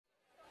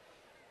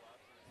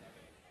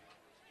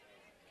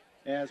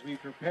as we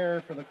prepare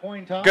for the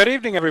coin toss. Good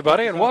evening,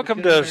 everybody, and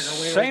welcome to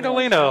St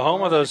Helena,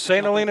 home of the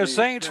St Helena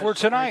Saints, where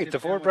tonight the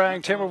Fort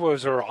Bragg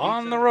Timberwolves are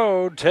on the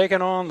road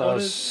taking on the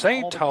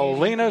St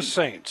Helena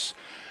Saints.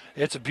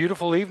 It's a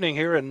beautiful evening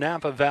here in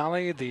Napa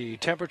Valley. The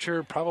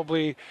temperature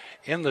probably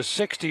in the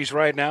 60s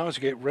right now as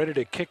we get ready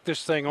to kick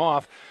this thing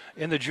off.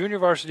 In the junior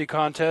varsity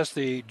contest,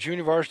 the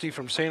junior varsity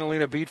from St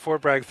Helena beat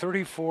Fort Bragg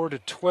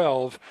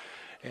 34-12,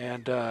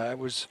 and it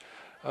was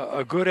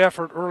a good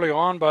effort early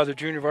on by the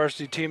junior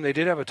varsity team. They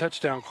did have a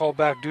touchdown called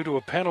back due to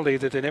a penalty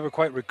that they never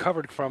quite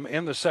recovered from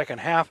in the second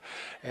half.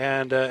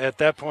 And at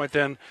that point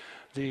then,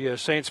 the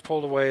Saints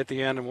pulled away at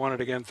the end and won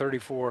it again.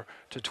 34-12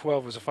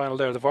 was the final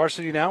there. The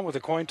varsity now with the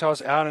coin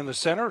toss out in the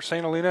center.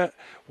 St. Helena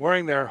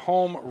wearing their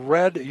home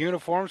red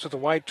uniforms with the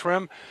white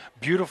trim.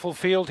 Beautiful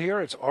field here.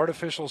 It's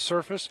artificial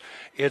surface.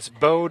 It's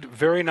bowed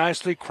very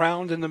nicely,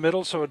 crowned in the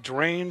middle, so it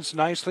drains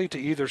nicely to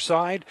either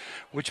side,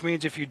 which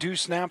means if you do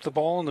snap the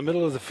ball in the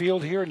middle of the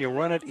field here and you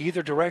run it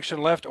either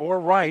direction, left or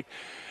right,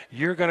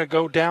 you're going to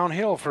go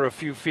downhill for a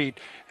few feet.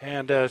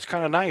 And it's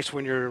kind of nice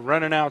when you're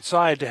running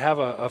outside to have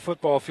a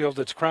football field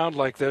that's crowned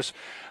like this.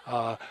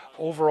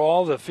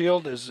 Overall, the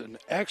field is in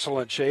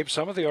excellent shape.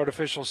 Some of the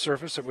artificial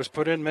surface that was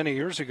put in many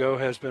years ago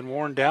has been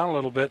worn down a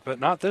little bit, but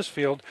not this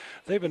field.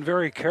 They've been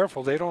very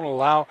careful. They don't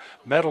allow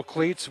metal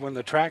cleats when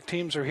the track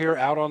teams are here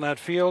out on that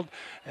field,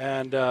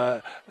 and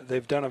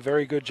they've done a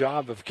very good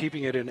job of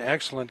keeping it in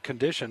excellent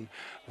condition.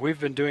 We've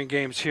been doing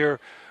games here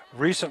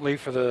recently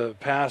for the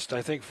past,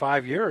 I think,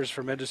 5 years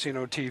for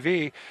Mendocino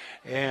TV,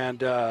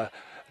 and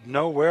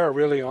nowhere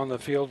really on the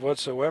field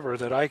whatsoever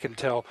that I can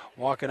tell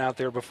walking out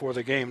there before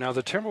the game. Now,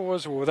 the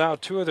Timberwolves were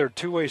without two of their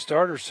two-way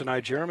starters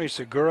tonight. Jeremy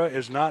Segura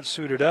is not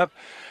suited up.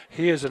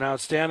 He is an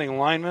outstanding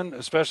lineman,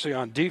 especially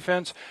on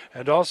defense,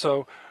 and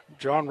also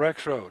John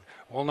Rexroad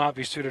will not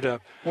be suited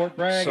up. Fort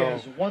Bragg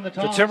has won the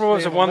toss. The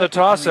Timberwolves have won the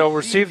toss. They'll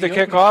receive the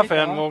kickoff,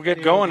 and we'll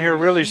get going here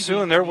really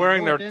soon. They're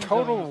wearing their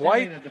total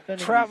white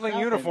traveling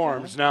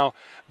uniforms. Now,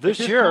 this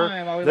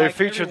year, they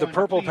featured the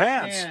purple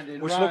pants,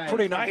 which look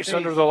pretty nice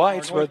under the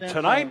lights, but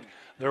tonight,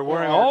 they're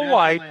wearing all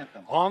white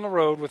on the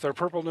road with their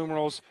purple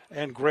numerals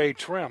and gray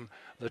trim.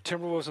 The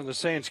Timberwolves and the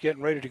Saints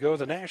getting ready to go.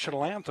 The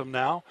national anthem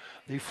now.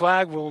 The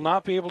flag will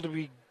not be able to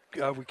be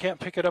we can't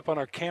pick it up on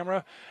our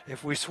camera.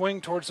 If we swing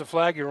towards the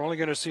flag, you're only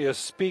going to see a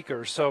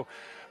speaker. So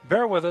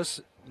bear with us.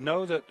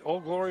 Know that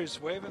Old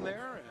Glory's waving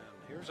there, and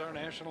here's our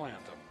national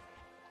anthem.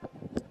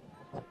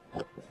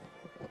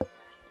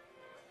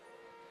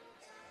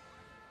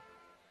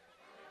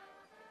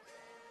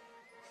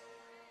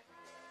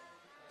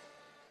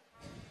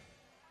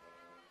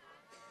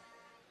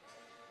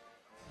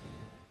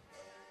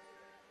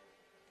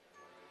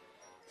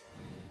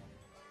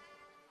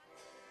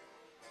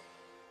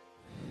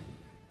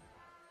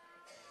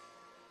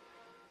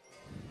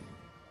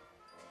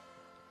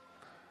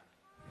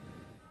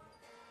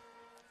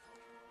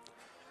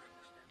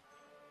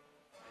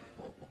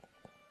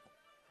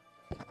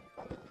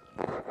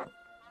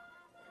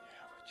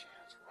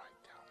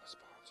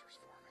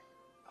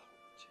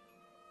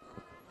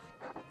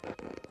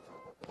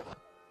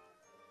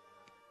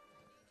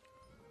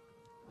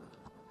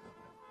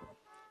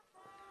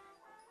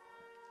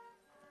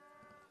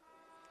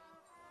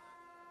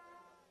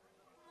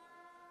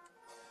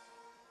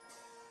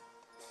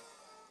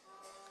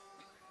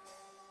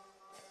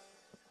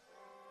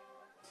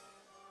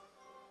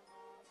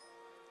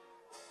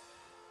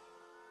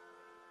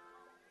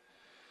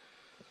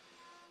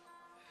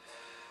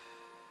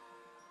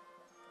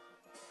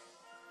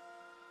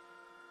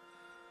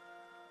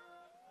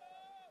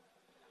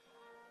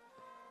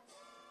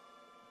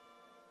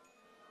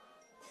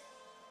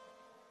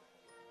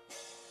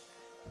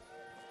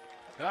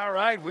 All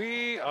right,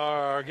 we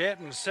are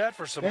getting set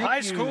for some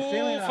high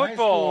school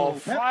football.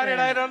 Friday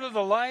night under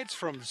the lights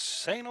from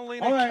St.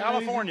 Helena,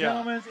 California.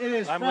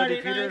 I'm Wendy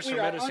Peters from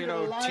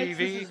Mendocino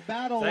TV.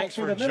 Thanks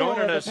for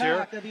joining us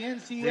here. The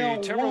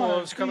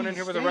Timberwolves coming in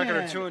here with a record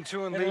of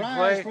 2-2 in league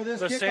play.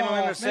 The St.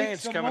 Helena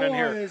Saints coming in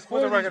here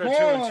with a record of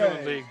 2-2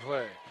 in league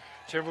play.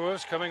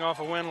 Timberwolves coming off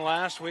a win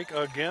last week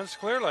against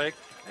Clear Lake,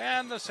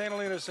 and the St.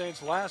 Helena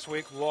Saints last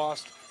week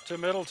lost to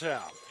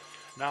Middletown.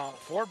 Now,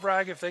 Fort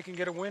Bragg, if they can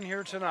get a win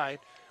here tonight,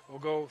 we'll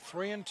go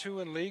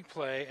 3-2 in league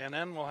play, and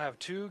then we'll have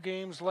 2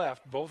 games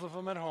left, both of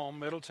them at home,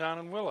 Middletown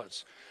and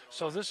Willits.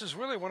 So this is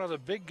really one of the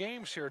big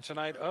games here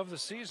tonight of the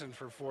season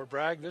for Fort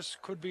Bragg. This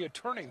could be a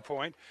turning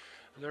point.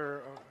 They're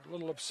a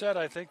little upset,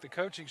 I think, the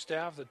coaching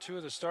staff, that 2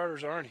 of the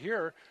starters aren't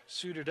here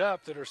suited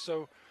up that are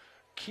so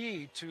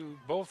key to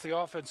both the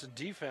offense and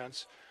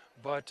defense.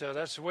 But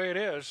that's the way it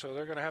is, so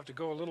they're going to have to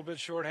go a little bit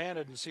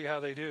shorthanded and see how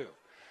they do.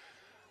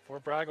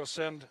 Fort Bragg will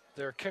send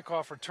their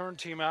kickoff return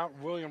team out.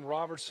 William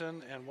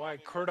Robertson and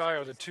Wyatt Curti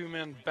are the 2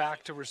 men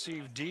back to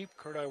receive deep.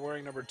 Curti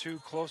wearing number 2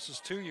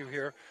 closest to you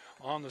here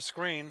on the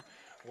screen,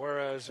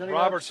 whereas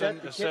Robertson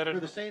is set for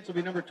the Saints will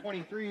be number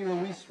 23,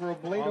 Luis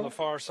Robledo, on the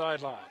far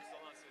sideline.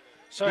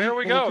 So here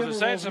we go. The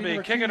Saints will be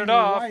kicking it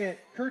off. Wyatt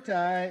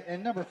Curti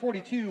and number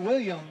 42,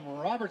 William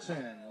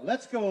Robertson.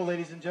 Let's go,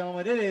 ladies and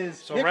gentlemen. It is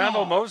so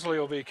Randall Mosley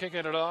will be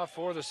kicking it off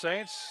for the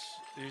Saints.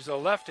 He's a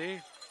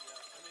lefty.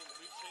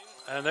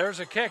 And there's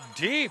a kick,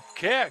 deep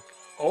kick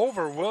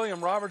over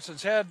William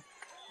Robertson's head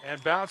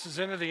and bounces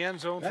into the end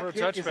zone for a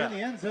That kick is in touchback.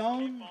 the end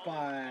zone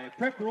by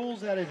prep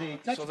rules. That is a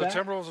touchback. So the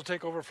Timberwolves will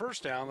take over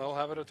first down. They'll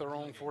have it at their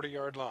own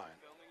 40-yard line.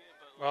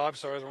 Well, I'm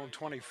sorry, their own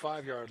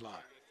 25-yard line.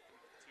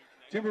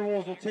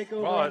 Timberwolves will take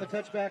over on the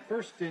touchback,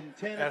 first and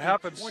 10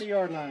 at the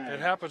 20-yard line.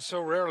 It happens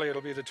so rarely,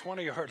 it'll be the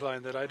 20-yard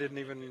line that I didn't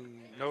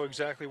even know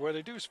exactly where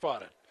they do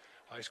spot it.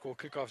 High school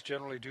kickoffs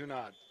generally do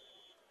not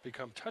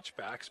become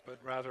touchbacks, but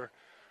rather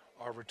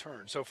are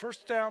returned. So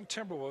first down,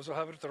 Timberwolves will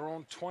have it at their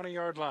own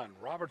 20-yard line.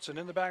 Robertson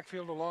in the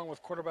backfield along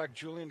with quarterback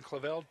Julian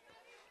Clavel.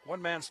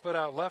 One man split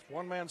out left,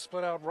 one man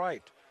split out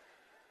right.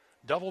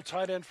 Double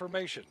tight end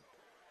formation.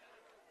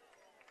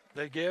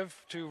 They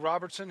give to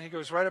Robertson. He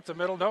goes right up the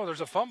middle. No,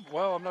 there's a fumble.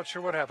 Well, I'm not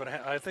sure what happened.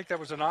 I think that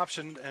was an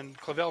option, and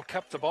Clavel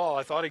kept the ball.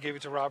 I thought he gave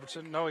it to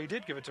Robertson. No, he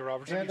did give it to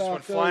Robertson. He just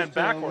went flying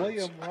backwards.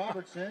 William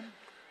Robertson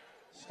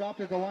stopped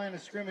at the line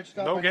of scrimmage.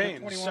 No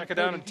gain. Second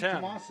down and 10.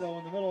 Tommaso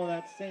in the middle of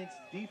that Saints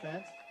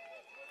defense.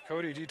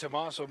 Cody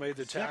DiTommaso made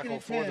the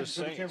tackle for the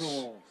Saints.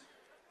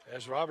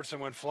 As Robertson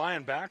went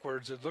flying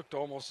backwards, it looked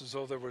almost as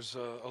though there was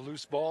a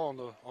loose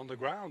ball on the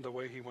ground the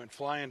way he went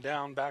flying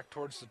down back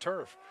towards the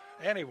turf.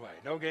 Anyway,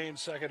 no gain,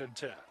 second and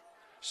 10.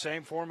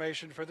 Same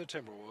formation for the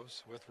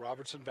Timberwolves with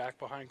Robertson back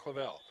behind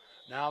Clavel.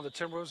 Now the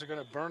Timberwolves are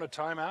going to burn a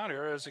timeout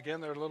here as, again,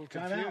 they're a little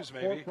confused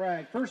maybe Fort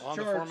Bragg. First on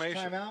the charge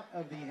formation. Timeout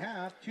of the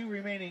half, 2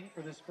 remaining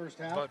for this first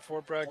half. But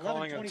Fort Bragg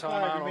calling a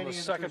timeout on the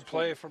second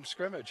play from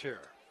scrimmage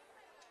here.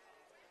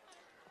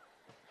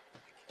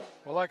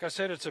 Well, like I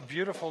said, it's a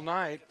beautiful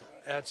night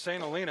at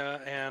St Helena,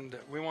 and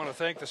we want to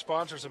thank the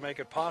sponsors that make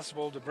it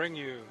possible to bring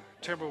you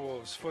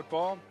Timberwolves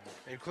football,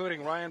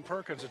 including Ryan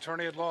Perkins,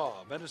 attorney at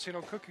law,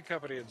 Mendocino Cookie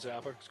Company in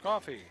Zappos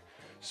Coffee,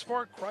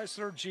 Sport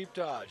Chrysler Jeep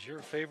Dodge, your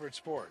favorite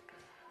sport,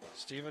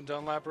 Stephen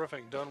Dunlap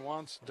Roofing, done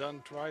once,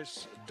 done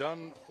twice,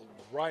 done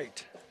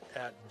right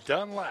at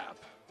Dunlap.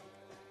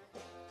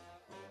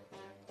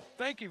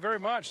 Thank you very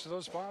much to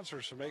those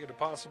sponsors for making it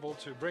possible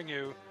to bring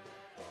you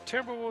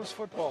Timberwolves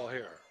football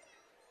here.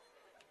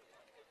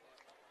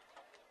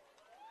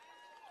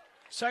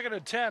 Second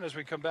and 10 as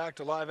we come back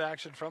to live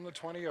action from the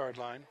 20-yard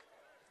line.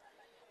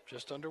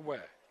 Just underway.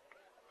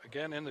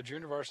 Again, in the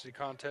junior varsity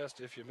contest,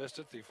 if you missed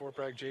it, the Fort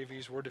Bragg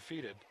JVs were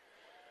defeated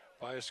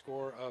by a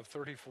score of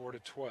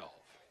 34-12.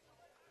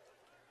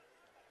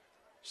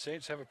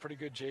 Saints have a pretty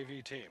good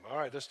JV team. All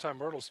right, this time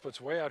Myrtle splits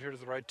way out here to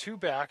the right. 2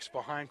 backs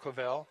behind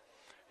Clavel.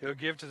 He'll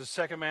give to the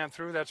second man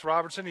through. That's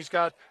Robertson. He's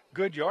got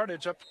good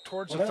yardage up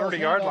towards the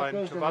 30-yard line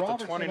to about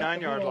the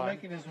 29-yard line.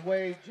 Making his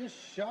way just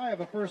shy of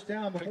a first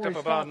down before picked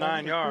up about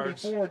 9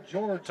 yards.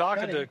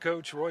 Talking to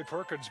Coach Roy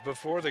Perkins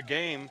before the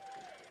game,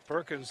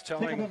 Perkins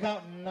telling me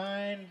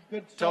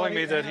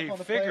that he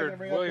figured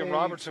William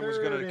Robertson was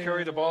going to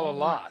carry the ball a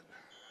lot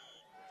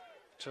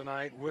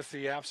tonight with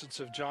the absence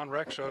of John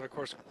Rexha, and of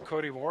course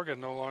Cody Morgan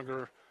no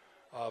longer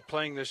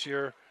playing this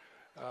year.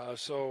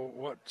 So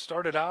what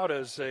started out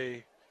as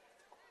a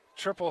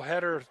triple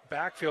header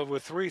backfield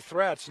with 3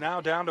 threats, now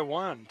down to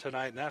 1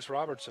 tonight, and that's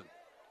Robertson.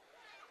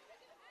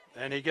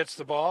 And he gets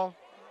the ball,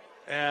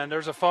 and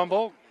there's a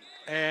fumble,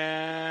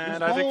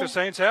 and I think the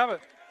Saints have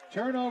it.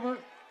 Turnover.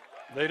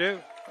 They do.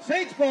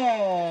 Saints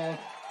ball.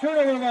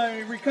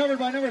 Turnover recovered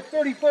by number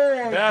 34.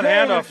 Bad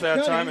handoff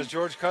that time as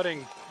George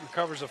Cutting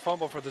recovers a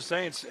fumble for the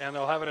Saints, and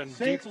they'll have it in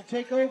Saints will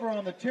take over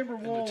on the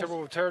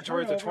Timberwolves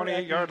territory at the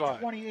 28-yard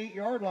line.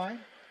 28-yard line.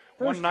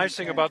 One nice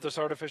thing about this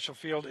artificial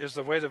field is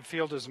the way the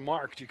field is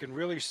marked. You can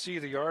really see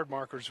the yard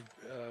markers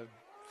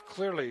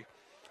clearly,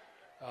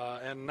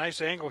 and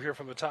nice angle here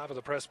from the top of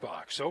the press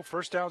box. So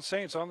first down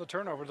Saints on the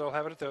turnover. They'll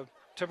have it at the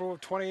Timberwolves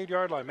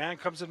 28-yard line. Man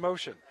comes in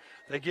motion.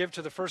 They give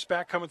to the first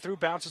back coming through,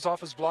 bounces off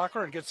his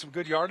blocker and gets some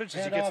good yardage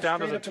as he gets down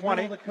to the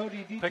 20,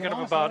 picking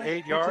up about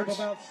 8 yards.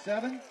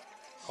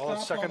 Call it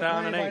second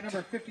down and 8.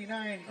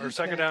 Or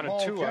second down and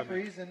 2, I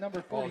mean.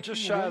 Ball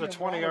just shy of the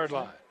 20-yard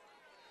line.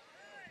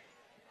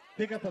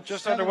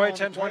 Just underway,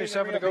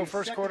 10:27 to go.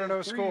 First quarter,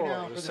 no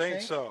score. The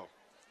Saints, so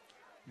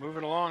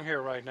moving along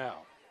here right now.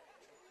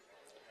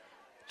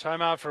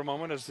 Timeout for a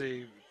moment as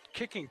the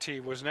kicking tee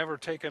was never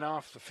taken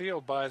off the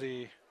field by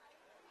the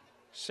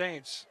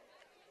Saints.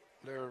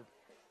 Their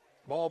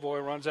ball boy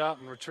runs out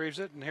and retrieves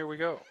it, and here we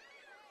go.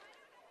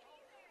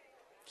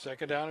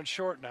 Second down and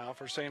short now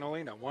for St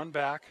Helena. 1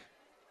 back.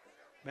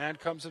 Man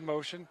comes in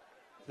motion.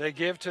 They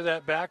give to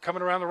that back,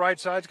 coming around the right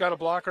side. He's got a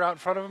blocker out in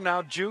front of him.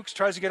 Now Jukes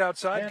tries to get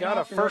outside. Got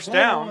a first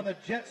down on the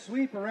jet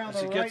sweep around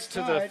as he gets to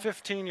the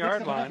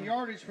 15-yard line.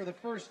 Yardage for the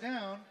first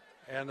down.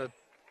 And the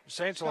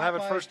Saints will have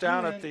it first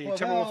down at the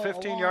Timberwolves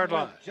 15-yard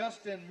line.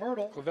 Justin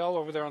Myrtle. Clavel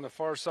over there on the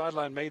far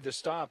sideline made the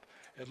stop.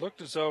 It looked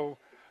as though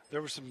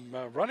there was some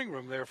running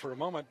room there for a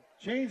moment.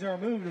 Chains are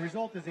moved. The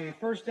result is a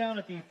first down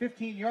at the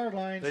 15-yard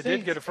line. They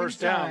did get a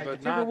first down,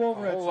 but not a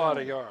whole lot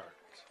of yards.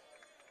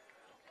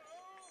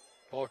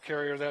 Ball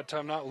carrier that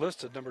time not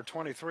listed, number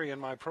 23 in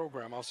my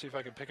program. I'll see if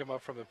I can pick him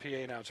up from the PA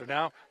announcer.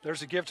 Now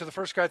there's a give to the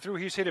first guy through.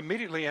 He's hit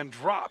immediately and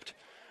dropped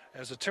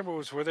as the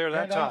Timberwolves were there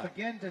that time.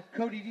 Again to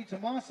Cody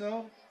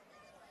DiTommaso.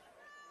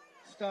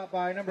 stop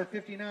by number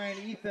 59,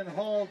 Ethan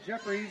Hall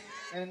Jeffries,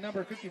 and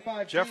number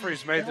 55.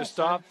 Jeffries made the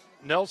stop.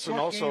 Nelson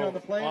also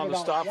on the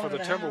stop for the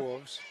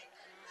Timberwolves.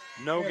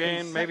 No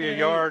gain, maybe a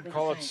yard.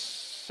 Call it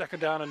second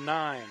down and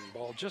 9.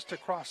 Ball just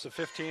across the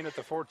 15 at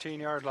the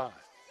 14-yard line.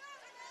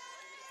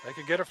 They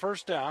could get a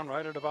first down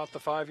right at about the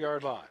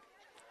 5-yard line.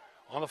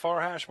 On the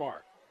far hash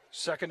mark.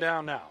 Second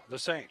down now. The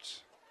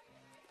Saints.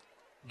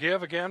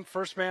 Give again,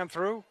 first man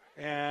through,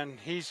 and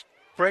he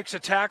breaks a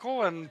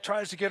tackle and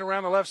tries to get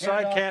around the left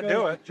side. Can't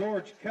do it.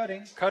 George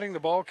Cutting the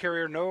ball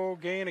carrier. No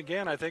gain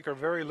again, I think, or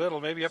very little.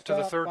 Maybe up to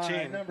the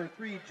 13. Number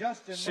 3,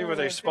 Justin. See where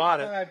they spot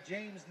it.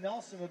 James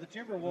Nelson with the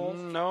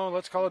Timberwolves. No,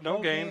 let's call it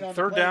no gain.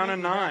 Third down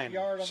and 9.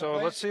 So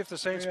let's see if the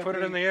Saints put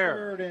it in the air.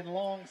 Third and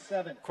long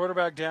 7.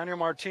 Quarterback Daniel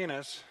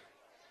Martinez.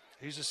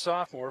 He's a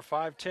sophomore,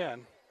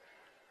 5'10",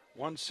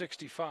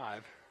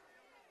 165.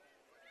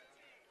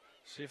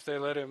 See if they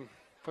let him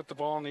put the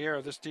ball in the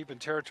air this deep in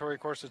territory. Of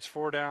course, it's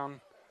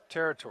 4-down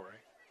territory.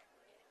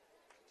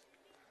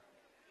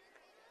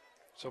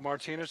 So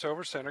Martinez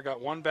over center,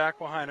 got one back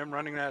behind him,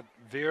 running that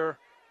veer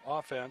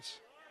offense.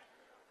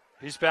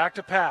 He's back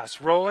to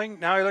pass, rolling.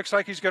 Now he looks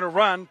like he's going to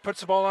run, puts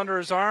the ball under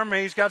his arm.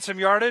 He's got some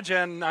yardage,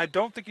 and I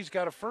don't think he's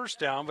got a first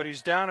down, but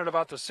he's down at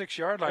about the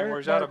 6-yard line where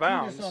he's out of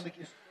bounds.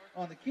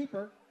 On the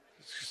keeper.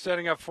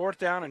 Setting up 4th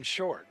down and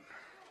short.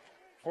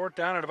 4th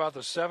down at about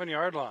the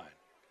 7-yard line.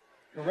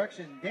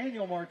 Correction,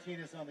 Daniel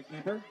Martinez on the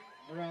keeper,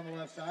 around the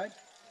left side.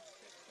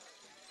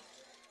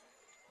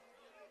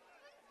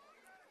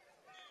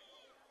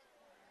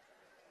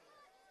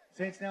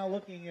 Saints now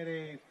looking at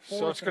a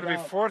so it's going to be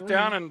 4th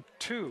down and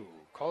 2.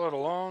 Call it a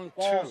long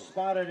ball 2.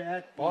 Spotted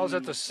at Ball's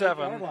at the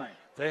 7. Line.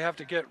 They have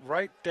to get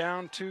right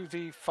down to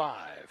the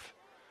 5.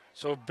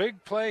 So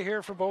big play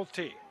here for both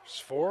teams.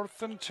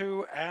 4th and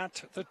 2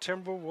 at the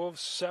Timberwolves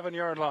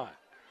 7-yard line.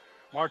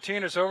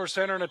 Martinez over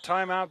center and a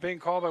timeout being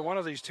called by one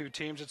of these two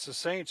teams. It's the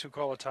Saints who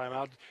call a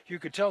timeout. You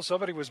could tell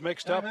somebody was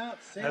mixed up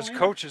as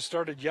coaches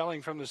started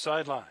yelling from the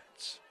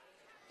sidelines.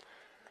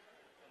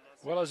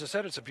 Well, as I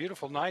said, it's a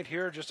beautiful night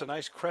here. Just a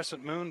nice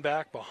crescent moon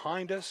back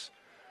behind us.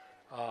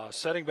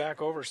 Setting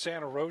back over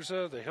Santa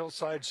Rosa, the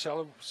hillside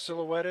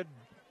silhouetted.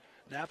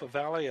 Napa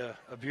Valley, a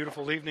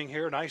beautiful evening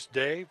here. Nice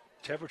day.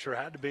 Temperature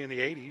had to be in the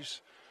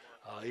 80s.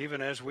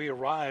 Even as we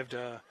arrived,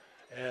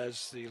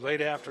 as the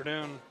late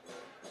afternoon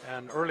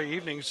and early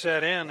evening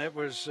set in, it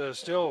was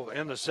still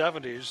in the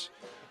 70s.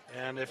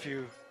 And if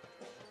you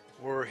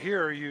were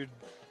here, you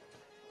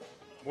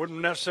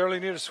wouldn't necessarily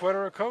need a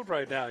sweater or a coat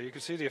right now. You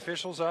can see the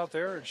officials out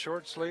there in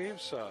short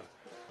sleeves.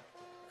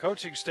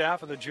 Coaching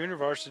staff of the junior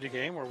varsity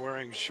game were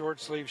wearing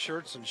short sleeve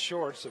shirts and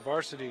shorts. The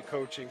varsity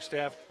coaching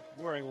staff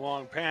wearing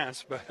long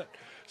pants, but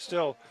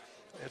still,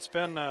 it's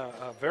been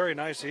a very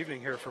nice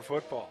evening here for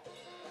football.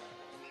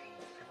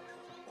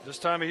 This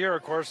time of year,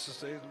 of course,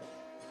 the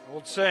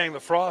old saying,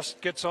 the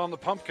frost gets on the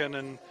pumpkin,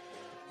 and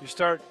you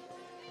start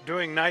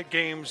doing night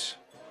games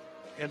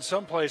in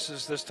some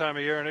places this time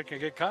of year, and it can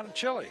get kind of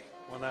chilly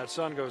when that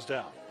sun goes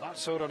down. Not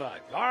so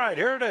tonight. All right,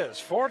 here it is.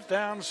 4th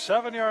down,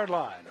 7-yard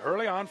line.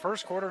 Early on,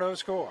 first quarter, no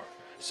score.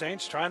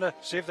 Saints trying to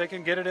see if they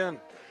can get it in.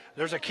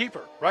 There's a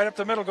keeper. Right up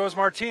the middle goes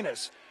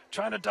Martinez.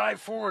 Trying to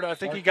dive forward. I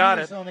think he got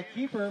it. On the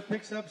keeper,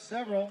 picks up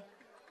several.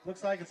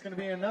 Looks like it's going to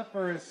be enough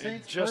for his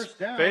Saints first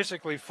down.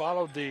 Basically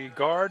followed the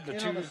guard, the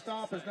two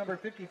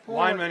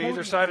linemen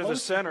either side of the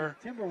center,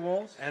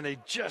 and they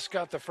just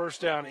got the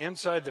first down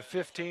inside the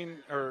 15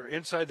 or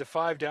inside the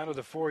 5 down to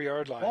the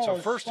 4-yard line. So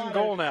first and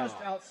goal now.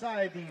 Just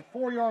outside the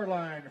 4-yard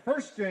line.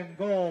 First and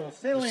goal.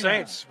 St Helena. The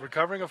Saints,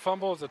 recovering a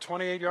fumble at the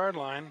 28-yard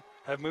line,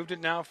 have moved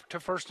it now to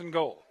first and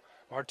goal.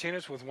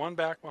 Martinez with one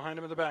back behind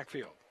him in the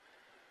backfield.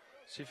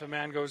 See if a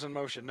man goes in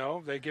motion.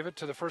 No, they give it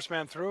to the first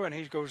man through, and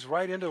he goes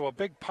right into a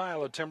big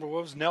pile of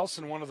Timberwolves.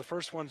 Nelson, one of the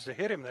first ones to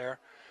hit him there.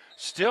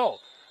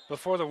 Still,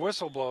 before the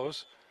whistle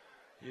blows,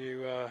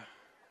 I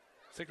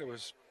think it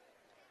was,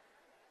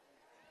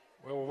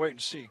 well, we'll wait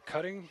and see.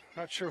 Cutting,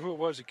 not sure who it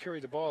was that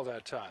carried the ball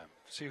that time.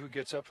 See who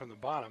gets up from the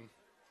bottom.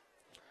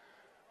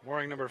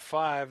 Wearing number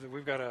 5,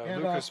 we've got a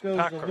Lucas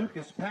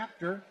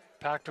Pachter.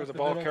 Pachter, the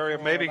ball carrier,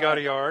 maybe got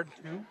a yard.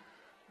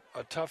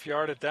 A tough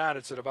yard at that.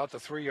 It's at about the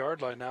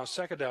 3-yard line now.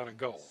 Second down and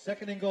goal.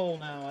 Second and goal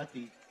now at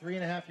the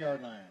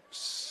 3.5-yard line.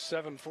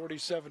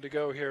 7:47 to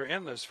go here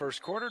in this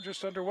first quarter,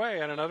 just underway,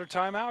 and another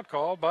timeout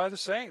called by the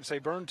Saints. They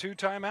burned 2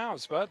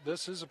 timeouts, but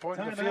this is a point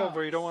in the field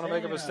where you don't want to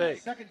make a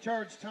mistake. Second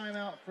charge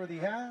timeout for the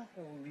half.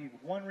 We'll leave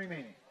 1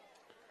 remaining.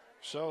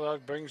 So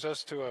that brings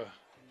us to a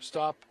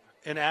stop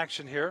in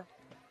action here.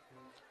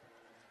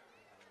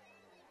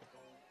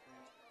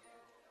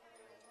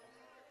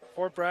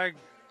 Fort Bragg,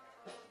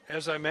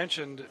 as I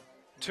mentioned,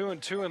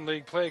 2-2 in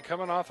league play,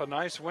 coming off a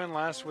nice win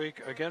last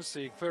week against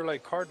the Clear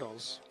Lake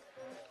Cardinals.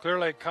 Clear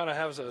Lake kind of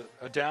has a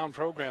down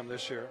program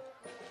this year.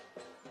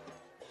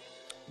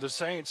 The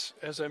Saints,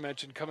 as I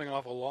mentioned, coming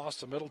off a loss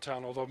to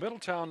Middletown, although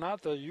Middletown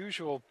not the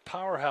usual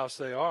powerhouse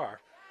they are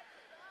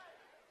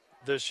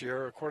this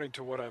year, according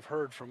to what I've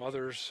heard from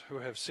others who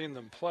have seen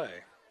them play.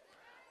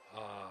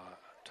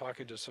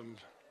 Talking to some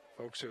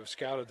folks who have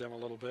scouted them a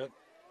little bit.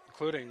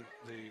 including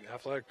the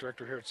athletic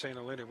director here at St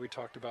Helena. We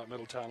talked about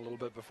Middletown a little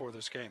bit before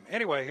this game.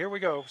 Anyway, here we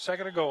go.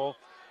 Second and goal.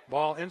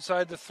 Ball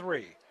inside the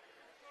 3.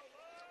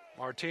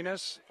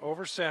 Martinez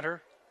over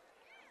center.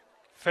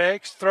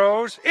 Fakes,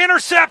 throws,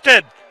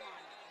 intercepted!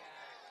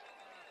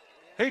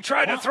 He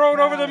tried to throw it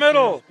over the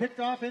middle.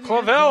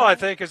 Clavel, I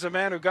think, is the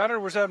man who got it. Or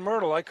was that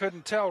Myrtle? I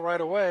couldn't tell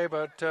right away,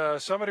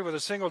 but somebody with a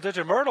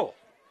single-digit. Myrtle.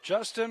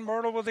 Justin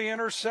Myrtle with the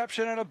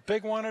interception, and a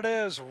big one it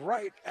is,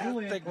 right at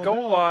the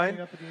goal line.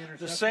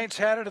 The Saints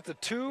had it at the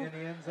 2.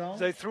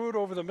 They threw it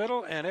over the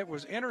middle, and it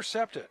was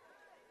intercepted.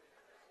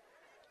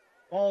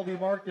 Ball will be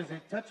marked as a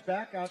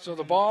touchback. So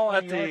the ball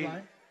at the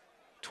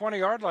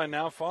 20-yard line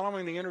now,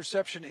 following the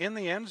interception in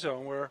the end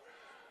zone, where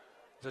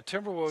the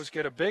Timberwolves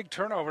get a big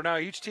turnover. Now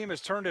each team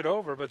has turned it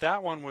over, but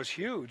that one was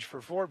huge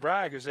for Fort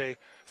Bragg as they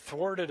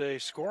thwarted a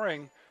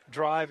scoring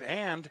drive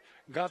and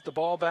got the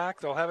ball back.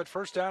 They'll have it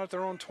first down at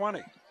their own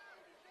 20.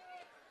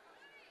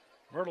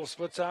 Myrtle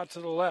splits out to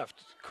the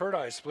left.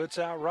 Curtis splits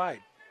out right.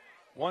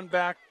 One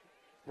back,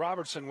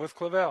 Robertson with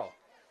Clavel.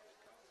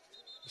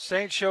 The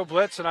Saints show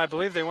blitz, and I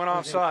believe they went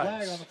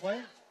offside.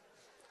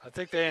 I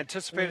think they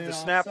anticipated the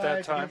snap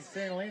that time.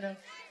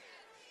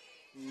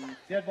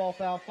 Dead ball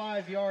foul,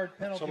 5-yard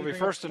penalty. So it'll be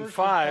first and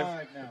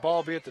 5. The ball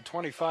will be at the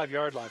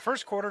 25-yard line.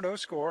 First quarter, no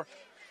score.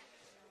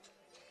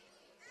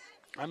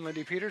 I'm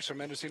Lindy Peters from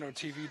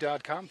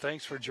MendocinoTV.com.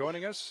 Thanks for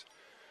joining us.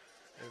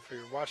 If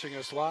you're watching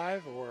us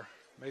live or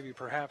maybe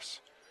perhaps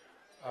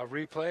a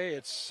replay,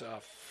 it's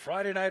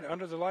Friday night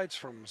under the lights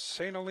from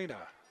St Helena,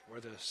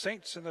 where the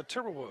Saints and the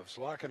Timberwolves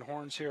locking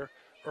horns here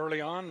early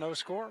on. No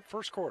score,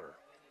 first quarter.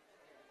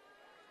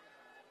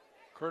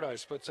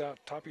 Curtis splits out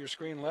top of your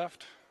screen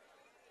left.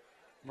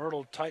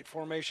 Myrtle tight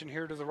formation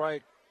here to the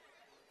right.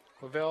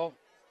 Clavel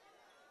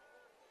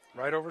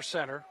right over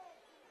center.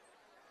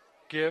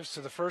 Gives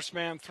to the first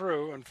man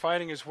through, and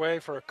fighting his way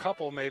for a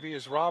couple maybe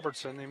is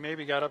Robertson. He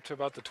maybe got up to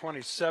about the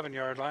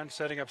 27-yard line,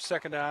 setting up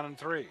second down and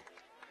 3.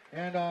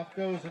 And off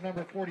goes the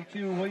number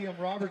 42, William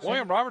Robertson.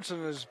 William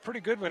Robertson is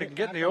pretty good when he can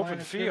get in the open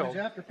field.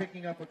 After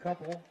picking up a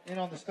couple, in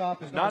on the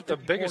stop is not the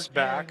biggest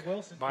back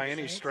by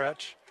any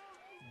stretch,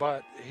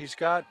 but he's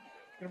got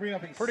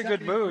pretty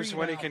good moves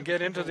when he can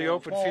get into the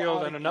open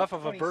field and enough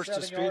of a burst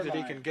of speed that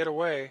he can get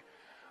away.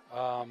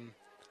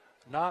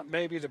 Not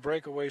maybe the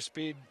breakaway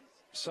speed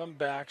some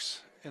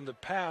backs in the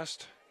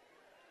past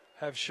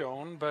have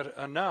shown, but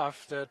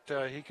enough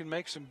that he can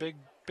make some big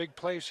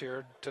plays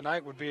here.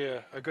 Tonight would be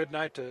a good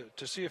night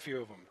to see a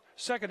few of them.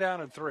 Second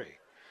down and 3.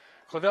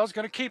 Clavel's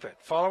going to keep it.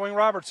 Following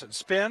Robertson.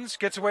 Spins,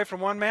 gets away from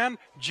one man.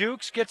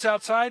 Jukes, gets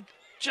outside,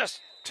 just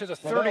to the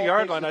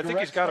 30-yard line. I think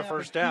he's got a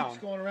first down.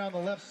 Going around the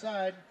left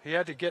side. He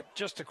had to get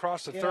just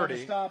across the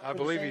 30. I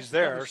believe he's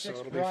there, so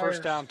it'll be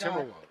first down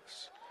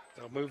Timberwolves.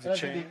 They'll move the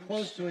chains. Be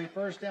close to a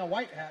first down.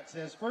 White hat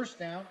says first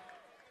down.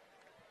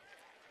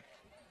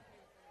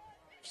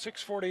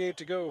 6:48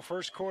 to go,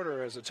 first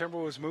quarter, as the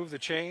Timberwolves move the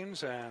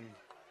chains and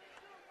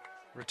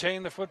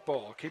retain the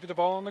football, keeping the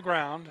ball on the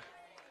ground.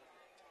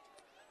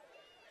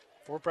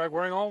 Fort Bragg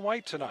wearing all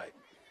white tonight.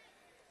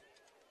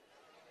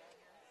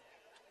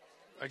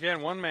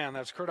 Again, one man,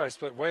 that's Curtis,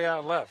 split way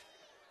out left.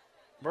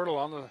 Myrtle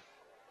on the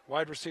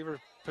wide receiver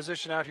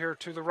position out here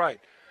to the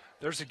right.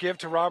 There's a give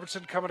to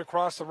Robertson coming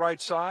across the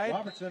right side.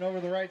 Robertson over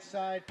the right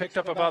side. Picked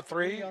up about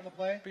 3 on the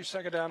play. Be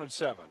second down and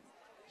 7.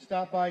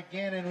 Stopped by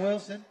Gannon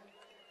Wilson.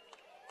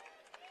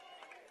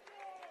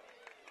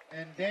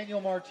 And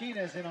Daniel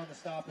Martinez in on the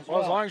stop as well.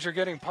 Well, as long as you're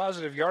getting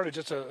positive yardage,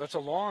 it's a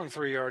long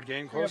 3-yard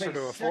gain, closer to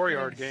a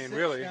 4-yard gain,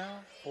 really,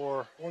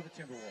 for the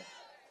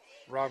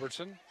Timberwolves.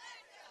 Robertson.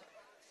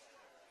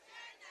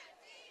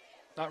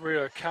 Not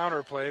really a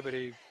counter play, but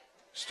he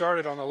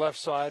started on the left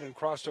side and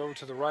crossed over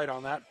to the right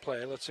on that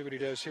play. Let's see what he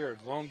does here.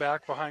 Lone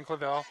back behind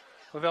Clavel.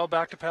 Clavel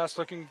back to pass,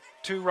 looking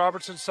to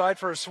Robertson's side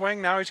for a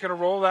swing. Now he's going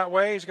to roll that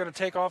way. He's going to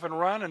take off and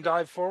run and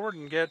dive forward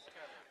and get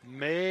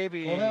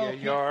maybe a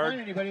yard.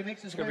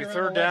 It's going to be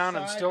third down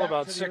and still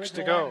about 6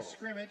 to go.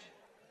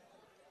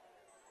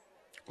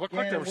 Looked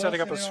like they were setting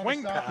up a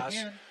swing pass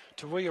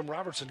to William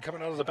Robertson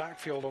coming out of the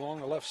backfield along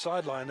the left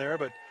sideline there,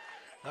 but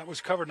that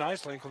was covered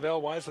nicely, and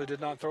Clavel wisely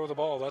did not throw the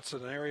ball. That's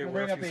an area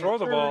where if you throw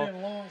the ball,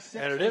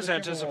 and it is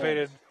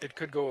anticipated, it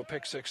could go a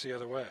pick 6 the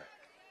other way.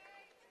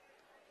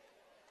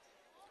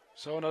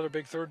 So another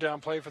big third down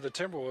play for the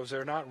Timberwolves.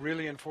 They're not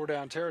really in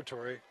 4-down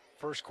territory.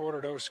 First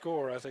quarter, no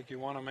score. I think you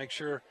want to make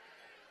sure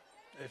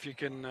if you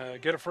can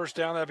get a first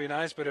down, that'd be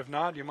nice, but if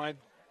not, you might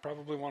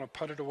probably want to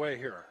punt it away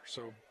here.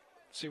 So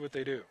see what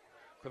they do.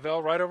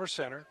 Clavel right over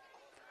center.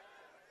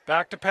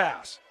 Back to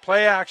pass.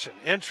 Play action.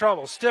 In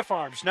trouble. Stiff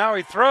arms. Now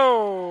he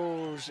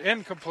throws.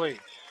 Incomplete.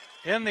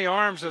 In the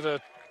arms of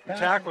the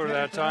tackler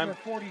that time.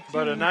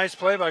 But a nice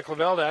play by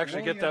Clavel to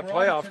actually get that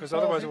play off, because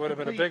otherwise it would have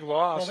been a big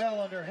loss.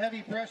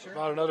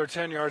 About another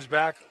 10 yards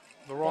back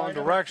the wrong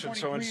direction.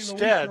 So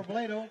instead,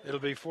 it'll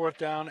be fourth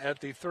down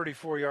at the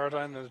 34-yard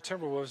line. The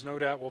Timberwolves no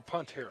doubt will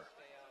punt here.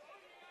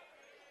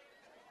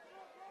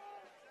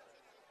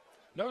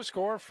 No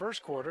score,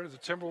 first quarter. The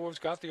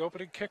Timberwolves got the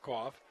opening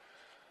kickoff.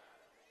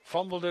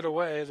 fumbled it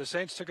away. The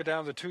Saints took it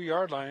down the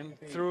 2-yard line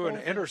through an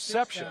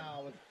interception.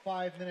 With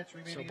 5 minutes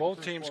remaining. So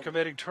both teams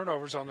committing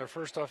turnovers on their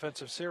first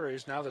offensive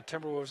series. Now the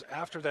Timberwolves,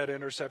 after that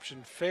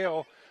interception,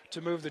 fail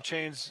to move the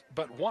chains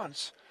but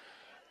once,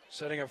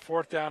 setting up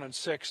 4th down and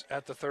 6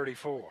 at the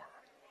 34.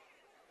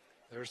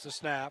 There's the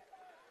snap.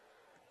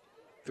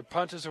 The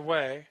punt is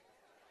away.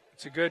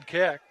 It's a good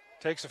kick.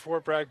 Takes a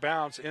Fort Bragg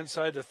bounce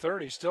inside the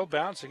 30, still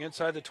bouncing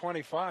inside the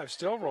 25,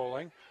 still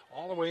rolling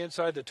all the way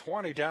inside the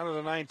 20, down to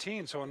the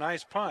 19. So a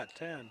nice punt,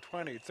 10,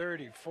 20,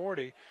 30,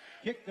 40,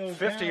 Kick goes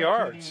 50 down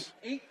yards.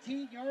 to the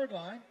 18-yard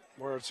line.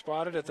 Where it's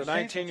spotted at the The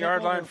Saints will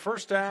 19-yard take over line.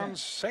 First down,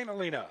 St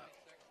Helena.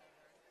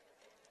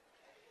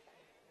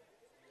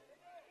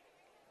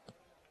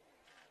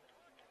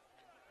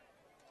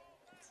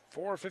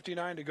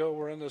 .4:59 to go.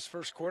 We're in this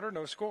first quarter.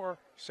 No score.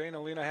 St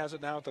Helena has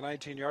it now at the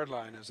 19-yard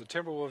line as the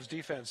Timberwolves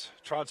defense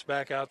trots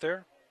back out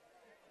there.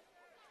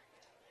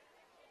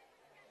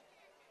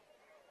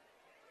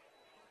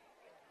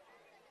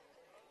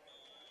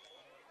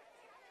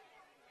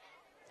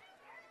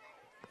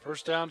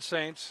 First down,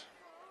 Saints.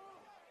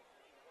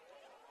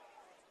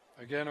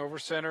 Again over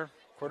center.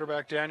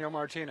 Quarterback Daniel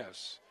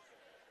Martinez.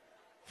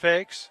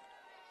 Fakes.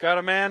 Got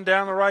a man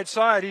down the right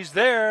side. He's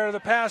there. The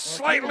pass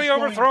slightly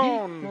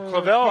overthrown.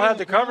 Clavel had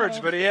the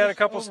coverage, but he had a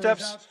couple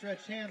steps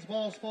hands.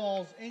 Balls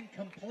falls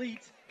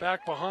incomplete.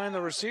 back behind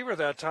the receiver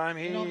that time.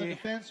 And on the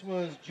defense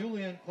was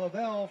Julian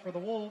Clavel for the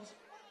Wolves.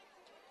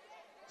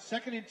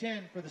 2nd and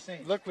 10 for the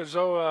Saints. Looked as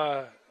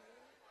though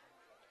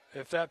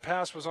if that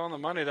pass was on the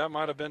money, that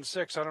might have been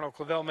 6. I don't know.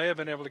 Clavel may have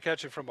been able to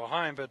catch it from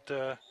behind,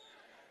 but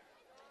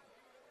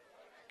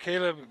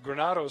Caleb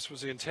Granados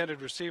was the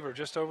intended receiver,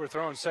 just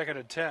overthrown. 2nd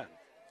and 10.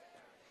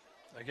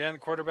 Again,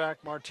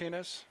 quarterback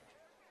Martinez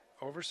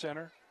over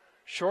center.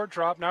 Short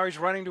drop. Now he's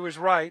running to his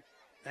right,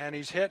 and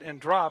he's hit and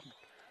dropped.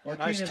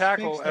 Martinez nice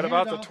tackle at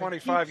about the handoff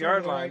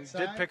 25-yard line. Right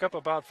Did pick up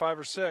about 5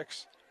 or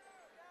 6.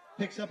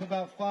 Picks up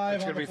about 5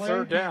 It's on going the to be play.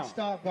 3rd down.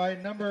 Stopped by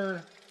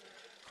number.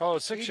 Call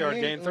it a 6-yard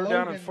gain. 3rd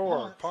down and 4.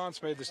 Logan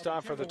Ponce made the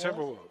stop for the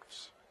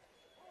Timberwolves.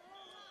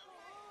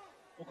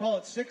 We'll call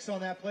it 6 on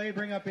that play.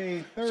 Bring up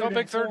a 3rd So a big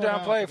and 4 3rd down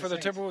now play for the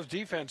Saints. Timberwolves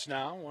defense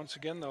now. Once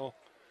again, they'll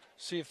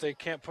see if they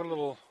can't put a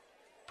little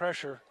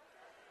pressure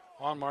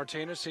on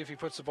Martinez, see if he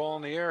puts the ball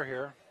in the air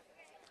here.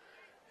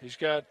 He's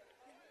got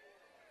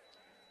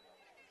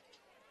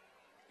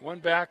one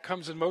back,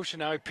 comes in motion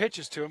now. He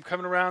pitches to him,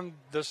 coming around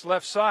this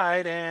left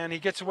side, and he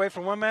gets away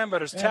from one man,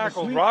 but is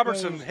tackled.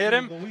 Robertson hit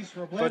him,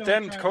 but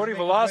then Cody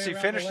Velasi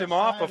finished him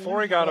off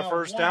before he got a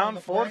first down.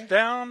 4th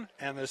down,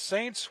 and the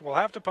Saints will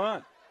have to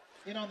punt.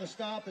 In on the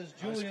stop is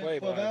Nice Julian play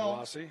by Clavel.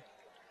 Velasi.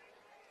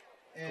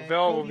 And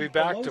Clavel will Cody be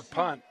back to Pelosi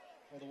punt.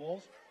 for the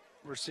Wolves.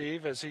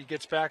 Receive as he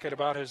gets back at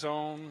about his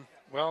own,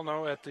 well,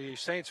 no, at the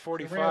Saints' So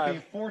bring up 45.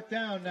 a 4th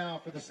down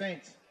now for the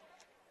Saints.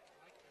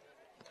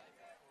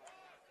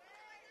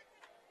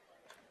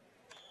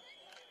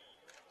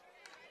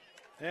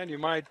 And you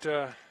might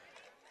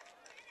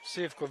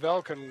see if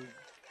Clavel can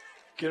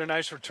get a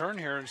nice return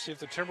here and see if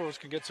the Timberwolves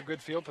can get some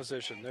good field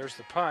position. There's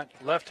the punt,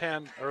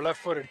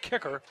 left-footed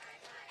kicker,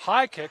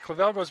 high kick.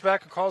 Clavel goes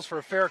back and calls for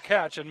a fair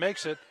catch and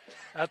makes it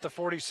at the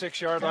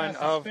 46-yard line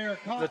of the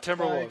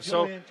Timberwolves.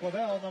 So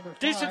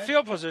decent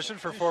field position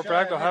for Fort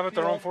Bragg. They'll have it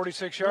their own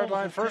 46-yard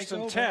line,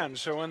 1st and 10.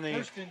 So in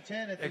the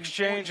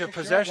exchange of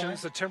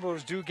possessions, the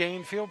Timberwolves do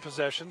gain field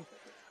possession,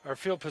 or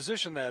field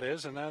position that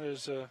is, and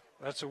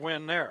that's a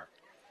win there.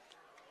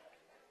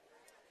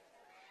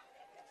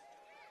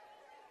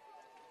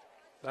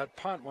 That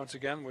punt, once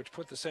again, which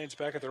put the Saints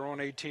back at their own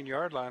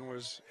 18-yard line,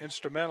 was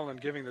instrumental in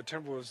giving the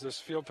Timberwolves this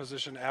field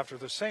position after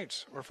the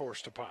Saints were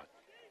forced to punt.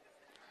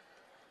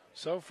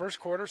 So first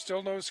quarter,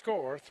 still no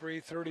score.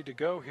 3:30 to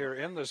go here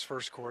in this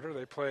first quarter.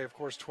 They play, of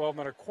course,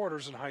 12-minute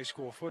quarters in high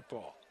school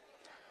football.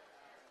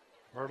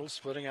 Myrtle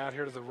splitting out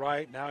here to the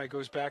right. Now he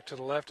goes back to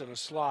the left in a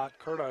slot.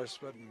 Curtis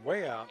splitting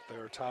way out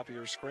there, top of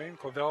your screen.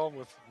 Clavel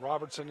with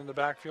Robertson in the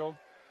backfield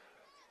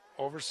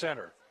over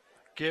center.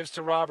 Gives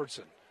to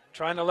Robertson.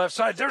 Trying the left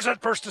side. There's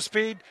that burst of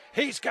speed.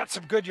 He's got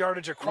some good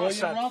yardage across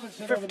that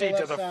 50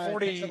 to the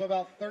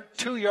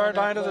 42-yard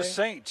line of the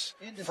Saints.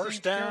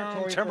 First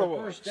down,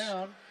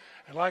 Timberwolves.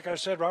 And like I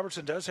said,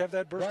 Robertson does have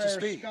that burst of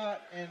speed.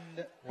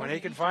 When he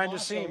can find a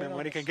seam and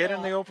when he can get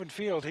in the open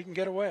field, he can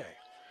get away.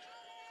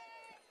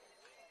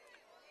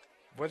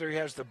 Whether he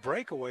has the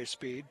breakaway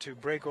speed to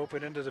break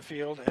open into the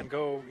field and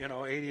go,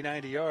 80,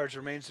 90 yards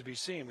remains to be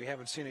seen. We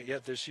haven't seen it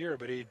yet this year,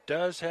 but he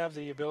does have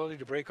the ability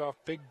to break off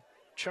big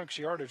chunks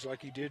of yardage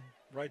like he did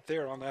right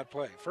there on that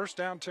play. First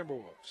down,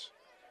 Timberwolves.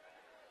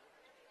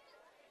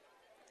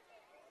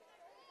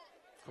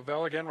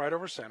 Clavel again right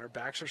over center.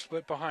 Backs are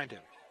split behind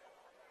him.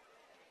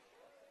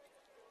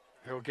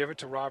 He'll give it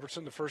to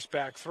Robertson, the first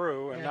back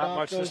through, and not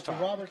much this time.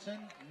 Robertson,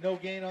 no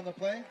gain on the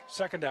play.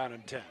 2nd down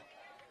and 10.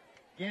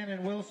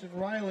 Gannon, Wilson,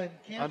 Ryland,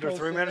 Campos. Under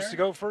 3 minutes to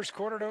go, first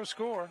quarter, no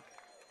score.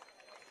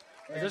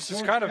 This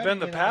has kind of been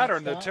the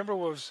pattern. The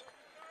Timberwolves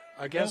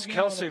against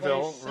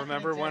Kelseyville,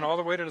 remember, went all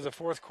the way to the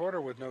 4th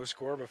quarter with no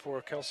score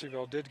before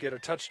Kelseyville did get a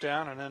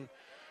touchdown and then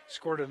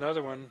scored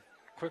another one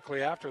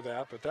quickly after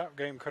that, but that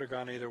game could have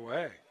gone either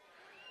way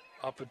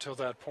up until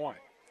that point.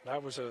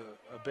 That was a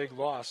big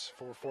loss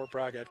for Fort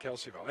Bragg at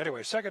Kelseyville.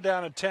 Anyway, 2nd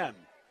down and 10.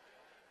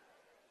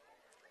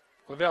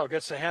 Clavel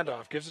gets the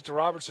handoff, gives it to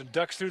Robertson,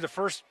 ducks through the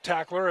first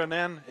tackler, and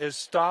then is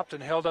stopped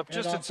and held up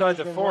just inside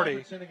the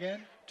 40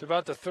 to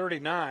about the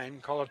 39.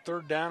 Call it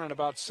 3rd down and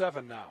about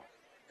 7 now.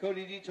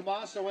 Cody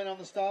DiTomaso went on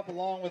the stop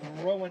along with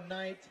Rowan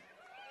Knight.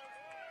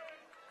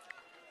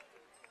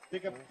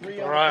 Pick up 3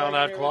 Keep our eye on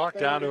that clock,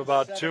 down to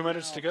about 2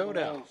 minutes to go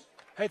now.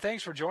 Hey,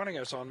 thanks for joining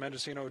us on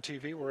Mendocino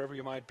TV, wherever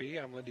you might be.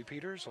 I'm Lindy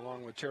Peters,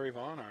 along with Terry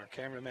Vaughn, our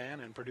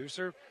cameraman and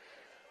producer.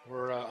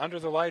 We're under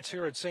the lights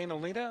here at St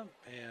Helena,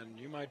 and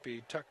you might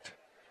be tucked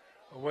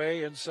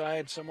away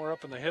inside somewhere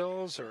up in the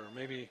hills, or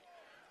maybe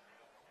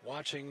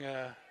watching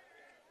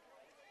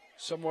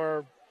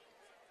somewhere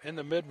in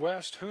the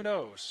Midwest. Who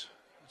knows?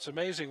 It's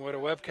amazing what a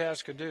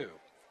webcast can do.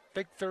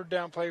 Big 3rd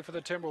down play for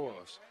the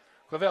Timberwolves.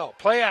 Clavel,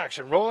 play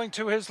action, rolling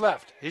to his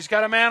left. He's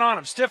got a man on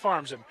him, stiff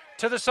arms him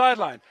to the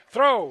sideline,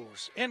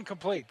 throws,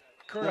 incomplete.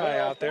 Curti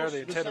out there,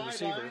 the intended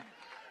receiver.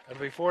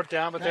 It'll be 4th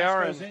down, but they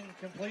are in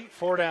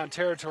 4-down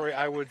territory,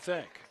 I would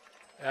think,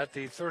 at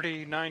the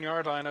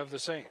 39-yard line of the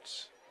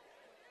Saints.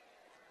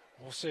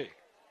 We'll see.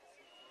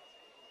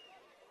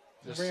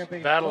 This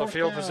battle of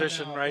field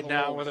position right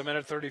now with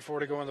 1:34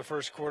 to go in the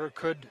first quarter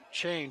could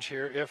change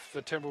here if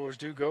the Timberwolves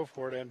do go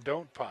for it and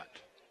don't punt.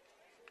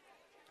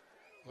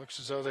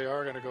 Looks as though they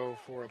are going to go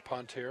for a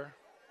punt here.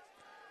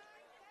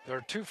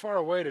 They're too far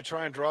away to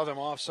try and draw them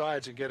off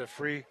sides and get a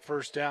free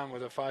 1st down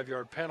with a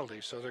 5-yard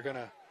penalty, so they're going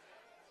to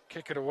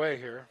kick it away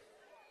here.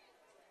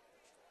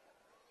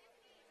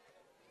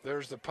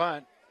 There's the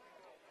punt.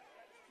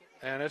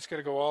 And it's going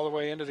to go all the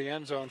way into the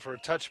end zone for a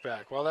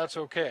touchback. Well, that's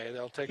okay.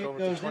 They'll take over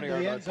the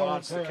 20-yard line.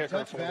 Ponce, the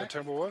kicker for the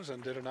Timberwolves,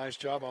 and did a nice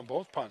job on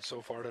both punts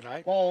so far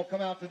tonight. Ball will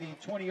come out to the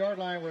 20-yard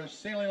line where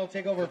St. Helena will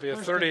take over. It'll be a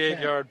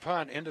 38-yard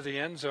punt into the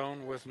end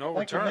zone with no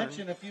return. I'd like to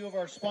mention a few of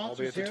our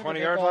sponsors here. Will be at the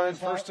 20-yard line,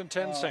 1st and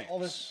 10 Saints. All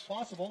this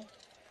possible,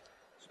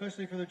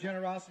 especially for the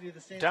generosity of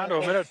the Saints. Down to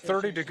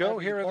 1:30 to go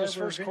here in this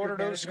first quarter.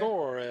 No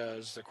score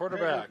as the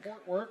quarterback,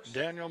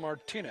 Daniel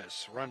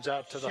Martinez, runs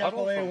out to the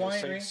huddle from the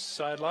Saints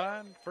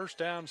sideline. 1st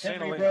down,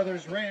 St. Helena.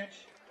 Brothers Ranch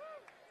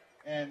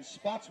and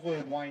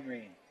Spotswood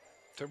Winery.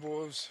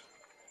 Timberwolves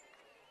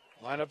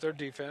line up their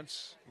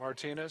defense.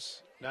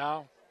 Martinez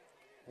now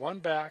 1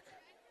 back,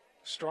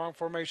 strong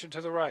formation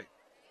to the right.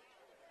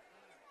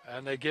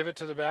 And they give it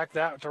to the back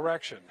that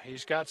direction.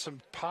 He's got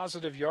some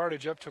positive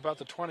yardage up to about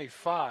the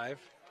 25.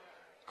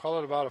 Call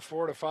it about a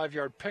 4 to 5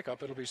 yard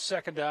pickup. It'll be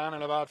 2nd down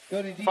and about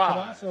 5.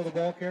 The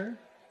ball carrier.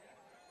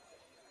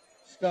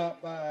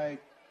 Stopped by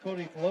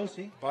Cody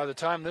Pelosi. By the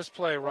time this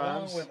play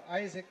runs, with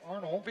Isaac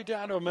Arnold, we'll be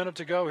down to a minute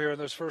to go here in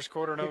this first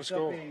quarter. No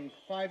score. A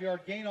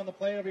 5-yard gain on the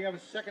play. It'll be a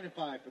 2nd and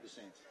 5 for the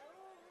Saints.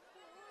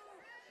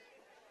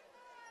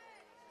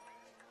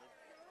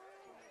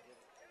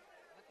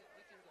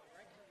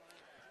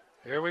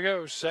 Here we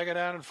go. 2nd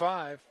down and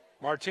 5.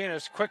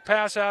 Martinez, quick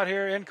pass out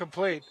here,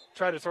 incomplete.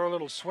 Tried to throw a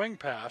little swing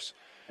pass.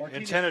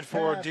 Intended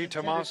for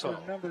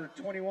DiTomaso. Number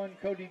 21,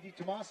 Cody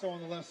DiTomaso on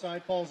the left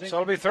side falls in.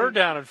 So it'll be 3rd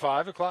down and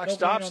 5. The clock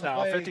stops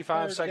now.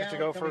 55 seconds to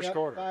go, first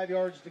quarter. 5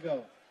 yards to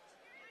go.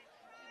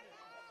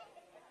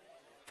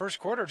 First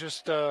quarter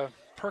just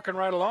perking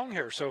right along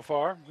here so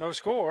far. No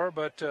score,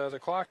 but the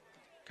clock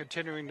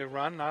continuing to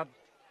run. Not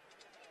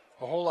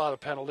a whole lot of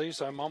penalties.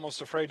 I'm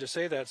almost afraid to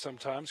say that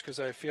sometimes because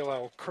I feel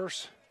I'll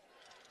curse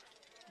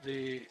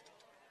the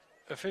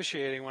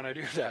officiating when I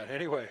do that.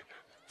 Anyway,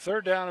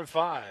 3rd down and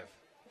 5.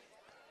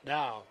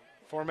 Now,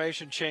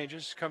 formation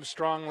changes. Comes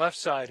strong left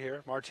side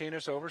here.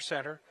 Martinez over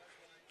center.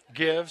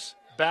 Gives.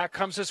 Back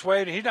comes this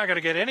way, and he's not going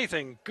to get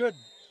anything. Good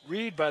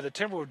read by the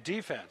Timberwolves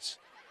defense.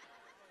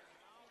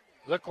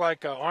 Looked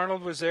like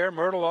Arnold was there.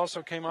 Myrtle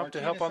also came up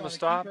to help on the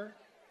stop.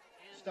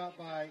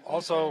 By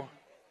also,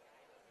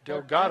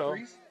 Delgado.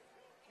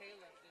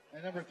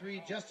 And number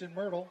 3, Justin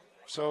Myrtle.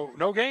 So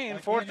no gain,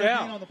 4th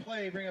down. On the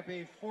play, bring up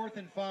a 4th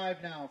and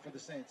 5 now for the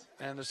Saints.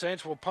 And the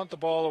Saints will punt the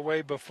ball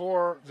away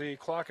before the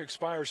clock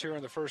expires here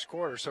in the first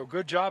quarter. So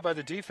good job by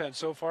the defense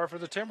so far for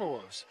the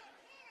Timberwolves.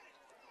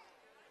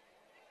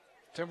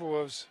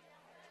 Timberwolves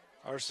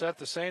are set.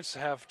 The Saints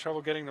have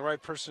trouble getting the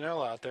right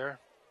personnel out there.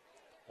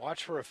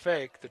 Watch for a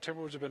fake. The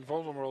Timberwolves have been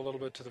vulnerable a little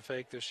bit to the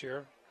fake this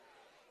year.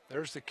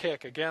 There's the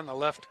kick. Again, the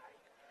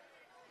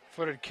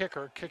left-footed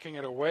kicker kicking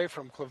it away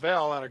from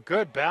Clavel, and a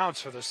good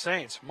bounce for the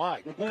Saints.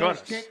 My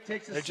goodness.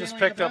 They just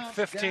picked up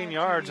 15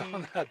 yards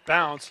on that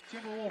bounce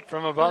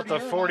from about the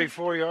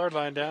 44-yard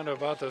line down to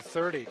about the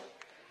 30.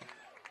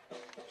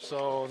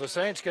 So the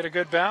Saints get a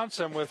good bounce,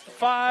 and with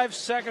 5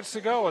 seconds to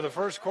go in the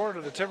first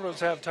quarter, the Timberwolves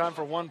have time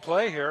for one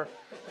play here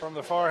from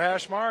the far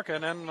hash mark,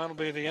 and then that'll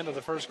be the end of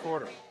the first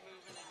quarter.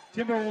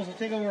 Timberwolves will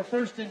take over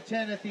 1st and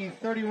 10 at the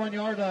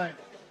 31-yard line.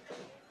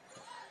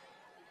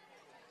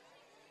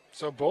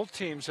 So both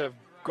teams have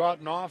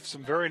gotten off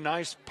some very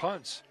nice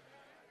punts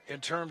in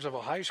terms of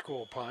a high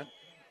school punt.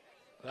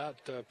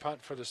 That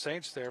punt for the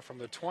Saints there from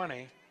the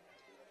 20.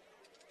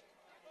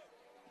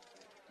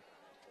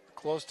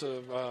 Close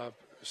to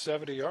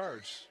 70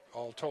 yards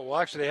all told. Well,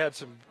 actually, they had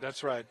some.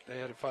 That's right. They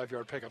had a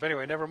 5-yard pickup.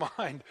 Anyway, never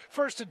mind.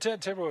 1st and 10,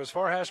 Timberwolves,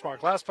 far hash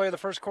mark. Last play of the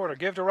first quarter.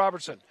 Give to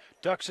Robertson.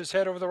 Ducks his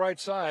head over the right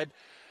side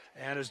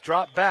and is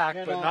dropped back,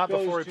 but not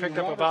before he picked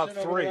up about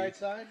 3.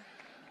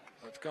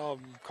 Let's call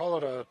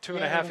it a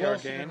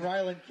 2.5-yard gain.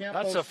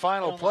 That's the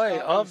final play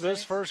of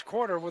this first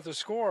quarter with the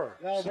score.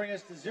 That'll bring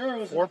us to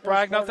zeros. Fort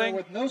Bragg nothing,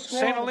 with no score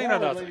St on the Helena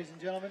board, nothing. ladies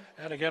and gentlemen.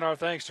 And again, our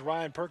thanks to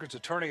Ryan Perkins,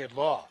 attorney at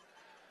law.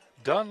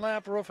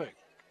 Dunlap Roofing,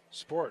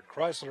 Sport,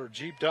 Chrysler,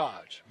 Jeep,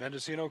 Dodge,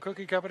 Mendocino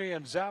Cookie Company,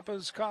 and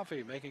Zappa's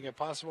Coffee, making it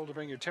possible to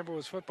bring your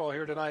Timberwolves football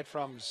here tonight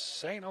from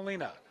St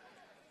Helena.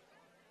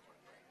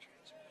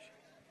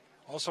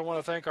 Also want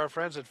to thank our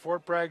friends at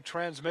Fort Bragg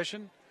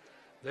Transmission.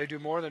 They do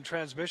more than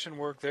transmission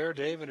work there.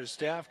 Dave and his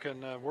staff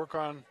can work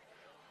on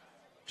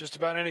just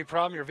about any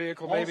problem your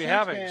vehicle may be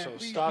having. So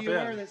stop in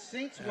and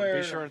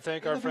be sure and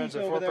thank our friends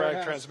at Fort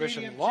Bragg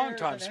Transmission,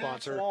 longtime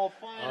sponsor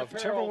of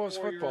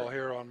Timberwolves football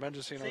here on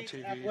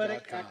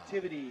MendocinoTV.com.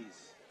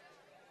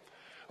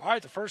 All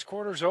right, the first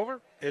quarter's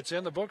over. It's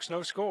in the books,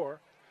 no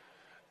score.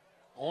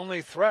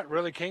 Only threat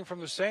really came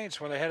from the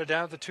Saints when they headed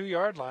down at the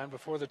 2-yard line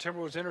before the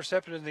Timberwolves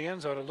intercepted in the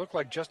end zone. It looked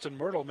like Justin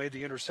Myrtle made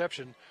the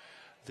interception.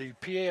 The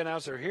PA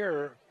announcer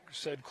here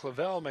said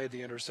Clavel made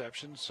the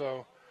interception,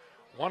 so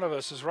one of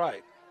us is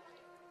right,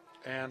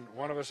 and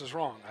one of us is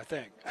wrong, I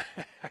think.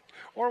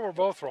 Or we're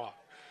both wrong,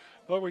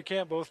 but we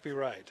can't both be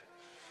right.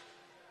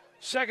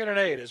 2nd and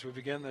 8 as we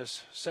begin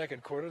this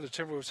second quarter. The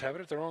Timberwolves have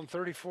it at their own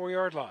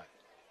 34-yard line.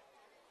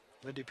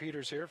 Lindy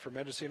Peters here for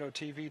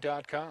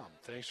MendocinoTV.com.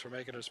 Thanks for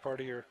making us part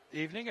of your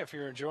evening if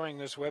you're enjoying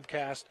this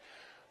webcast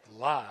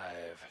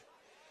live.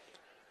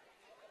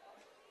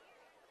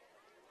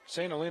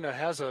 St. Helena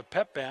has a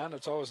pep band.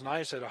 It's always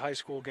nice at a high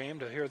school game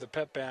to hear the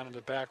pep band in the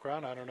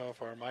background. I don't know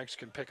if our mics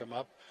can pick them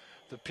up.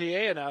 The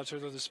PA announcer,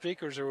 the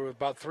speakers are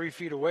about 3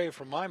 feet away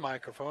from my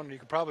microphone, and you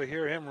can probably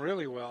hear him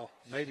really well,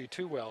 maybe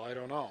too well, I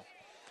don't know.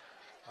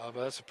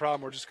 But that's a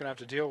problem we're just going to have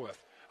to deal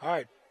with. All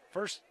right,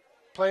 first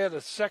play of the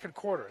second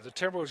quarter. The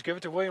Timberwolves give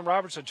it to William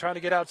Robertson, trying to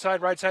get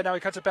outside, right side. Now he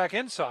cuts it back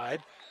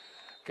inside.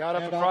 Got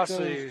up across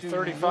the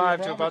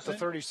 35 to about the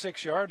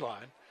 36-yard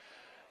line.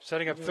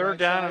 Setting up 3rd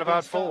down and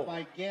about 4.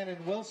 By Gannon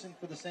Wilson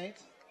for the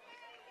Saints.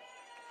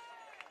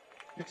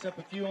 Picks up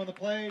a few on the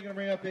play. Going to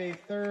bring up a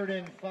 3rd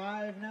and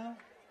 5 now.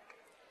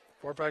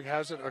 Fort Bragg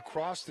has it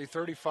across the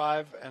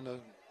 35 and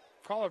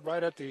call it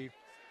right at the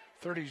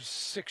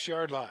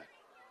 36-yard line.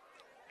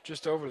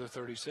 Just over the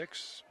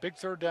 36. Big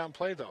 3rd down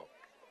play, though.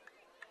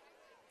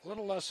 A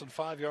little less than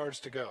 5 yards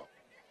to go.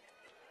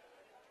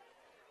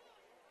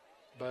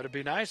 But it'd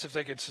be nice if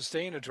they could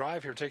sustain a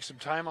drive here, take some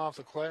time off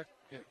the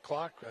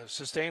clock,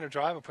 sustain a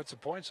drive and put some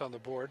points on the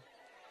board.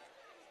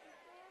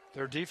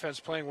 Their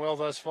defense playing well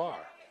thus far.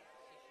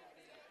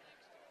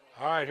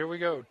 All right, here we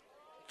go.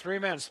 3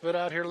 men split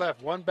out here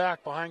left, 1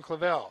 back behind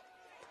Clavel.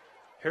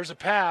 Here's a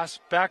pass,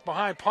 back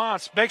behind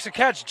Ponce, makes a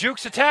catch,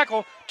 jukes a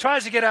tackle,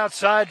 tries to get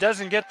outside,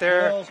 doesn't get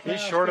there. He's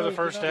short of the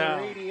first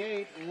down.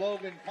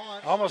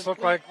 Almost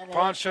looked like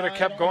Ponce should have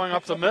kept going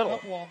up the middle.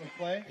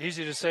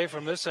 Easy to say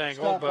from this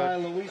angle, but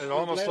it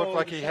almost looked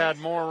like he had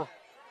more,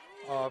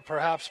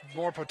 perhaps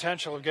more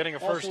potential of getting a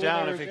first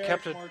down if he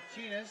kept it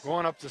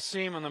going up the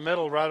seam in the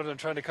middle rather than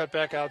trying to cut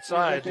back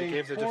outside. It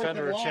gave the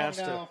defender a chance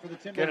to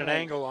get an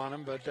angle on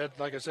him, but that,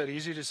 like I said,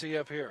 easy to see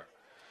up here.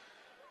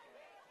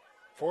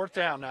 4th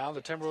down now.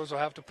 The Timberwolves will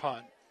have to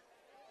punt.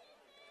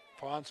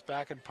 Ponce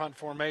back in punt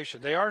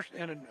formation. They are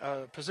in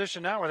a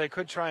position now where they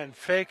could try and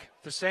fake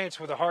the Saints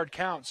with a hard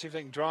count, see if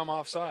they can draw them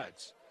off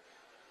sides.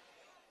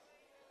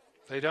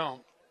 They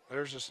don't.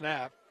 There's a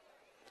snap.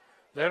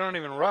 They don't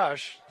even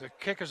rush. The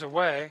kick is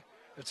away.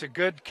 It's a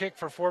good kick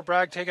for Fort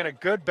Bragg, taking a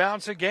good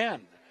bounce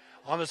again.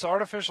 On this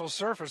artificial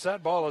surface,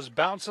 that ball is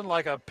bouncing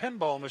like a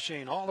pinball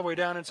machine all the way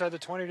down inside the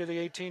 20 to the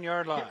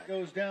 18-yard line. Kick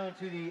goes down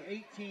to the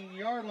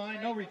 18-yard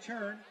line. No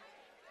return.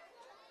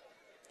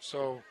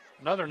 So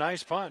another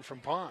nice punt from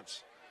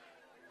Ponce,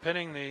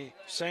 pinning the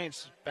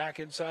Saints back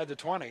inside the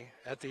 20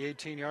 at the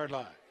 18-yard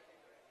line.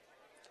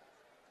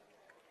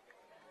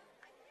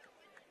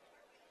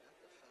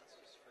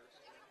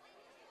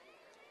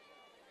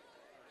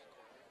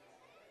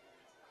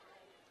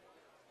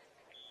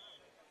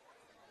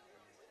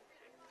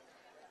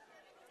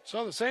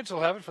 So the Saints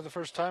will have it for the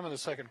first time in the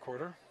second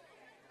quarter.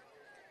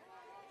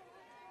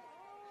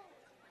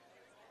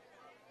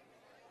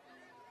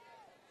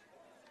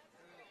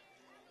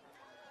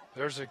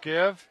 There's a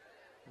give.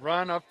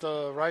 Run up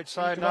the right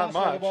side, not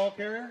much. The ball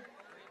carrier.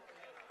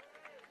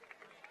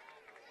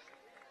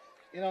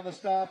 In on the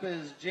stop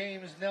is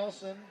James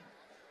Nelson,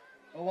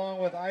 along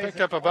with Isaac.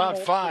 Picked up about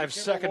Arnold 5,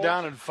 2nd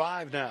down and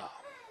 5 now.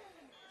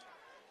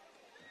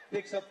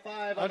 Picks up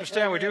 5. I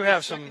understand we do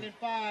have some 2nd and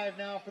 5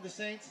 now for the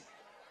Saints.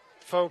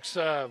 Folks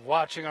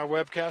watching our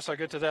webcast. I'll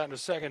get to that in a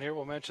second here.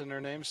 We'll mention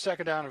their names.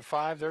 2nd down and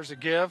 5. There's a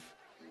give.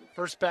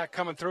 First back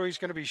coming through. He's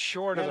going to be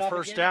short of the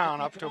first down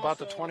up to about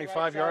the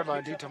 25-yard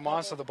line. D.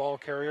 Tomasa, the ball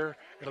carrier.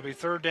 It'll be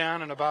 3rd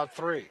down and about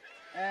 3.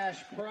 Ash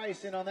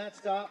Price in on that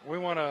stop. We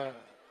want to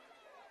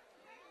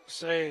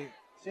say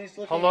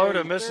Hello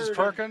to Mrs.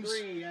 Perkins,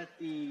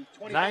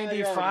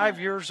 95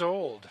 years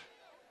old,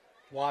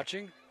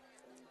 watching.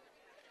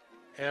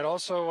 And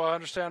also, I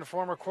understand a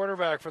former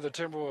quarterback for the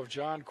Timberwolves,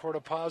 John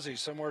Cortopazzi,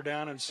 somewhere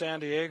down in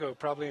San Diego,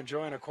 probably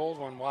enjoying a cold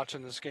one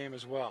watching this game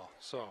as well.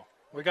 So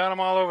we got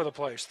them all over the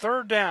place.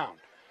 Third down,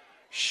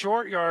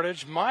 short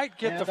yardage, might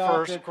get the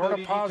first.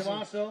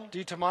 Cortopazzi,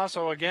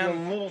 DiTomaso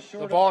again,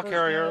 the ball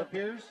carrier.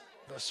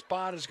 The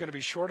spot is going to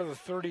be short of the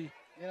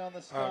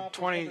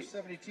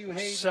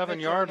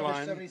 27-yard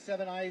line.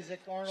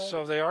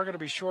 So they are going to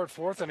be short,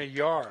 4th and a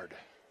yard.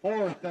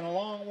 4th and a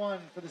long one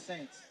for the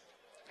Saints.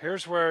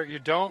 Here's where you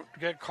don't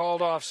get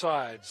called off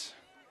sides.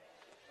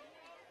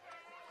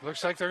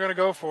 Looks like they're going to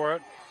go for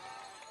it.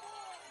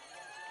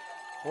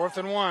 4th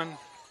and 1.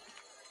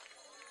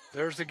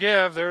 There's the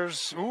give.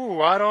 There's,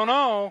 I don't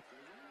know.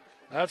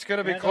 That's going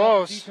to be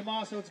close.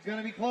 DiTomaso, it's going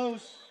to be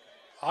close.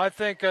 I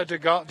think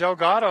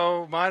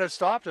Delgado might have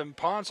stopped him.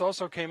 Ponce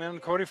also came in.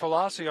 Cody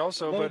Falassi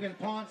also. Logan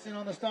Ponce in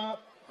on the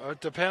stop.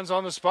 It depends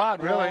on the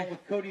spot, really. Along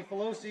with Cody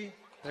Falassi.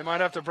 They might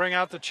have to bring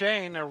out the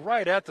chain. They're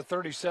right at the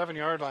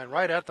 37-yard line,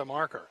 right at the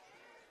marker.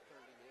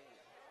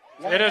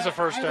 It is a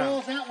first down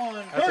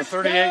at the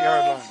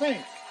 38-yard line.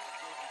 Saints.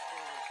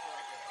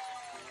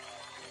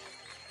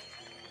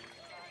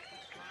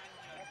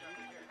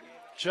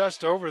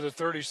 Just over the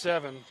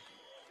 37.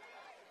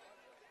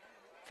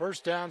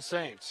 First down,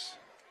 Saints.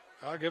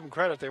 I'll give them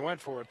credit. They went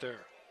for it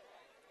there.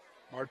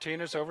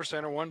 Martinez over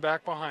center, one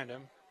back behind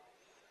him.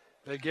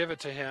 They give it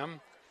to him.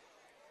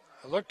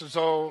 It looked as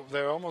though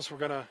they almost were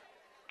going to,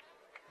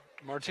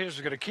 Martinez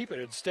was going to keep it.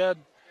 Instead,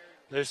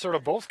 they sort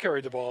of both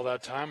carried the ball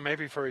that time,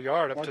 maybe for a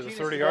yard up to the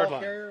 30-yard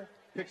line.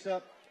 Picks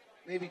up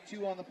maybe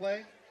 2 on the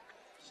play.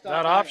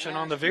 That option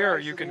on the veer,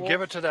 you can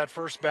give it to that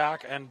first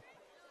back,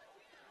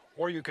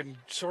 or you can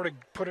sort of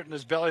put it in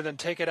his belly, then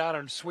take it out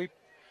and sweep.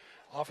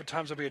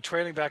 Oftentimes there'll be a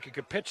trailing back you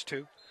could pitch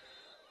to.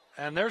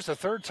 And there's the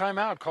 3rd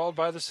timeout called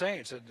by the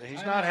Saints.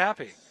 He's not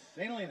happy.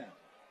 St Helena.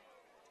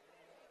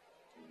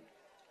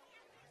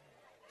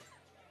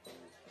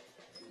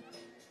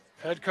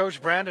 Head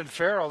coach Brandon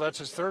Farrell, that's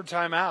his 3rd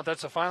timeout.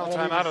 That's the final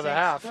timeout of the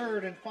half.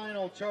 3rd and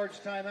final charge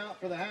timeout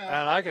for the half.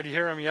 And I could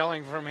hear him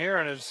yelling from here,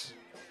 and it's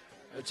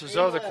as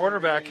though the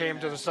quarterback came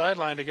to the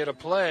sideline to get a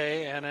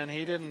play, and then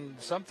he didn't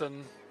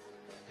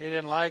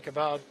like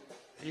about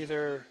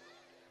either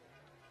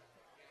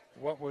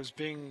what was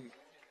being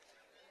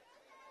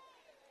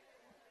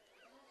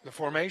the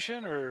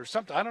formation or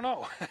something. I don't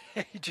know.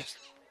 He just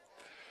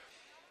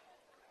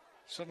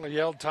suddenly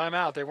yelled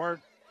timeout. They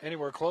weren't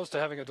anywhere close to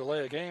having a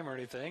delay of game or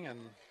anything, and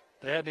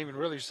they hadn't even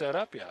really set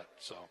up yet.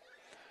 So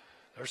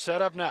they're set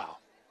up now.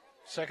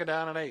 2nd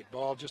down and 8.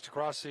 Ball just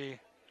across the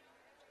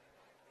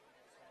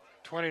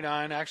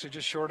 29, actually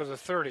just short of the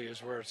 30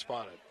 is where it's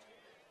spotted.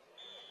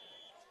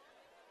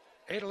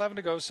 8:11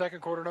 to go,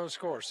 2nd quarter, no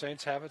score.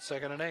 Saints have it,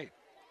 2nd and 8.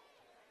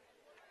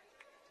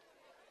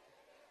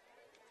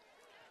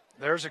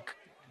 There's a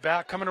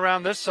back coming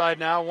around this side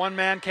now. One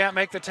man can't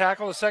make the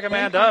tackle. The second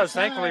man does.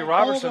 Thankfully,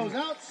 Robertson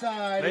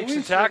makes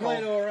the tackle.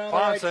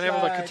 Ponce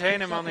unable to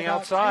contain him on the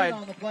outside.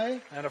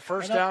 And a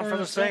first down for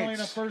the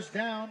Saints.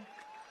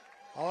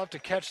 I'll have to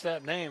catch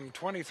that name.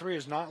 23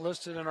 is not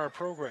listed in our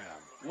program.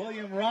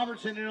 William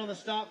Robertson in on the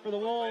stop for the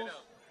Wolves.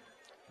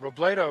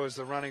 Robledo is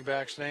the running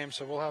back's name,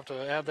 so we'll have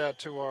to add that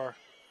to our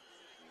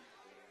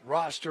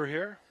roster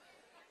here.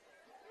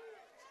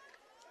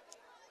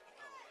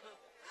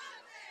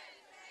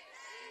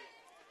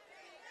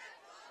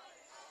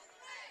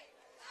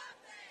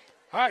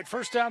 All right,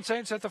 first down,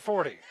 Saints at the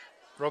 40.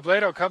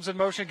 Robledo comes in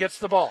motion, gets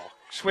the ball.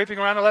 Sweeping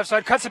around the left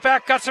side, cuts it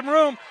back, got some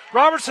room.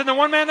 Robertson, the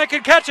one man that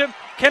can catch him.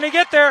 Can he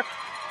get there?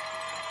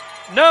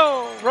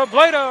 No.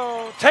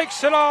 Robledo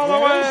takes it all the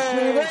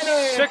way.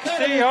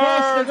 60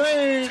 yards,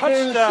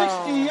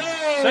 touchdown.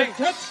 60-yard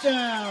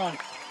touchdown.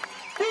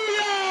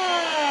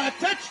 Booyah!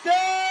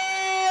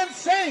 Touchdown,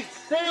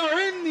 Saints. They are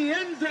in the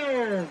end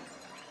zone.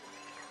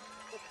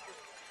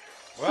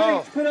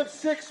 Well, Saints put up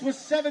 6 with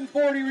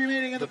 7:40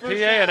 remaining in the first PA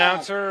half.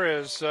 announcer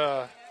is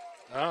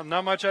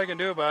not much I can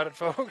do about it,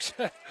 folks.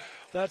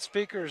 That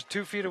speaker is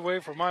 2 feet away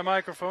from my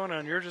microphone,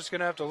 and you're just going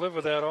to have to live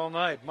with that all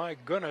night. My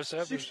goodness,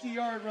 that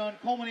 60-yard run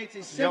culminates a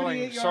 78-yard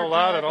yelling so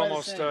loud it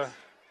almost Saints.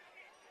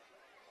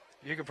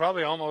 You could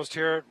probably almost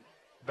hear it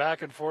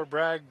back in Fort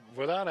Bragg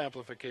without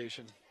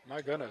amplification.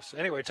 My goodness.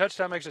 Anyway,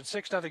 touchdown makes it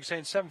 6-0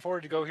 Saints.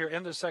 7:40 to go here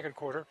in the second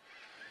quarter.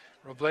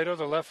 Robledo,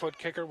 the left foot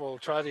kicker, will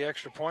try the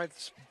extra point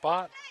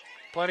spot.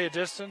 Plenty of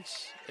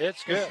distance.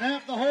 It's good. The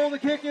snap, the hole, the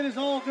kick, it is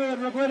all good.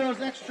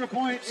 Robledo's extra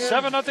point is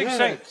 7-0 good.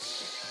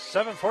 Saints.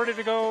 7:40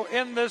 to go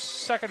in this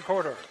second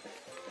quarter.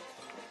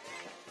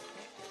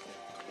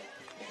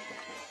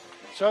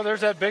 So there's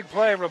that big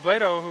play.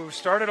 Robledo, who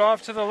started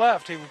off to the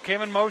left. He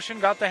came in motion,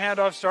 got the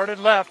handoff, started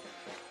left.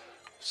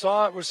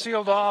 Saw it was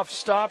sealed off,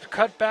 stopped,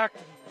 cut back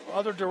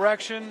other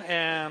direction,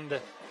 and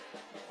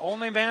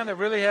only man that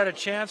really had a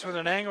chance with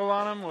an angle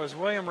on him was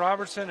William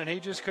Robertson, and he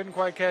just couldn't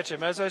quite catch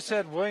him. As I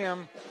said,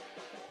 William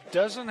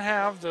doesn't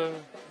have the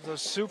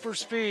super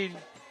speed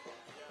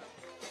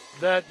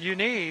that you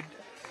need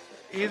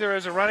either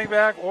as a running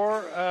back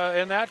or,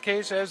 in that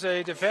case, as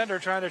a defender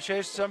trying to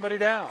chase somebody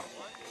down.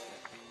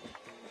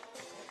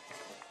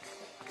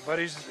 But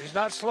he's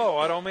not slow.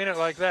 I don't mean it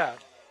like that.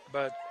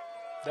 But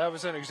that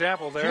was an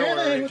example there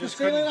where he just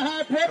couldn't come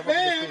up with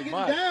the speed.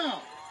 My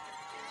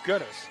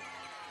goodness.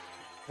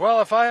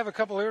 Well, if I have a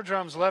couple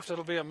eardrums left,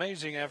 it'll be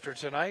amazing after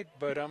tonight,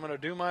 but I'm going to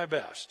do my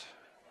best.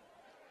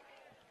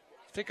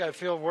 I think I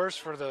feel worse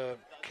for the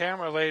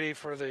camera lady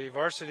for the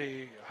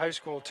varsity high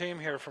school team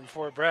here from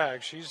Fort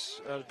Bragg.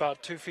 She's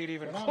about 2 feet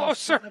even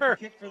closer.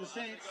 Kick for the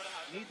Saints.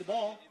 Need the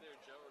ball.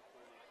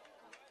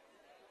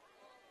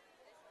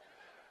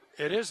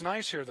 It is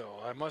nice here, though.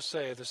 I must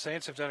say, the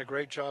Saints have done a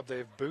great job.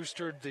 They've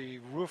boosted the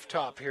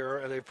rooftop here,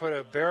 and they put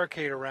a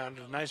barricade around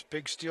it, a nice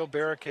big steel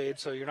barricade,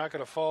 so you're not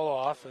going to fall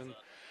off. And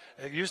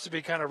it used to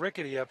be kind of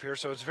rickety up here,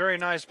 so it's very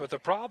nice. But the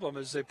problem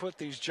is they put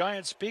these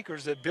giant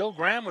speakers that Bill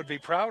Graham would be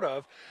proud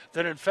of,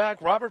 that, in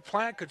fact, Robert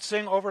Plant could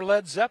sing over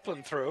Led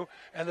Zeppelin through,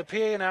 and the PA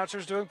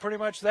announcer's doing pretty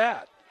much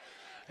that.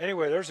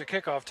 Anyway, there's a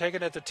kickoff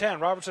taken at the 10.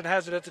 Robertson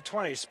has it at the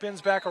 20.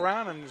 Spins back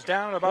around and is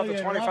down at about the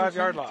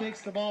 25-yard line.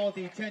 Takes the ball at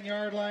the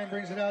 10-yard line,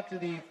 brings it out to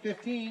the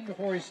 15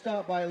 before he's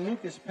stopped by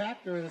Lucas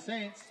Pachter of the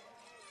Saints.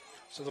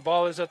 So the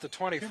ball is at the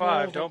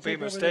 25. Don't be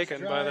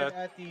mistaken by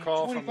that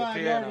call from the PA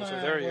announcer.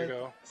 There you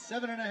go.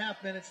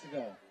 7.5 minutes to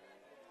go.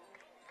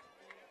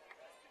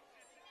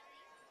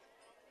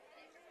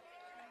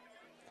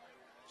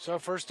 So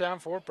first down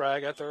for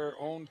Bragg at their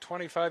own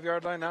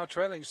 25-yard line, now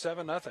trailing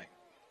 7-0.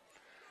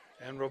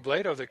 And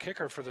Robledo, the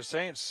kicker for the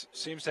Saints,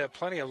 seems to have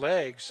plenty of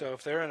legs. So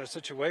if they're in a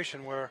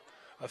situation where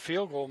a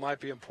field goal might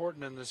be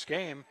important in this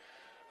game,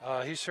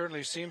 he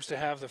certainly seems to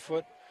have the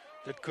foot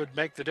that could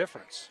make the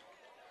difference.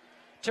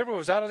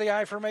 Timberwolves out of the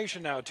I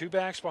formation now. 2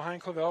 backs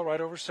behind Clavel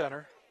right over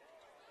center.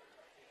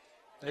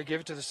 They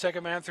give it to the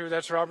second man through.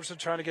 That's Robertson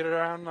trying to get it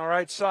around the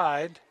right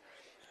side.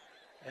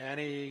 And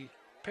he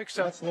picks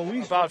up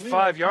about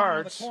 5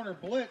 yards. The corner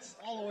blitz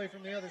all the way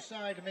from the other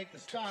side to make the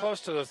stop.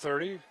 Close to the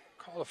 30.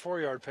 Call a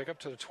 4-yard pickup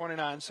to the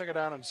 29. Second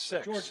down and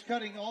 6. George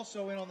Cutting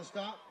also in on the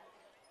stop.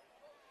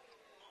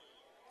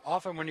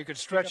 Often when you can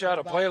stretch out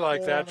a play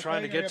like that,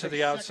 trying to get to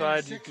the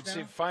outside, you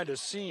can find a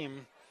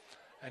seam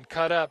and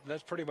cut up. And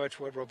that's pretty much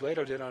what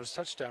Robledo did on his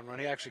touchdown run.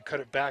 He actually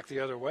cut it back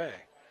the other way.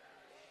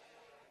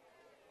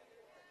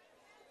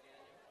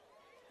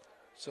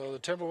 So the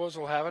Timberwolves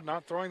will have it,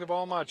 not throwing the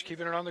ball much,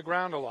 keeping it on the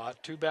ground a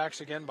lot. 2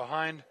 backs again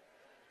behind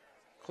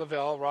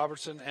Clavel,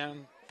 Robertson,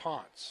 and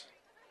Ponce.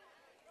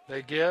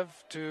 They give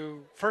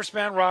to first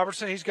man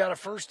Robertson. He's got a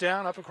first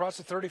down up across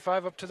the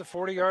 35 up to the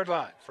 40-yard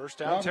line. First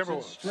down, Robertson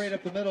Timberwolves. Straight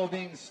up the middle,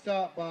 being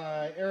stopped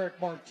by Eric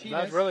Martinez. And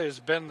that really has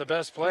been the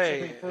best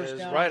play,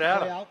 is right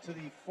at him. Out to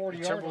the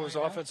 40-yard Timberwolves'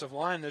 offensive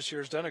line this year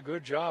has done a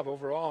good job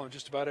overall in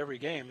just about every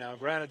game. Now,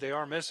 granted, they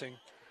are missing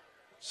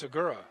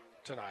Segura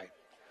tonight.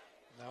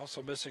 They're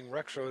also missing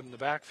Rexroad in the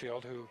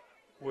backfield, who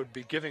would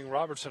be giving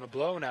Robertson a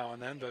blow now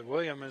and then, but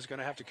William is going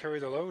to have to carry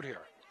the load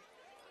here.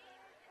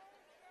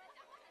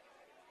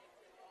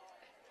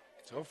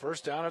 So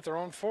first down at their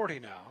own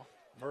 40 now.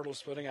 Myrtle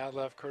splitting out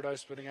left,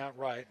 Curtis splitting out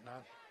right.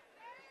 Not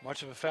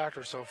much of a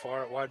factor so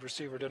far at wide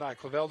receiver tonight.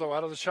 Claveldo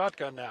out of the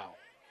shotgun now.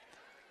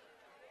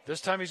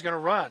 This time he's going to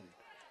run.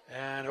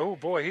 And, oh,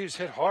 boy, he's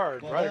hit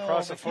hard right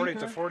across the 40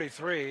 to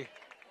 43.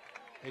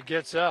 He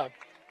gets up.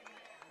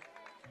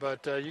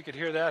 But you could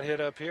hear that hit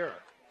up here.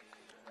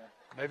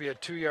 Maybe a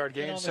 2-yard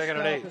gain, second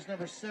and 8.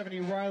 Number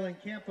 70, Rylan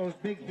Campos,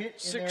 big hit.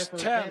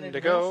 6:10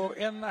 to go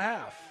in the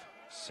half.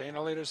 St.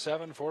 Helena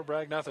 7, Fort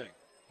Bragg nothing.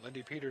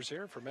 Lindy Peters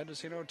here for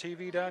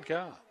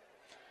MendocinoTV.com.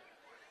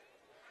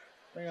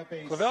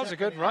 Clavel's a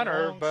good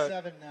runner,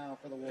 but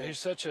he's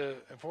such an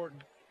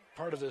important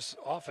part of this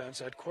offense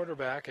at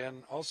quarterback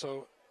and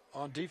also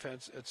on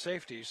defense at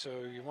safety, so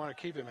you want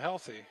to keep him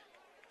healthy.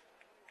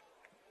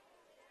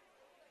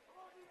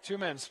 2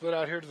 men split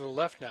out here to the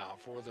left now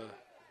for the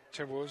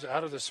Timberwolves.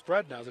 Out of the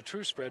spread now, the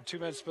true spread. 2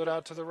 men split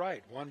out to the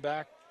right. 1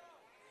 back.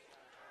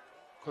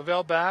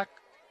 Clavel back,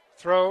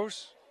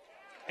 throws.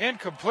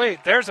 Incomplete.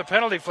 There's a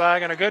penalty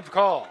flag and a good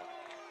call.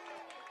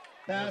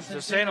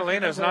 The St.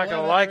 Helena is not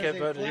going to like it,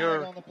 but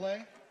your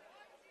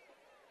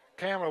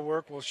camera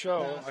work will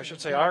show. I should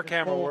say our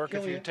camera work,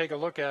 if you take a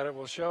look at it,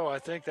 will show. I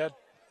think that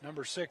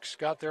number 6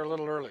 got there a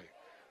little early.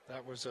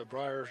 That was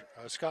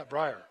Scott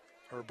Breyer,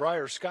 or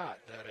Breyer Scott,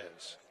 that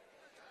is.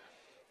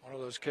 One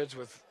of those kids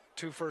with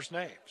 2 first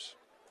names.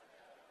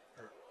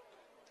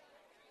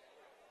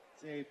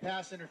 A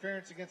pass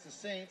interference against the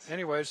Saints.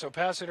 Anyway, so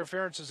pass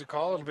interference is a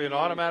call. It'll be an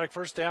automatic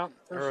first down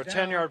or a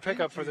 10-yard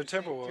pickup for the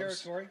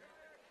Timberwolves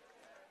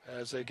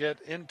as they get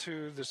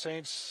into the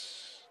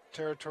Saints'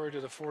 territory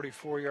to the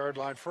 44-yard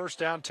line. First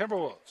down,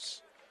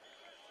 Timberwolves.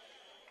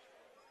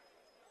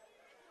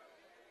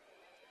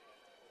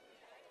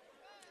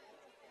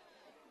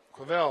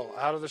 Clavel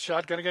out of the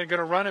shotgun again, going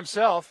to run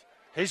himself.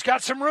 He's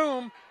got some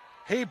room.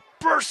 He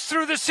bursts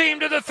through the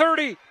seam to the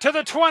 30, to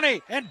the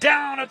 20, and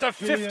down at the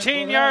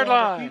 15-yard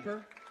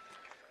line.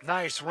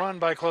 Nice run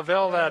by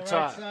Clavel that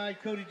time. Side,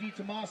 Cody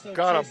DiTomaso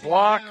Got a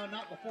block.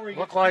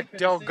 Looked Looked like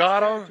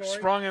Delgado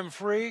sprung him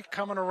free,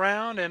 coming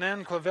around, and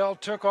then Clavel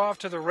took off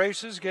to the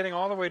races, getting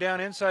all the way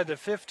down inside the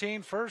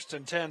 15, first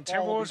and 10.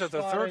 Timberwolves at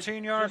the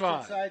 13-yard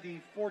line. Inside the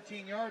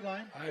 14-yard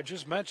line. I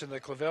just mentioned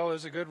that Clavel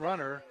is a good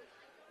runner,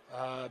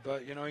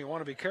 but, you know, you want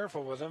to be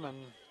careful with him, and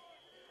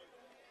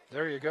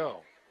there you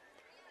go.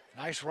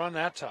 Nice run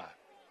that time.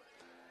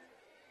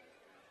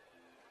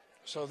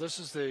 So this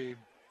is the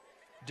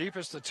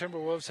deepest the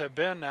Timberwolves have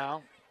been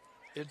now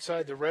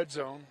inside the red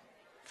zone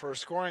for a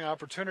scoring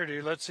opportunity.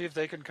 Let's see if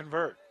they can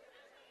convert.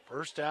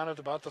 First down at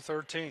about the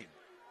 13.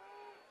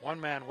 One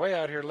man way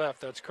out here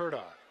left. That's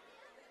Curdock.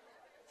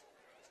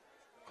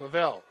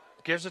 Clavel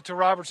gives it to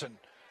Robertson.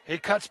 He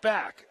cuts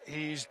back.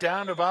 He's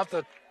down to about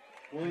the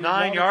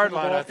 9-yard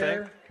line, I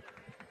think.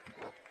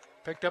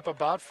 Picked up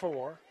about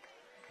 4.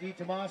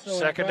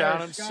 Second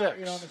down and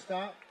 6.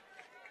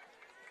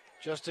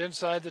 Just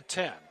inside the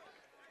 10.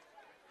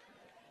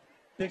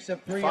 Picks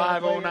up 3.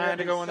 5:09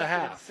 to go in the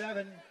half.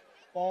 7.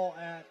 Ball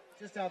at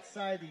just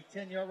outside the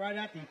 10-yard, right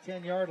at the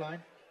 10-yard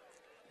line.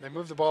 They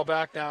move the ball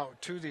back now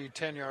to the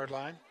 10-yard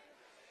line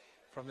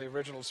from the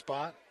original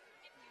spot.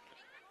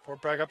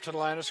 Fort Bragg up to the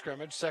line of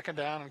scrimmage. Second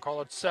down and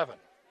call it 7.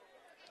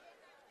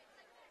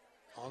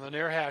 On the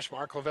near hash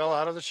mark, Clavel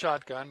out of the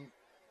shotgun.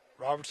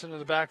 Robertson in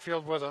the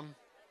backfield with him.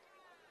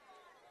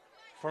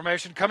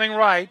 Formation coming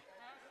right.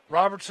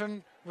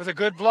 Robertson with a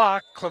good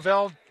block.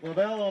 Clavel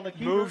on the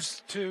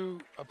moves to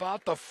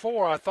about the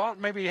 4. I thought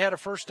maybe he had a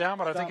first down,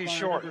 but I think he's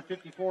short. Number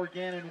 54,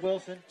 Gannon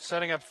Wilson.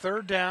 Setting up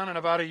third down and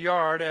about a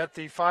yard at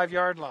the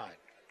 5-yard line.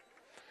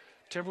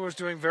 Timber was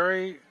doing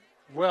very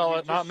well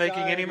at not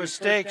making any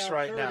mistakes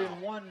right now. 3rd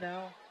and 1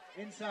 now,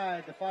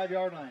 inside the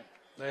 5-yard line.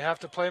 They have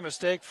to play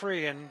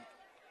mistake-free in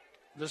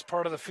this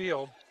part of the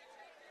field.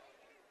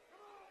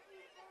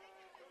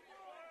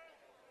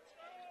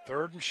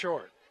 3rd and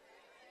short.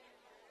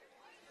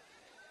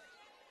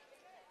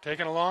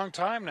 Taking a long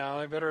time now.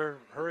 They better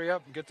hurry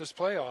up and get this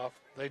play off.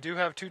 They do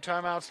have 2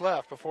 timeouts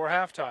left before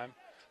halftime.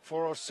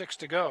 4:06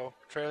 to go,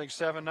 trailing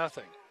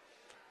 7-0.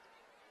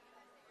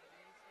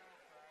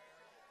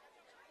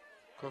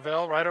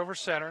 Clavel right over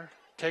center,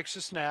 takes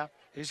the snap.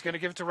 He's going to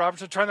give it to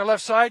Robertson, trying the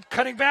left side,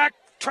 cutting back,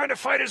 trying to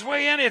fight his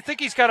way in. I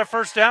think he's got a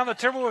first down. The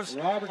Timberwolves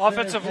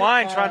offensive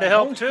line trying to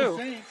help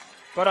too.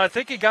 But I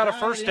think he got a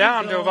first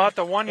down to about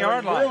the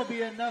 1-yard line. Will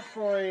be enough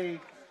for a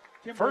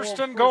first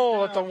and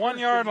goal at the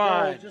 1-yard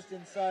line.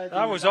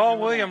 That was all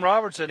William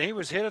Robertson. He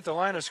was hit at the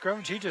line of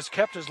scrimmage. He just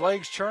kept his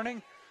legs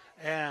churning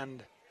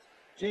and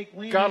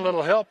got a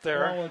little help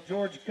there.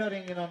 George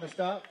cutting in on the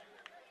stop.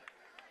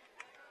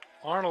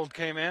 Arnold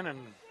came in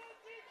and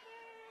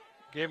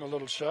gave him a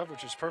little shove,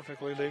 which is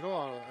perfectly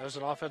legal as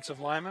an offensive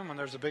lineman. When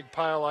there's a big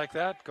pile like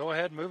that, go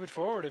ahead and move it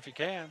forward if you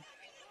can.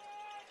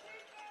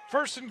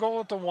 First and goal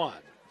at the 1.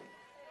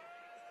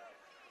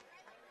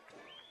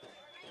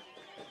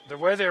 The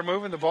way they're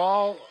moving the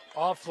ball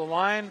off the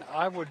line,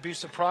 I would be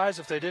surprised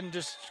if they didn't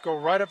just go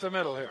right up the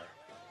middle here.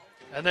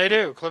 And they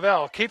do.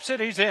 Clavel keeps it.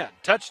 He's in.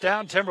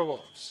 Touchdown,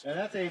 Timberwolves. And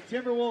that's a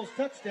Timberwolves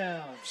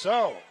touchdown.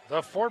 So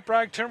the Fort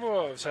Bragg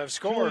Timberwolves have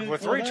scored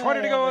with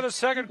 3:20 to go in the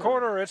second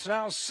quarter. It's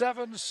now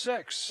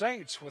 7-6.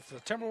 Saints with the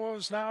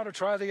Timberwolves now to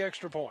try the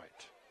extra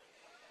point.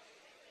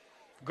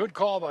 Good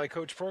call by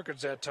Coach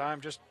Perkins that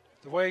time. Just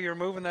the way you're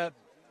moving that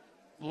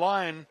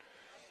line,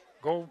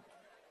 go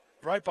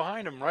right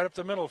behind him, right up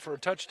the middle for a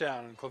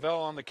touchdown. And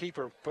Clavel on the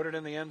keeper, put it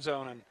in the end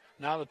zone. And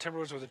now the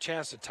Timberwolves with a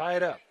chance to tie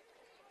it up.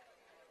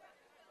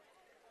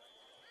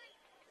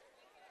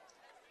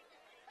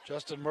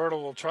 Justin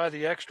Myrtle will try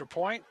the extra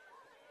point.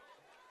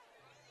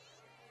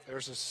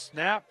 There's a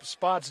snap,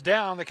 spots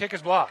down, the kick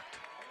is blocked.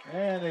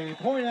 And the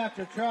point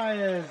after try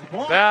is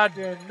blocked. Bad.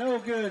 And no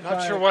good.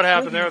 Not sure what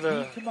happened there.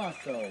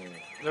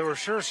 They were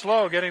sure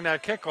slow getting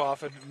that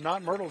kickoff, and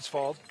not Myrtle's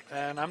fault.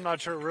 And I'm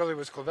not sure it really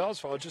was Clavel's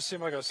fault. It just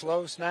seemed like a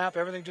slow snap.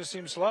 Everything just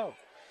seemed slow.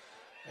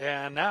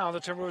 And now the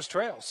Timberwolves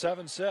trail,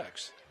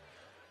 7-6.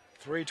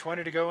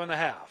 3:20 to go in the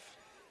half.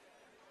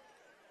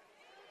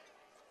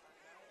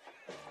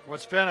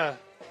 What's been a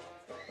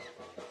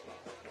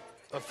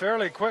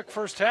fairly quick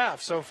first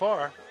half so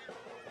far.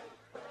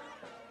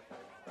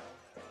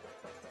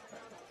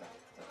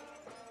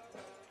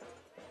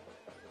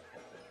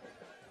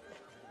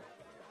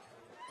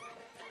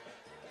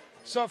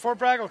 So Fort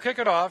Bragg will kick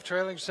it off,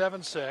 trailing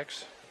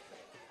 7-6.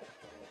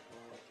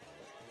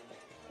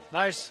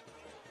 Nice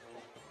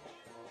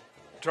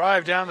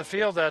drive down the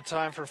field that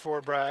time for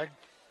Fort Bragg.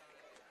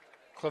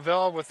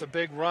 Clavel with the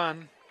big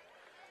run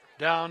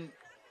down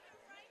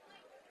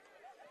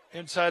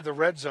inside the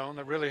red zone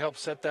that really helped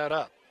set that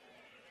up.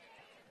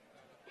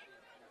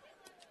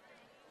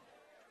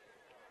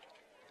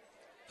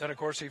 Then, of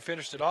course, he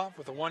finished it off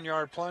with a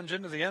 1-yard plunge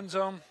into the end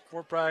zone.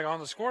 Fort Bragg on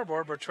the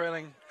scoreboard, but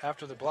trailing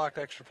after the blocked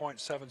extra point,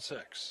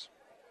 7-6.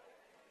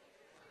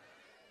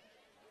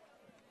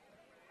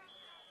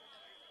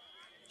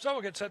 So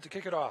we'll get set to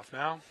kick it off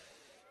now.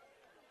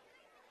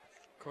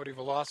 Cody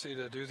Velocity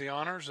to do the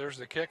honors. There's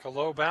the kick, a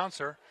low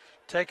bouncer.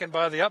 Taken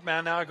by the up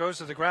man. Now it goes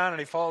to the ground, and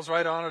he falls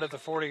right on it at the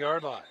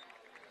 40-yard line.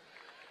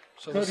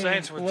 So the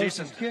Saints with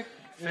decent kick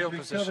field is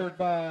position. recovered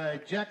by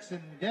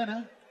Jackson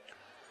Denna.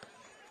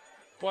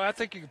 Boy, I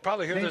think you could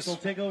probably hear Saints this.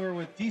 will take over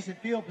with decent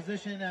field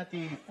position at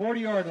the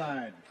 40-yard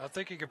line. I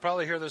think you could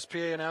probably hear this PA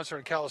announcer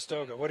in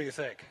Calistoga. What do you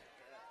think?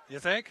 You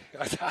think?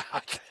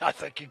 I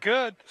think you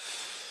could.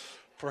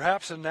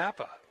 Perhaps in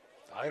Napa.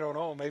 I don't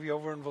know. Maybe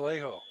over in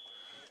Vallejo.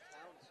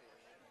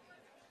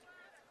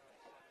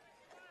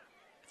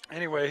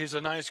 Anyway, he's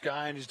a nice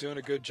guy, and he's doing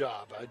a good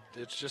job.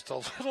 It's just a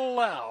little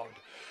loud.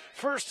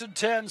 1st and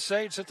 10,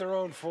 Saints at their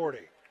own 40.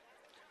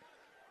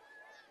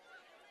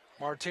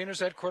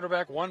 Martinez at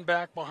quarterback, one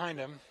back behind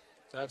him.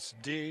 That's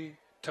D.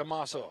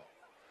 Tommaso.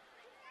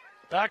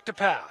 Back to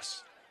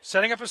pass.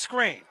 Setting up a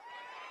screen.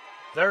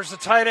 There's the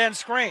tight end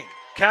screen.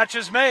 Catch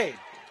is made.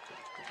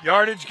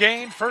 Yardage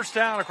gained. First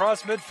down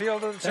across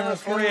midfield to the Timber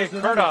 48.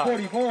 Curdock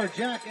 44,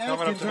 Jack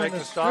coming up to make the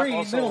stop.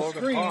 Also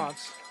Logan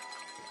Ponce.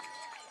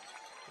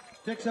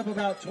 Picks up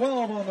about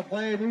 12 on the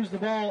play. Moves the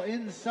ball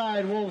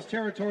inside Wolves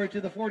territory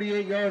to the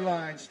 48-yard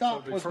line.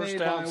 Stop was first made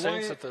down by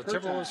Saints Wyatt at the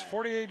Curdock. Timberwolves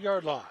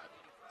 48-yard line.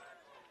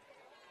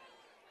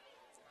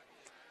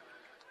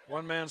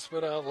 One man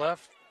split out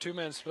left. Two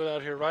men split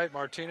out here right.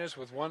 Martinez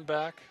with one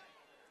back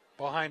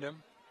behind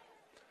him.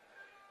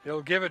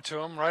 He'll give it to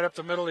him. Right up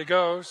the middle he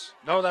goes.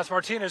 No, that's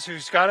Martinez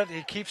who's got it.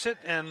 He keeps it,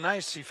 and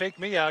nice. He faked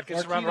me out.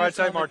 Gets around the right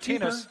side.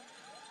 Martinez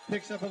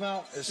picks up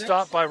about is 6.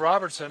 stopped by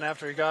Robertson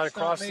after he got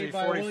across the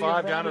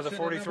 45 down to the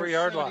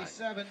 43-yard line.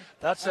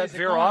 That's that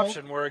veer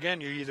option where,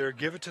 again, you either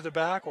give it to the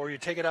back or you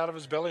take it out of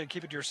his belly and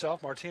keep it to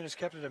yourself. Martinez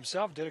kept it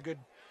himself. Did a good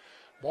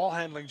ball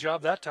handling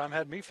job that time.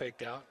 Had me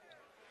faked out.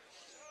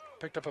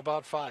 Picked up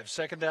about 5.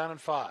 2nd down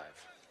and 5.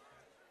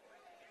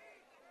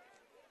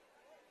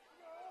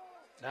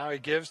 Now he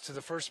gives to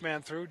the first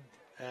man through.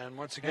 And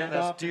once again,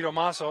 that's Di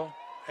Tommaso.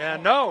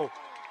 And no,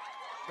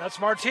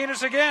 that's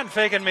Martinez again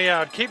faking me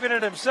out, keeping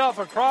it himself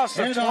across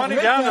the 20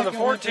 down to the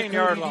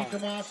 14-yard line.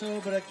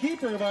 But a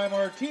keeper by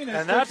Martinez.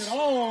 And that's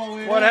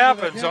what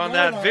happens on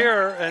that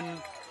veer,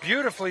 and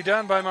beautifully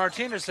done by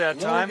Martinez that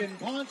time.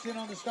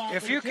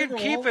 If you can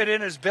keep it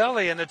in his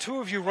belly and the two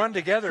of you run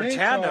together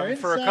tandem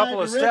for a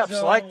couple of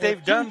steps like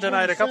they've done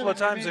tonight a couple of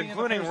times,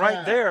 including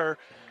right there,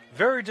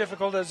 very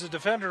difficult as a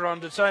defender on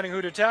deciding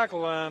who to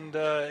tackle, and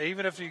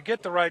even if you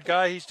get the right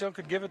guy, he still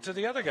could give it to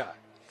the other guy.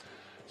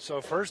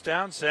 So first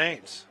down,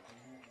 Saints.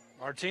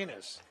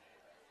 Martinez.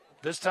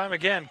 This time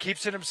again,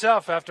 keeps it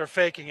himself after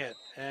faking it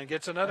and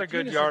gets another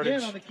good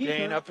yardage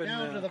gain up in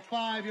down to the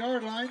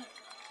 5-yard line.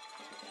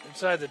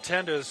 Inside the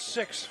 10 to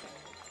 6.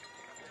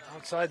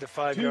 Outside the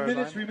 5-yard line. 2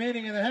 minutes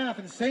remaining in the half,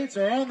 and Saints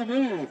are on the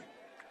move.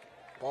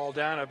 Ball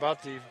down at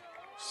about the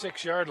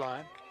 6-yard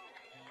line.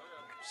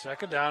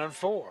 2nd down and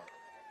 4.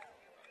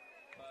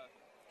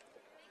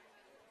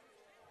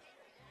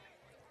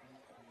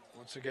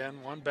 Once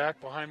again, one back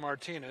behind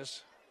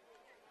Martinez.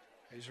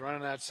 He's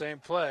running that same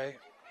play.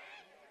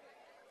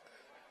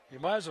 You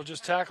might as well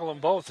just tackle them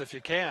both if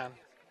you can.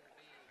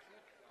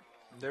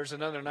 There's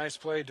another nice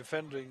play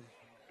defending.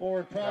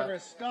 Forward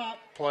progress stop.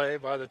 Play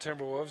by the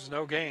Timberwolves.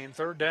 No gain.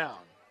 3rd down.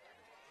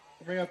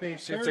 Bring up a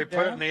See if they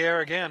put it in the air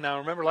again. Now,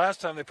 remember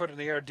last time they put it in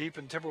the air deep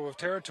in Timberwolf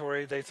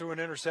territory, they threw an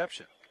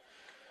interception.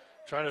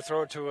 Trying to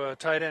throw it to a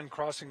tight end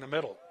crossing the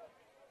middle.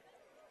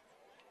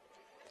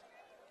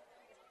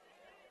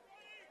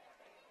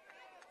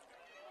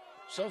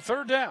 So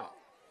 3rd down.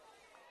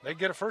 They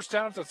get a first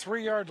down at the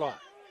 3-yard line.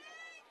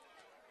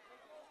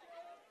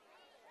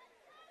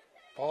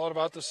 Ball at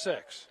about the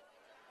 6.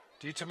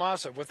 Di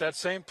Tommaso with that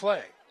same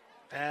play.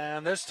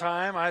 And this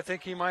time, I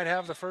think he might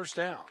have the first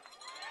down.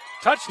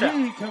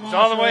 Touchdown. It's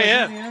all the way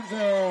in.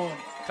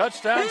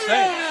 Touchdown, Saints.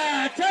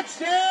 Yeah,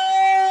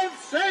 touchdown,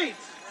 Saints.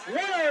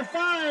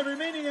 1:05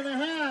 remaining in the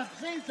half.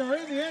 Saints are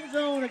in the end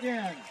zone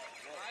again.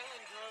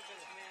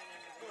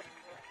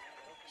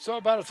 So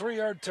about a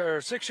 3-yard or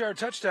 6-yard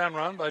touchdown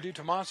run by Di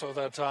Tommaso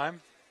that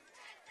time.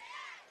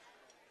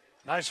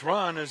 Nice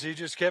run as he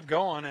just kept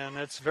going, and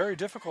it's very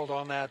difficult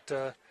on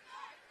that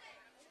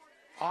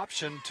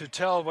option to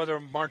tell whether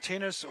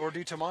Martinez or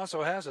Di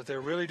Tommaso has it. They're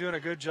really doing a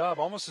good job,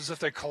 almost as if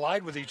they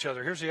collide with each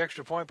other. Here's the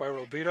extra point by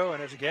Robito,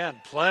 and it's again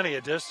plenty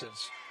of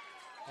distance,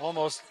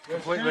 almost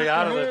completely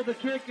out of the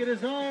kick. It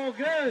is all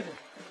good.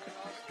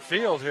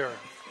 Field here.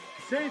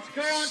 Saints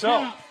go on So,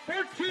 top.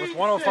 with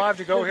 1:05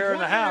 to go here in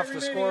the half,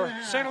 the score: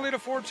 St Helena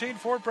 14,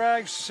 Fort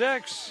Bragg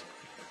 6,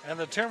 and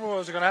the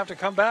Timberwolves are going to have to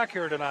come back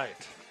here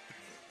tonight.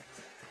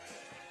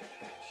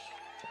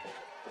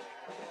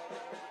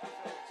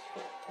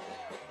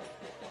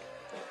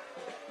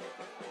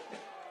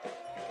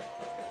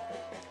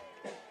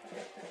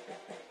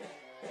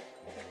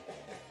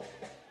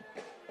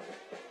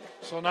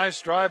 So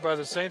nice drive by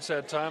the Saints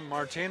that time.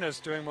 Martinez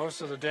doing most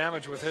of the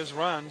damage with his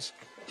runs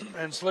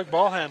and slick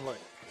ball handling.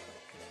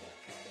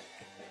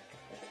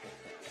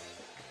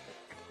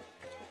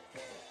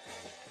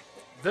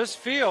 This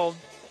field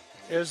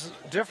is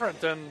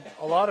different than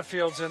a lot of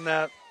fields in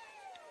that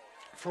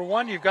For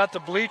one, you've got the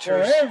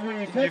bleachers.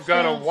 every You've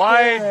got a touchdown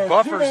wide score,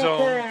 buffer Judo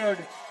zone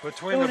Ford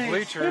between the donates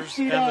bleachers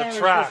and the $50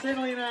 track. to St.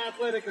 Helena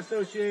Athletic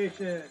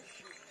Association.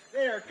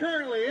 They are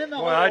currently in the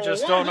Boy, I hole,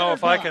 just don't know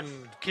if I can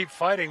 $100. keep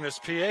fighting this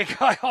PA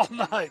guy all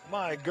night.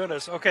 My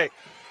goodness. Okay,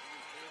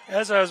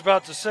 as I was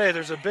about to say,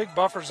 there's a big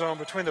buffer zone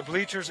between the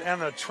bleachers and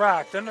the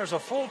track. Then there's a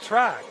full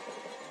track.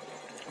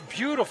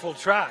 Beautiful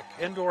track,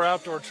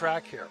 indoor-outdoor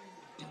track here.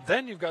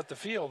 Then you've got the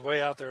field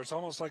way out there. It's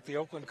almost like the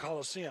Oakland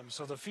Coliseum.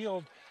 So the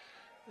field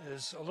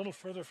is a little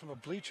further from the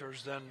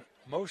bleachers than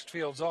most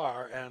fields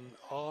are, and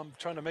I'm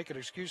trying to make an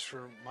excuse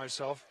for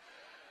myself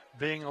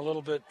being a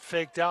little bit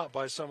faked out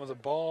by some of the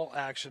ball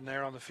action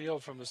there on the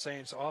field from the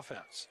Saints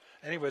offense.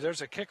 Anyway,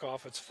 there's a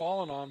kickoff. It's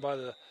fallen on by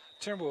the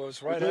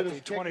Timberwolves right at the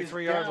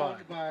 23-yard line.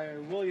 By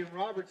William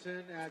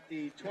Robertson at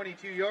the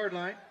 22-yard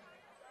line.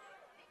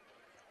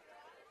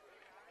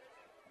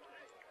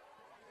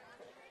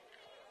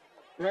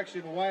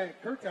 Correction,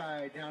 Wyatt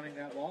Kurtai downing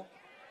that ball.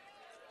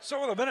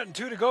 So with 1:02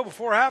 to go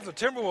before half, the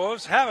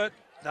Timberwolves have it.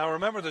 Now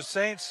remember, the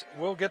Saints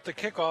will get the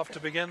kickoff to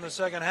begin the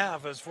second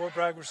half as Fort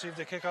Bragg received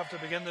the kickoff to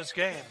begin this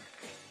game.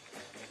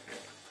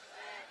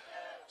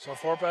 So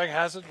Fort Bragg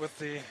has it with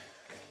the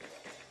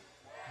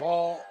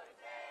ball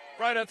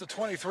right at the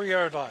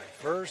 23-yard line.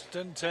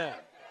 1st and 10.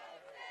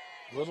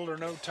 Little or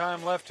no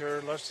time left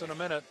here, less than a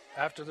minute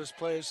after this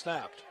play is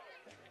snapped.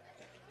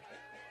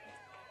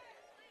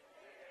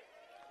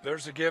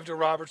 There's a give to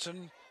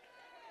Robertson.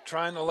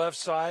 Trying the left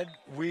side,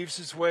 weaves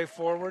his way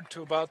forward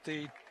to about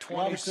the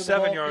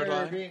 27-yard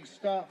line. Being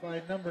stopped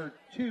by number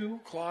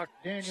 2. Clock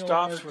Daniel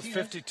stops Martinez. with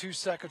 52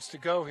 seconds to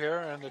go here,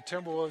 and the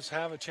Timberwolves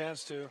have a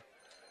chance to.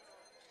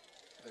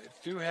 They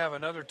do have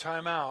another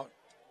timeout.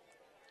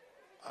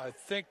 I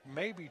think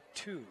maybe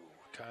 2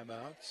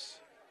 timeouts.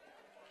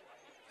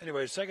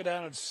 Anyway, 2nd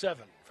down and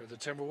 7 for the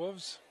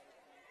Timberwolves.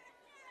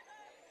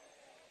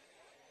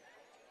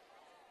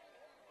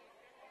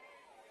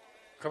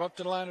 Come up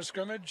to the line of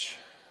scrimmage.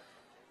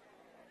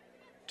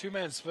 2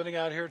 men splitting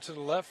out here to the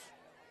left.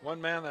 1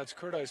 man, that's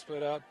Kurtai,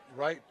 split out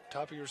right,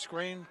 top of your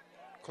screen.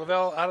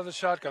 Clavel out of the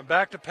shotgun,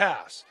 back to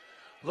pass.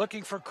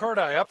 Looking for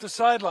Kurtai up the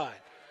sideline.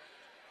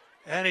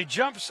 And he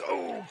jumps,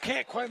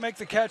 can't quite make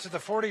the catch at the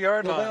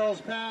 40-yard line.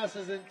 Clavel's pass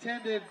is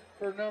intended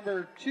for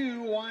number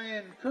 2,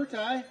 Wyatt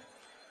Kurtai.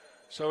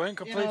 So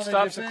incomplete,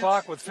 stops the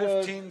clock with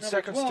 15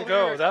 seconds to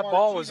go. That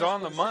ball was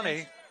on the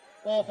money.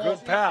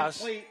 Good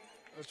pass.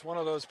 It's one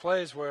of those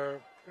plays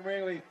where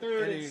Remaining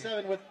 3rd and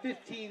 7 with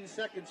 15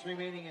 seconds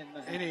remaining in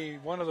the half. Any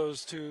one of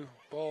those 2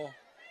 ball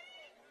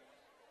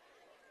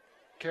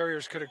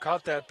carriers could have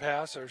caught that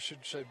pass, or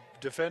should say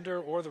defender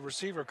or the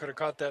receiver could have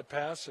caught that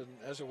pass, and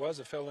as it was,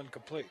 it fell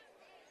incomplete.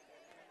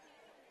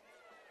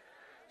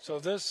 So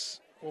this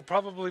will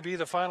probably be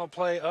the final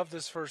play of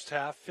this first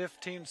half.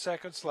 15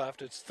 seconds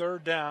left. It's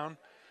 3rd down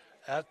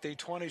at the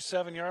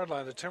 27-yard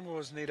line. The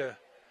Timberwolves need a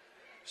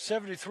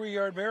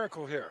 73-yard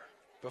miracle here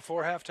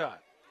before halftime.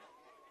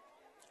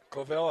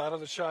 Clavel out of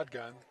the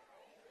shotgun.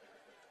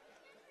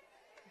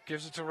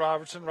 Gives it to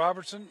Robertson.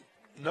 Robertson,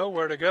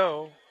 nowhere to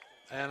go.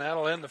 And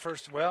that'll end the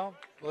first. Well,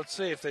 let's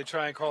see if they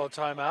try and call a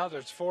timeout.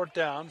 It's 4th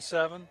down,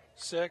 7,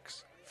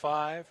 6,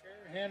 5.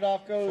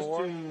 Handoff goes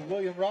 4. to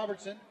William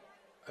Robertson.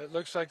 It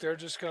looks like they're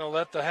just going to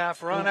let the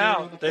half run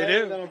out. They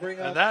do.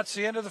 And that's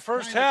the end of the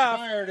first half.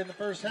 In the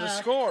first half. The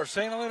score,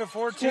 St. Helena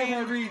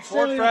 14, Reed,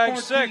 Fort Bragg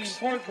 14, 6.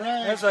 Fort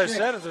Bragg As I 6.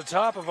 said at the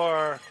top of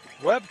our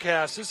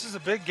webcast, this is a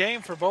big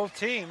game for both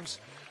teams.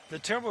 The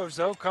Timberwolves,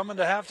 though, coming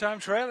to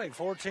halftime trailing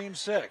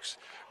 14-6.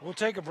 We'll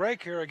take a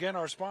break here. Again,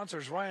 our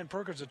sponsors, Ryan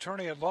Perkins,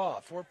 attorney at law,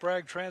 Fort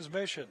Bragg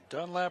Transmission,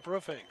 Dunlap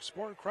Roofing,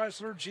 Sport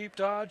Chrysler, Jeep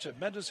Dodge, and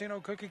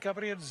Mendocino Cookie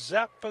Company, and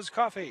Zappa's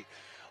Coffee.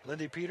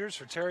 Lindy Peters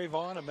for Terry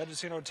Vaughn at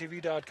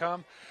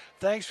MendocinoTV.com.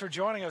 Thanks for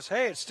joining us.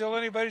 Hey, it's still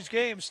anybody's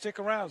game. Stick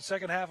around.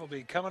 Second half will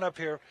be coming up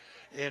here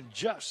in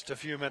just a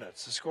few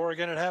minutes. The score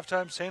again at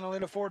halftime, St.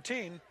 Helena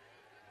 14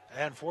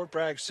 and Fort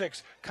Bragg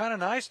 6. Kind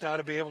of nice now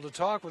to be able to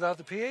talk without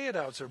the PA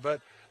announcer,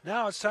 but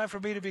now it's time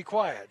for me to be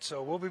quiet.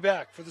 So we'll be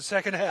back for the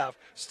second half.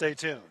 Stay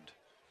tuned.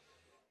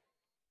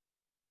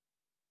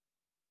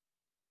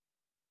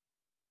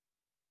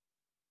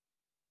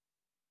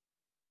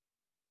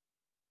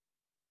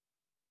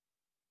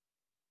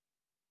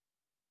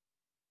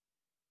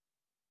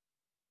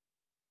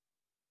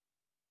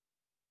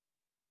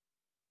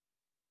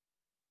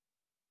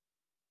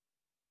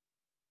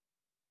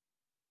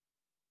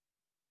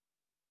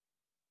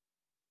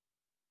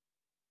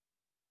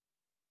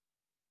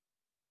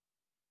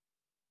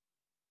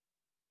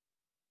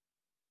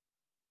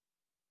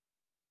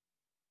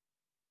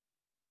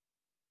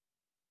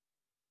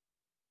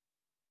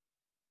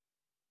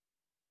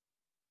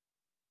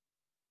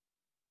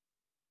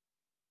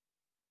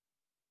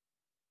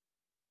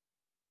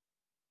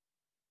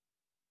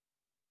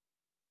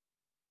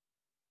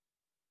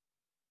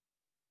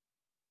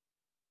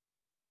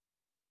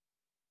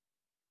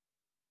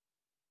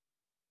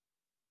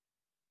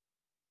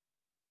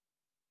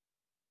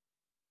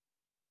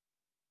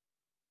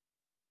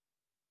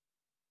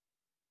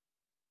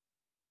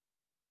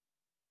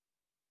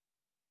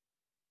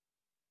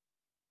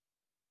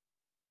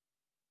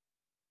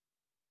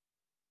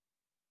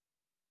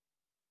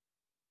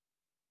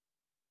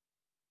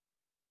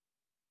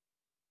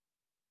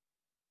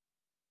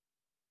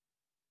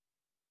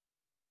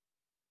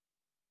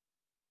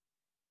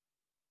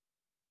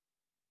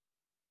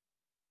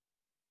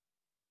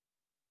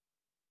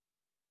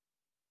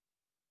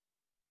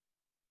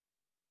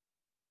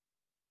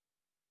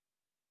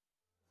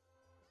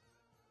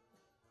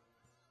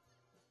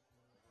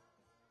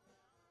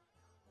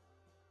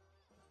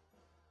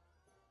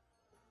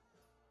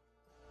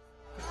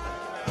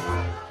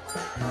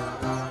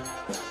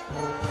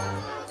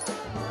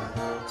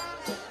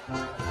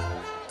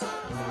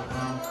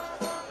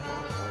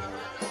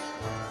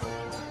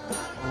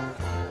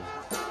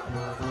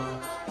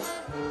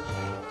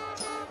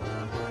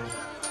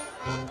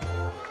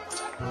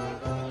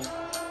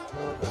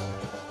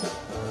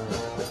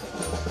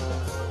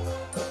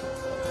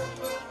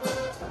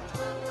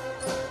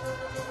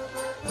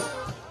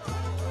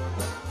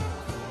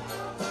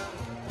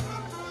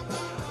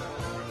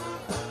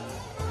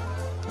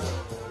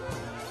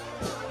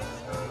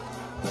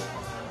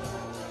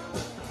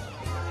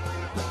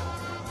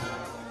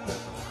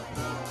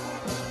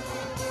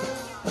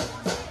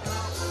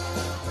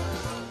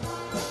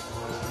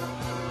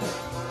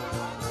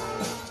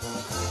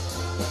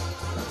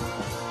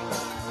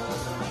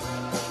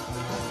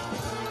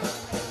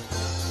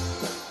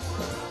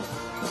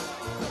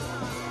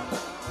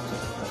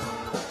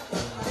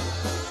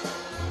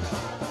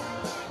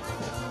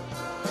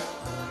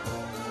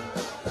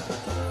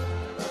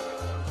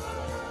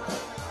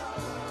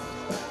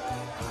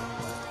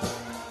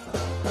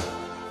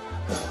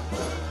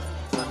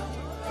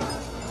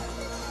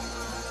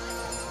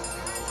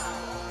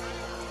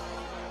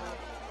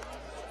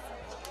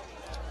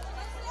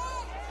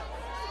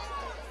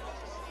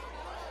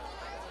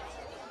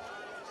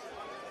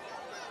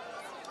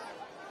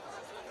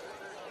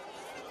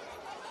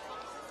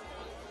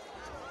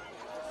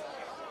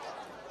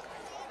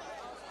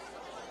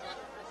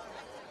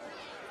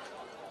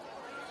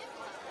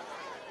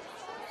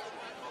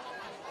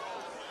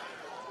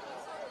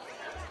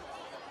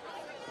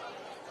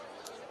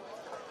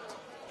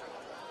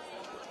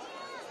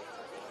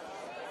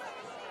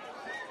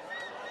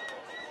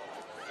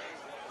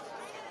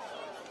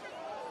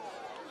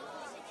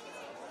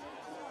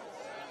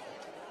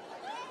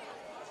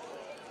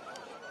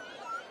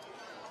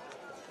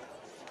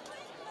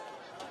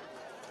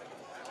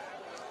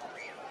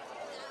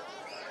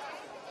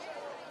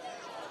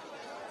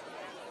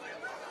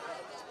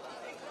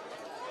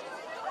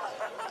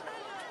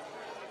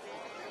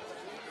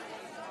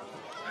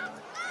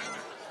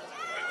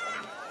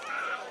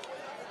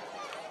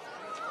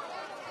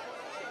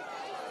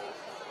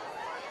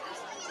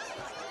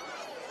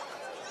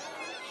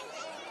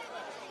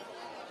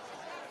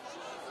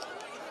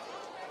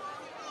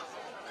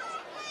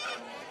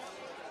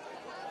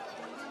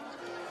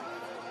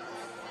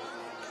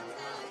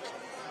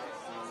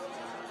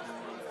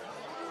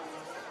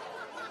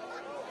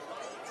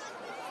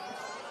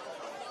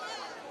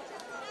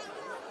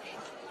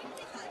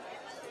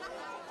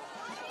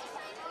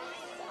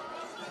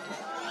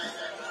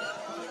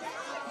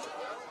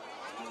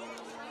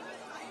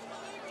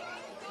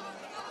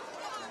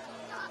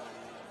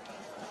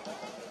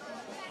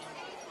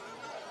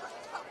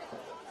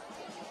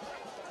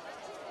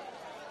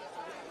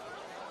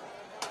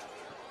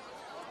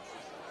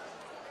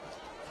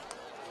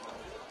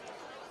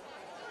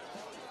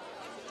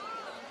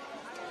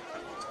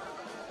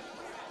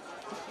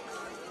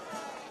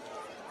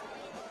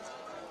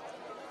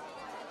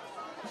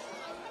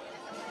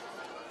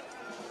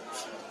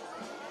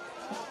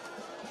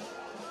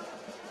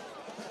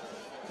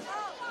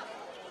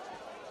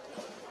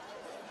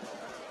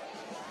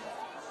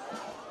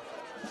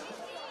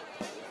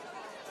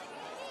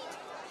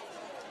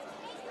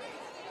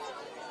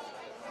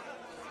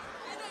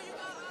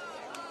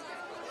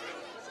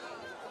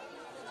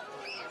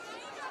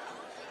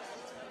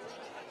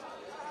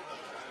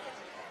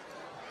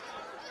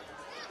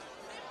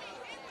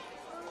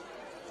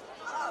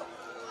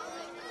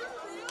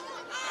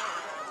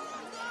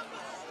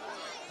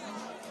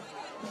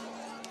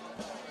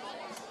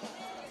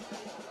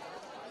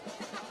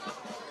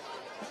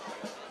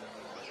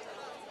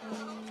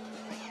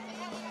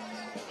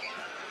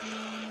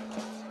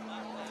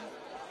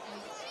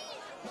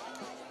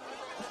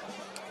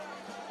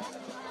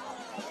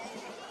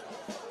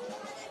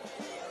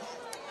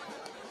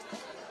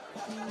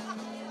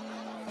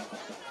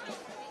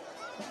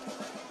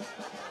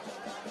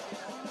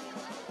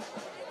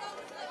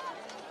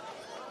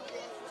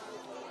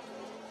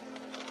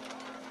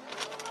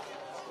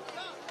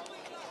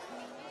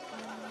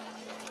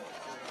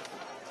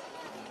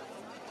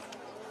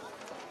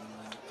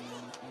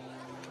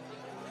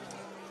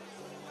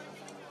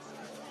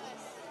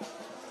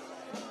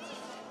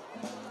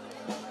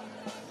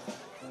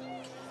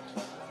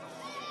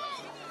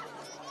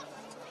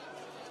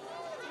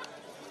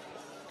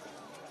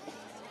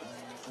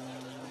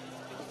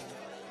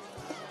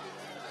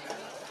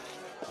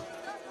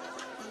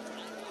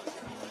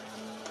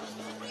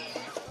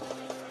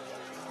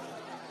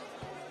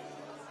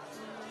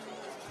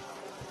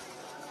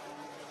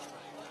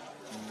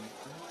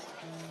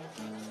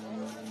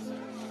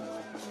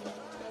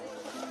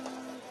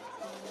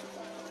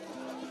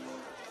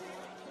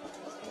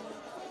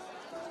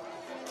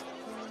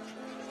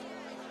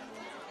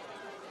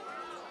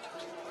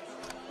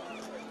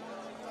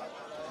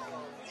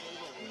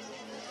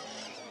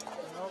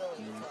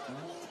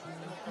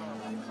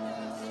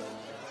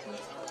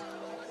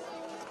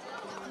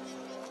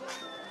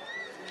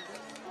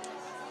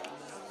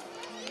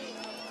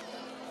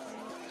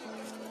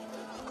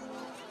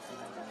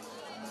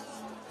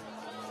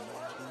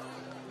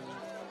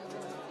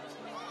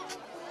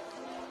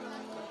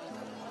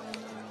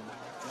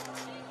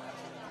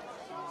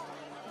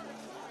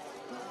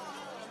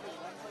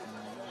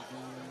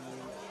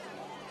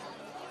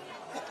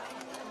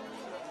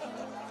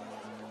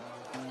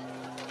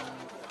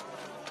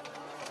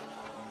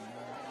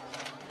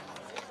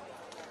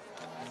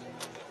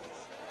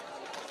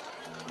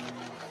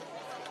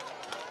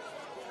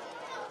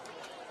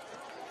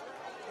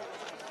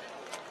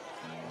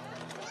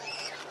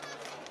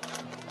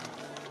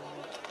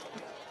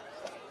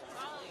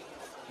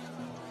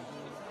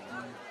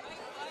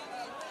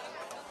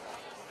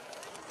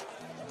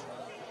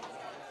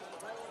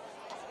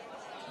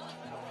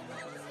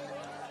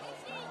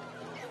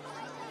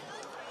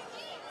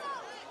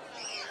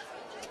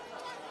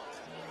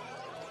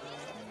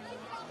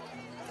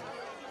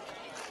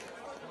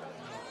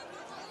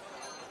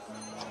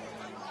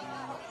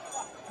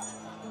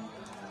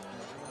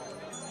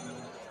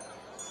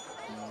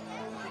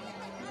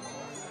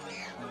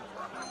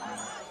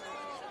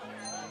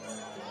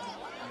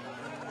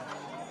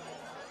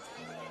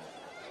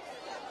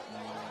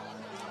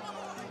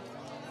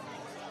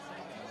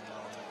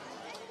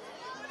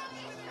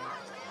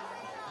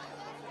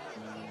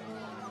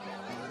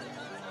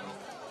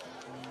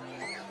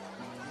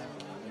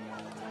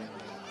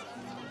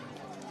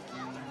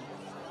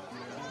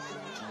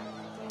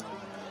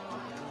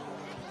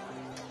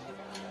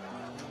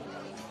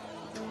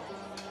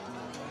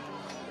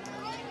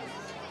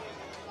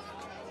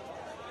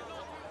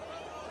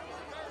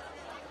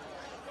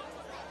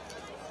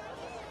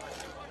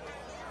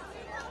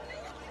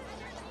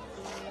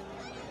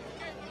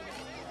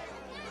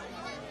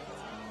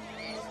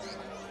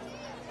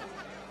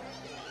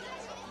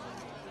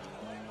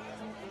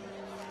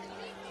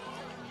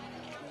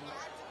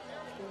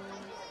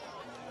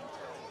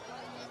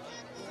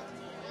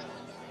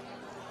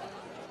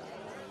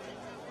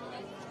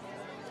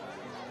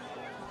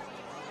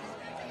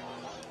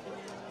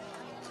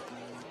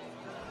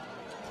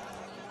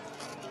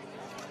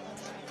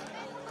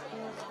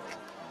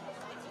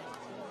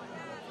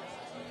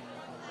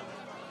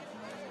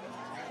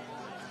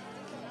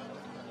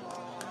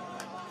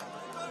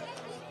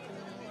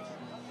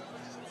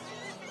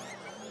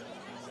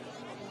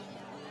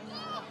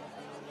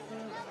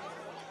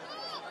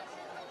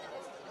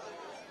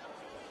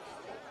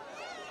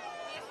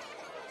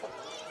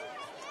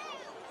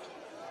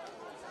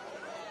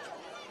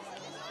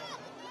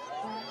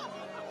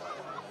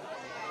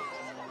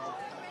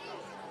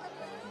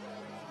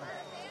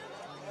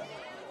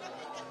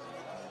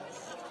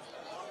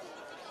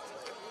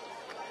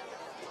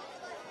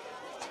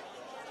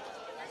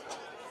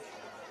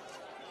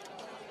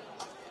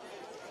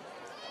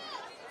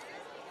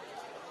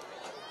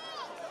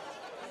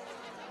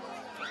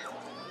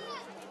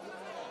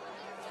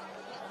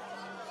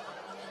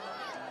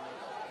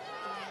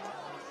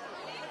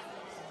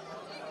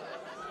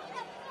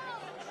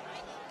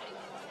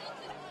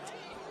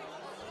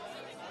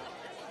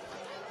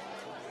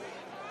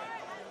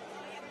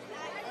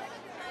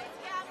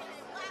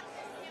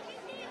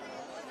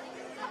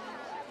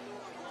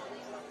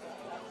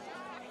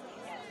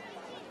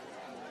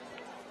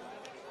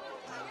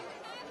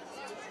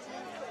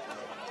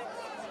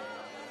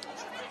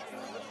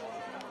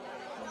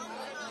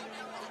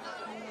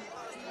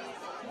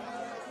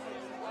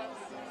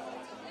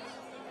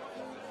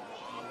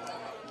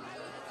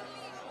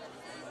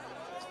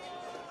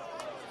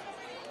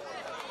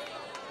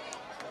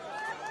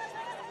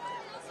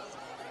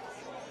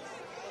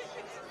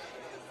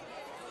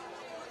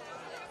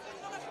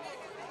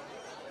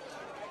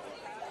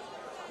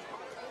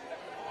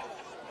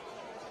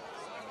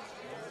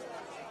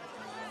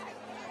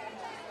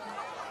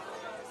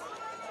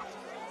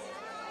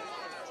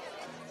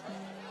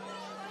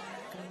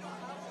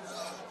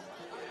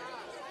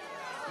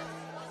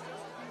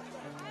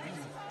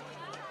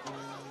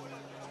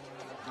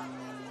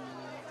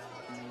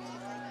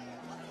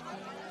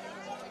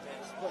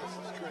 this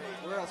is great.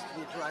 Where else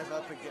can you drive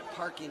up and get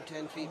parking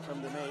 10 feet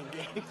from the main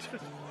gate?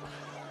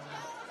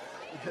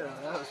 Yeah,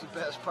 that was the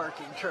best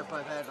parking trip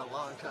I've had in a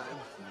long time.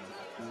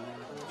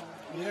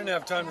 You didn't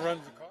have time to run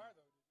to the car.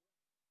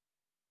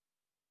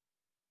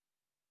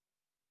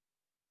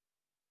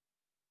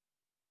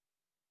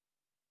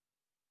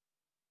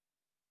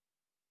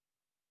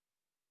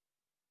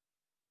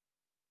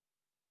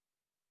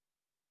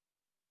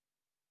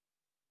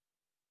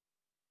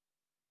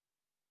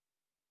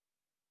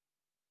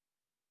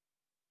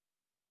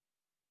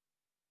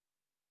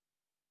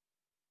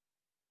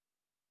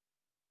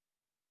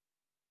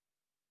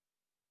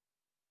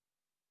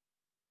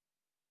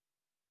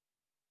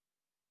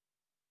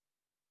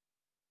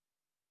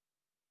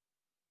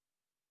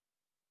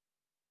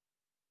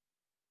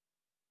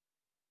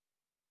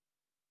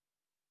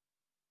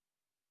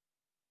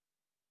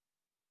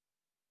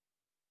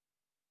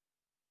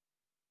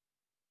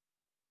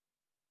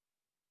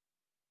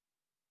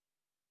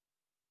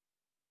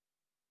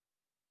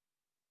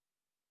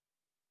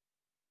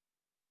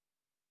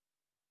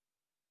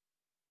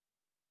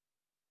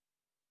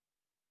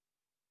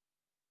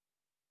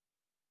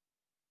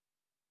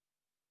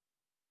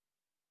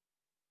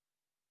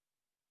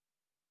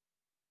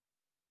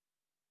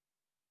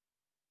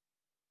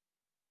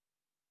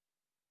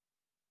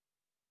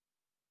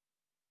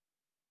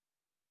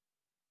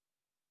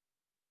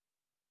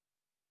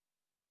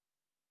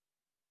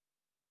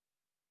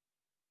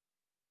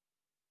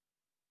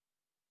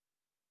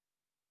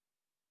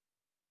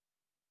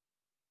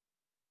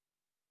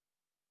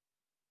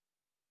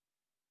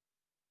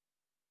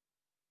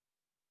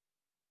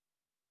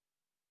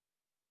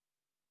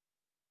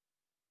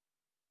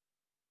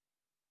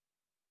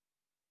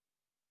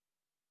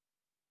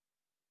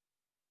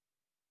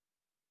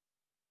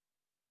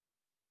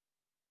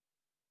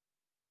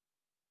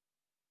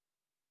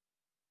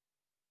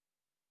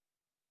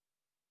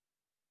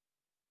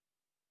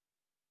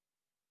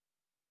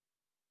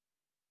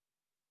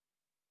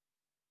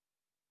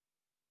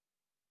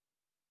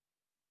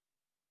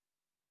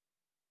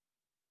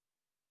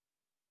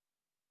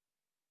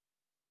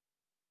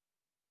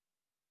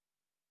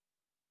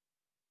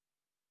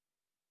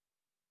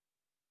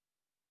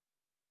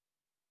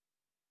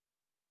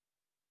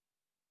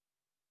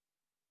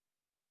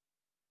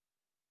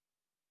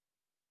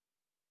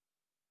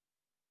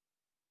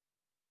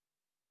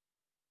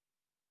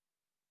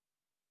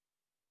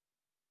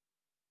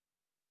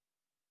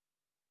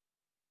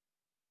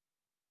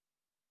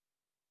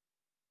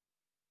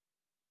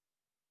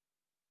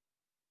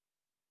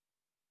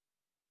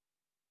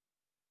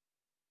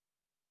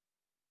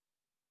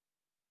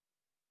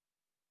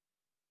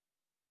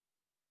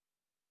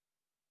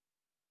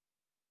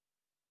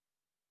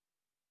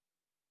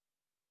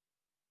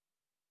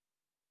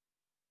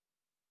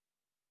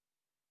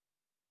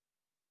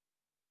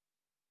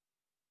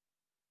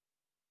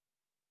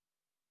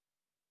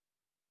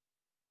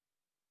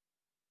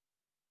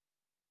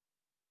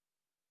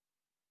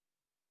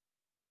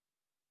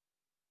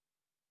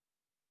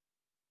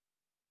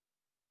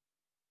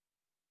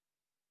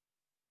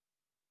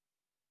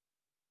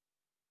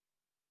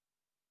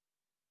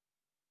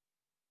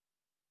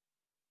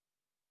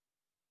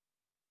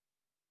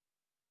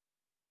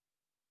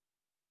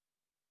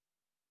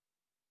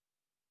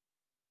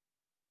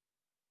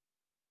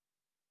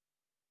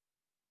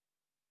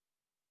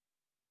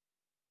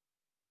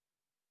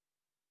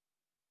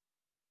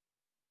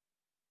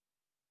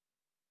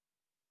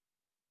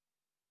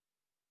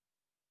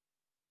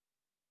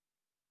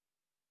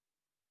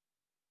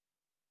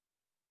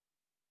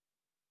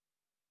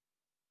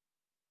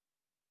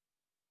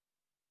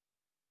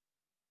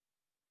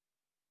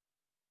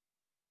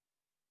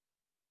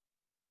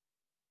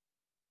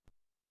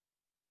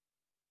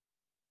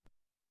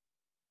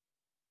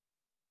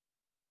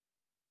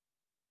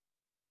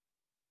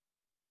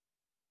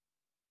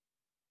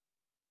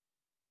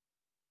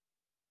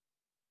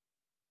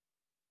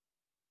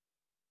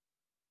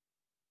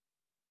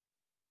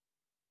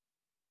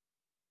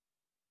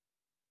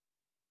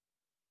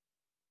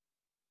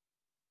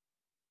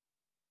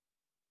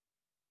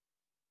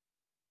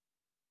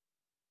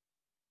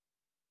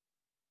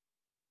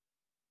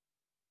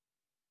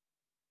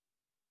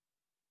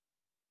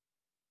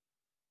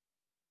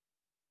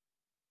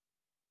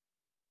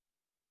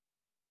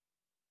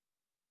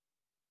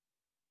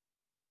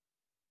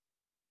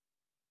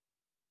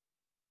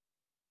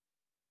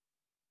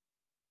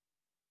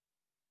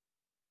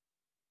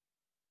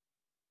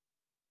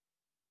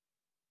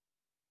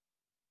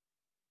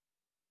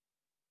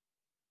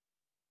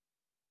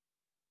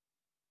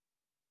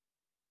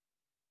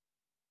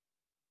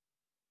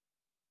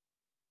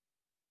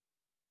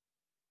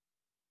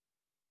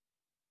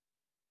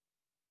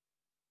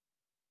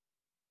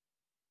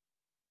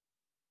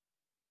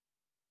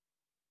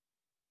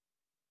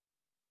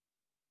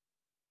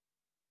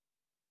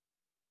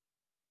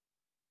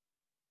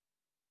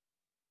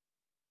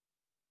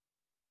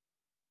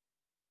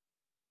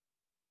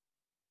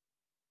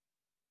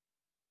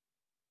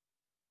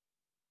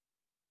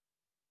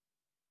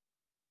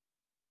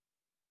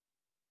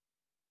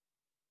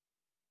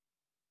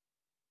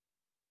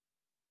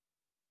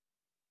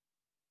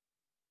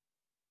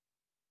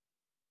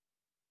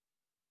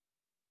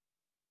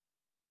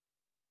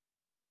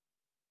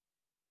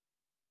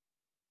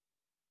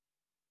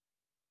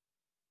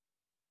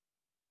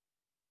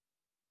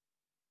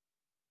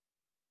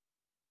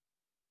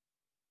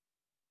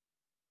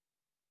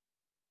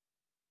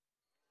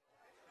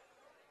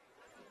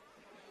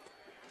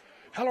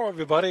 Hello,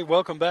 everybody.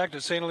 Welcome back to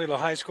St. Helena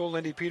High School.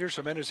 Lindy Peters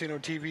from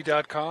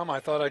MendocinoTV.com. I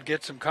thought I'd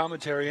get some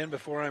commentary in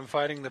before I'm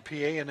fighting the PA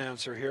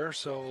announcer here,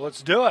 so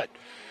let's do it.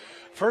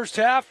 First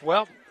half,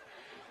 well,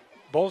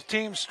 both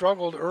teams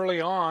struggled early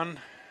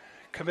on,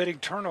 committing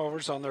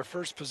turnovers on their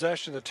first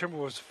possession. The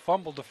Timberwolves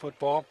fumbled the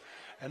football,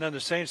 and then the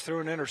Saints threw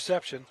an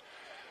interception.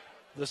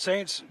 The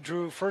Saints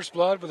drew first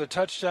blood with a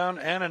touchdown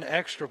and an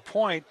extra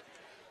point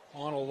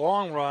on a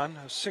long run,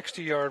 a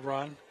 60-yard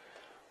run.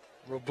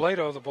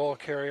 Robledo, the ball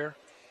carrier.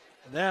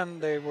 And then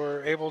they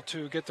were able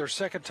to get their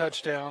second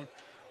touchdown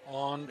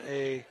on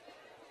a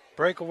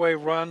breakaway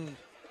run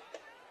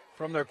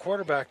from their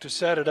quarterback to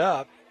set it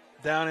up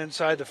down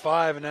inside the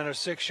 5, and then a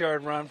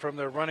 6-yard run from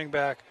their running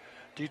back,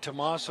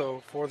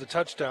 DiTomaso, for the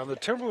touchdown. The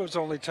Timberwolves'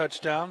 only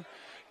touchdown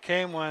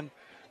came when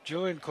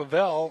Julian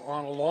Clavel,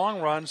 on a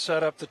long run,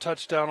 set up the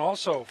touchdown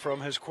also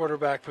from his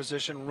quarterback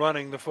position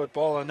running the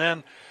football. And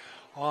then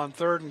on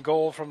 3rd and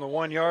goal from the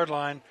 1-yard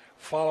line,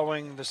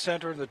 following the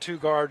center, the 2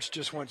 guards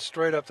just went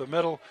straight up the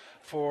middle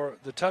for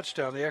the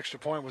touchdown. The extra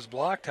point was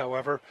blocked,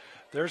 however.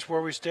 There's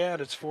where we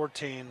stand. It's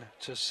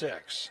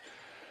 14-6.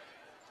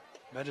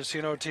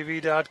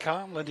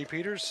 MendocinoTV.com. Lindy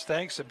Peters,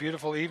 thanks. A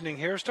beautiful evening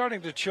here.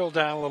 Starting to chill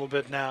down a little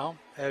bit now,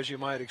 as you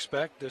might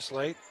expect this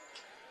late.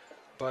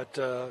 But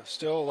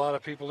still a lot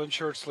of people in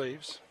shirt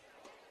sleeves.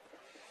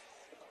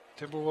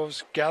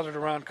 Timberwolves gathered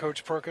around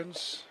Coach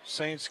Perkins.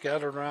 Saints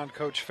gathered around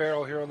Coach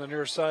Farrell here on the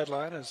near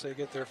sideline as they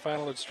get their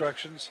final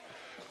instructions.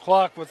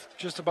 Clock with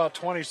just about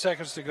 20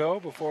 seconds to go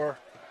before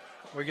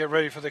we get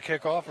ready for the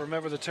kickoff.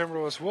 Remember, the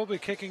Timberwolves will be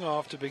kicking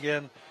off to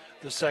begin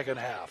the second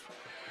half.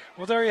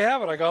 Well, there you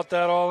have it. I got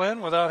that all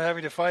in without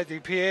having to fight the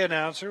PA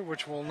announcer,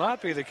 which will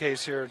not be the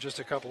case here in just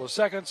a couple of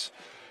seconds.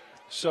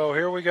 So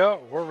here we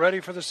go. We're ready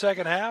for the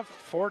second half.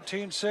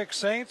 14-6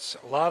 Saints.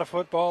 A lot of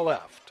football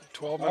left.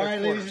 12 minutes. All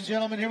right, ladies and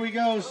gentlemen, here we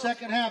go.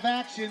 Second half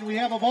action. We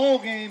have a ball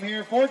game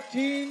here,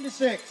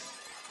 14-6.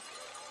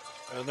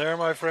 And there,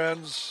 my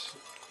friends,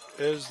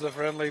 is the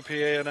friendly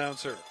PA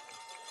announcer.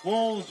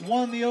 Wolves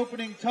won the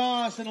opening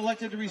toss and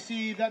elected to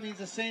receive. That means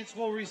the Saints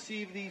will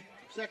receive the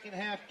second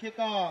half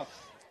kickoff.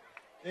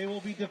 They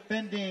will be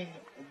defending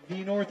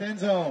the north end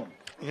zone.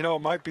 You know,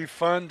 it might be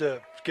fun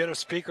to get a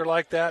speaker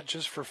like that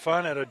just for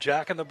fun at a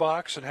Jack in the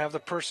Box and have the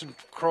person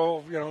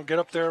get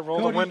up there, roll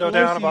Cody the window Pelosi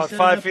down about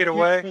 5 feet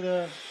away. For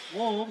the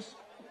Wolves.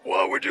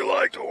 What would you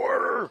like to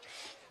order?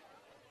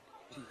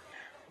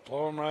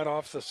 Blow him right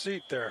off the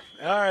seat there.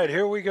 All right,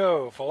 here we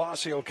go.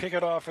 Pelosi will kick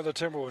it off for the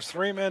Timberwolves.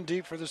 3 men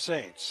deep for the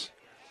Saints.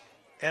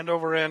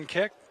 End-over-end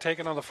kick,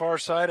 taken on the far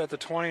side at the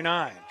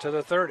 29, to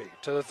the 30,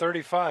 to the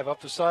 35,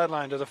 up the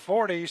sideline, to the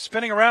 40.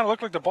 Spinning around, it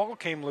looked like the ball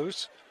came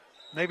loose.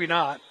 Maybe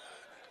not.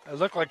 It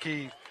looked like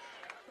he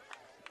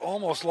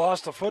almost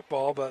lost the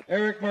football, but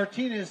Eric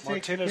Martinez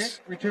takes the kick,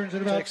 returns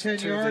it about 10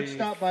 yards,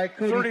 stopped by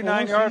Cody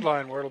 39-yard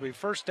line, where it'll be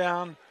first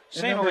down,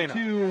 St. Helena.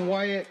 Number 2,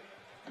 Wyatt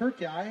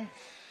Kurtai.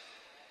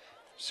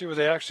 See where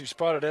they actually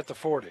spotted at the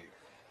 40.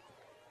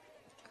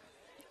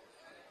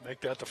 Make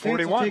that the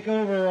 41. Saints will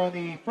take over on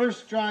the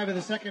first drive of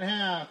the second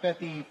half at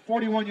the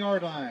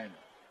 41-yard line.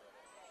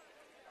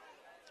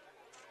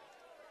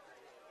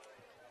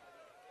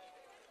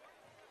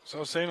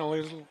 So St.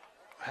 Helena will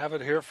have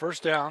it here,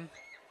 first down.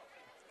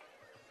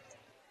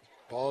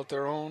 Ball at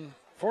their own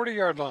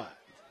 40-yard line.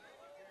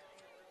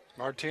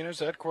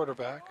 Martinez at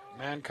quarterback.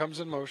 Man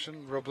comes in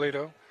motion,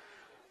 Robledo.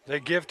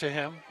 They give to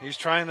him. He's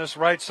trying this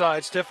right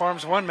side. Stiff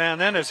arms one man,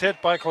 then is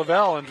hit by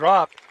Clavel and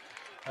dropped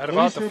at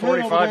about the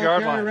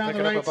 45-yard line,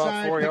 picking up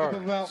about 4 yards.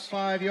 Up about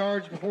 5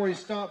 yards before he's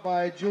stopped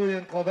by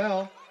Julian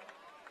Clavel.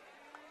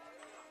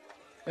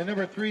 And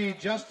number 3,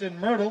 Justin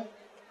Myrtle.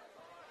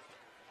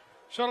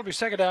 So it'll be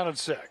second down and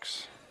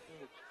 6.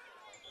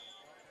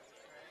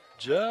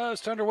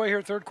 Just underway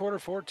here, third quarter,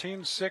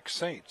 14-6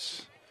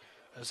 Saints.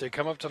 As they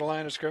come up to the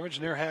line of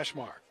scrimmage near hash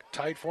mark.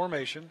 Tight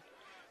formation.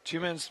 2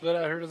 men split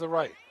out here to the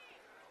right.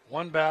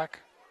 1 back.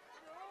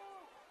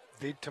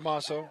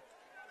 DiTomaso.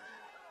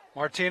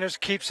 Martinez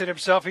keeps it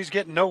himself. He's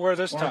getting nowhere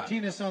this time.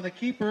 Martinez on the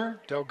keeper.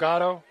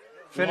 Delgado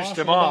finished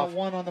him off. off.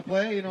 1 on the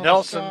play. And on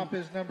Nelson the stop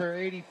is number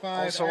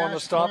 85. Also on the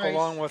stop Price,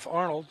 along with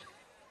Arnold.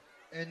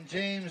 and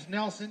James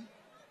Nelson.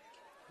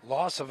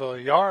 Loss of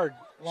a yard.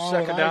 Along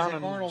Second with down Isaac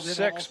and Arnold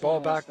 6. Ball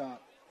back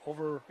stop.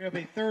 over It'll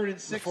be 3rd and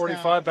 6 the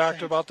 45 back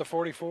to about the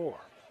 44.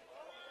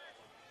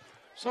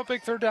 So a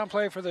big third down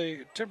play for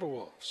the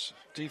Timberwolves.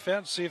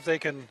 Defense, see if they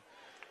can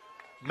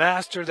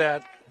master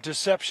that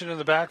deception in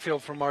the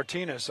backfield from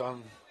Martinez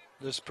on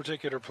this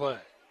particular play.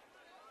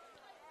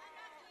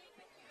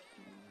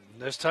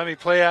 This time he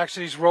play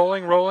action. He's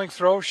rolling,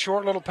 throw,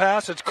 short little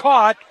pass. It's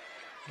caught,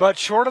 but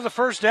short of the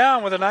first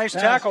down with a nice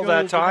tackle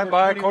that time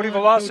by Cody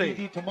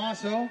Velasi.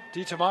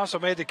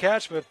 DiTomaso made the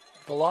catch, but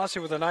Velasi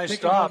with a nice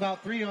stop.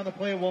 About 3 on the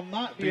play will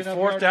not be enough.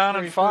 Fourth down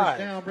and 5.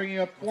 Down, bringing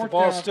up the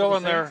ball's still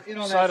in their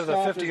side of the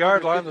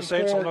 50-yard line. The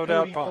Saints will no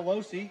doubt punt.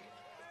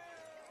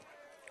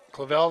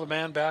 Clavel, the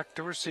man back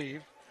to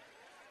receive.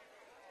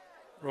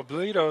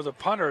 Robledo, the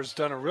punter, has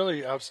done a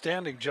really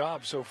outstanding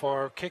job so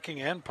far, kicking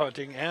and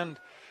punting and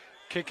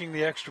kicking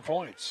the extra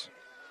points.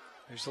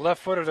 He's the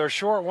left footer. They're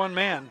short 1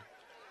 man.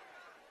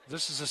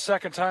 This is the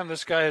second time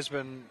this guy has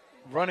been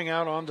running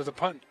out onto the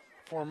punt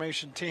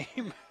formation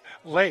team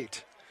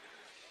late.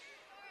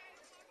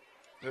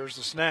 There's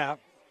the snap,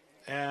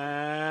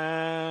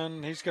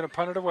 and he's going to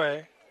punt it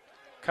away.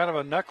 Kind of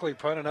a knuckly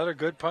punt, another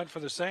good punt for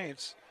the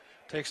Saints.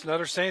 Takes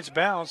another Saints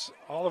bounce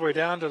all the way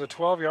down to the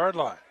 12-yard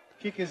line.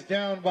 Kick is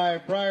down by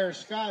Briar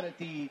Scott at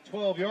the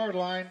 12-yard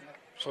line.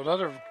 So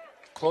another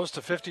close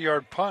to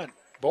 50-yard punt.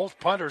 Both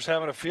punters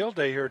having a field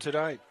day here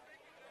tonight.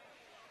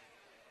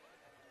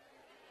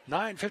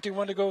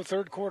 9:51 to go,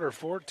 third quarter,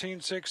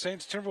 14-6.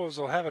 Saints Timberwolves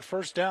will have it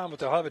first down, but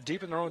they'll have it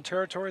deep in their own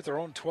territory at their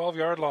own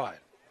 12-yard line.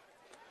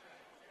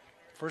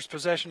 First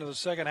possession of the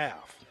second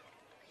half.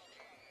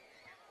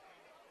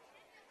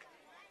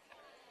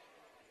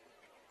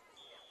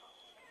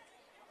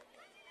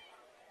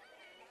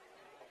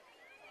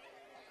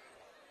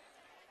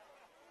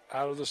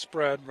 Out of the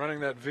spread,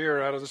 running that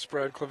veer out of the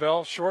spread.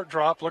 Clavel, short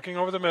drop, looking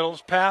over the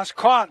middles. Pass,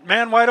 caught,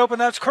 man wide open,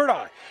 that's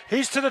Kurtai.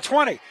 He's to the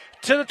 20,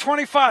 to the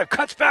 25,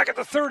 cuts back at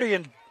the 30,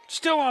 and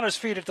still on his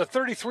feet at the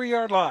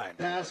 33-yard line.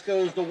 Pass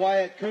goes to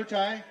Wyatt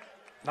Kurtai.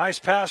 Nice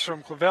pass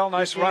from Clavel,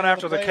 nice run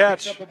after the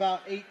catch. Up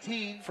about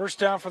 18. First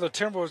down for the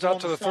Timberwolves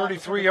out to the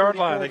 33-yard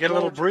line. They get a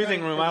little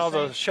breathing room out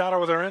of the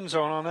shadow of their end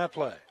zone on that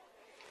play.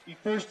 The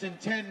first and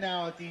 10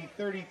 now at the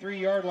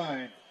 33-yard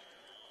line.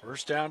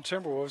 First down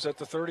Timberwolves at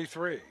the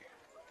 33.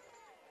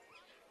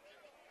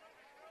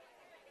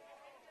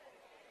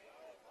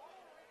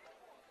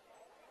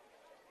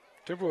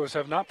 Timberwolves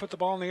have not put the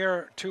ball in the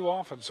air too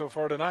often so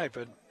far tonight,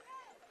 but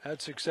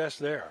had success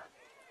there.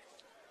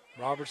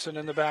 Robertson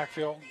in the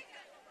backfield,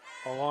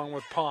 along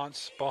with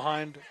Ponce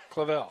behind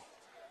Clavel.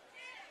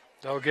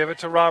 They'll give it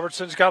to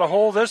Robertson. He's got a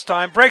hole this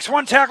time. Breaks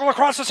one tackle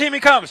across the seam.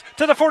 He comes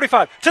to the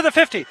 45, to the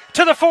 50,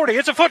 to the 40.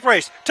 It's a foot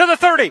race to the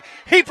 30.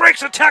 He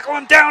breaks a tackle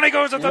and down he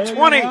goes at the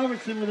 20.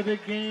 Robertson with a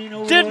big gain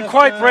over Didn't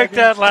quite break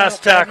that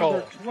last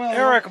tackle.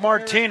 Eric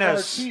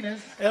Martinez.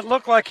 It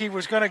looked like he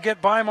was going to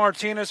get by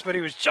Martinez, but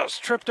he was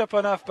just tripped up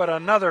enough. But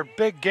another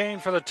big gain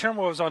for the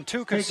Timberwolves on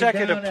two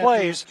consecutive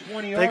plays.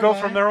 They go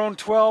from their own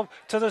 12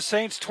 to the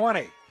Saints'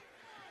 20.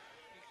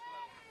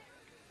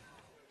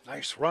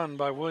 Nice run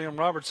by William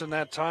Robertson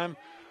that time.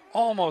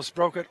 Almost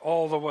broke it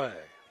all the way.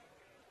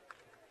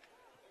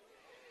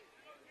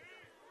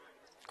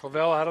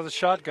 Clavel out of the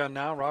shotgun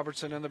now.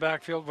 Robertson in the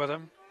backfield with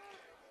him.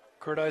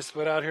 Kurtai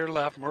split out here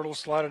left. Myrtle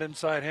slotted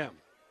inside him.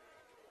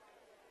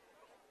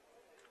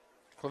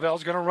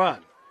 Clavel's going to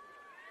run.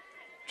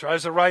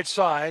 Tries the right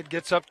side.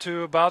 Gets up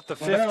to about the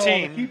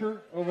 15. The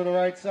keeper over the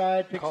right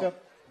side. Picks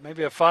up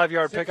maybe a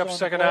 5-yard pickup.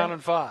 Second down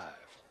and 5.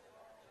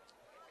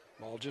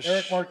 Ball just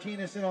Eric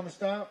Martinez in on the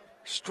stop.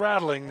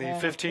 Straddling the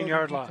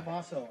 15-yard line.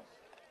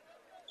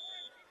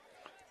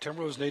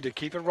 Timberwolves need to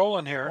keep it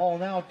rolling here. Ball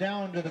now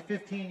down to the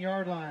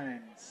 15-yard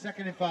line.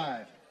 Second and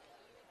 5.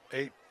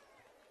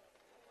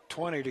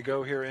 8:20 to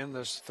go here in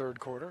this third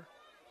quarter.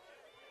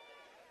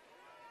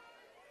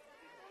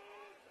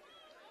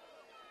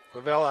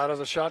 Clavel out of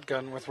the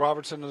shotgun with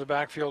Robertson in the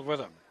backfield with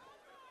him.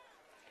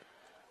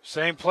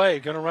 Same play,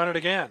 going to run it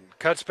again.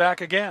 Cuts back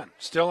again,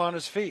 still on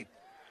his feet.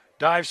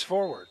 Dives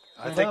forward.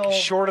 I think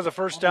short of the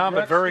first down,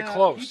 but very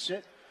close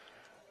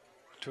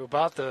to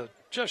about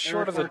just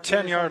short of the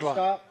 10-yard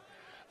line.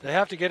 They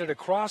have to get it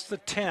across the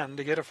 10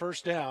 to get a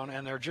first down,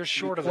 and they're just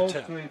short of the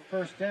 10.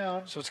 First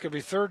down. So it's going to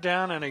be third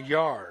down and a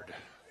yard.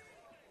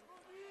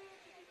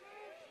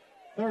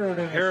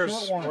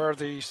 Here's where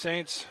the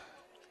Saints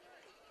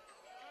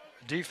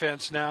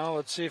defense now.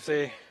 Let's see if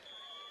they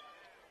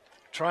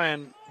try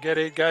and get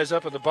 8 guys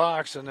up in the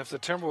box, and if the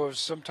Timberwolves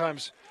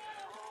sometimes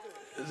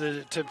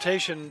the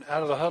temptation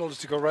out of the huddle is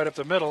to go right up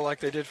the middle like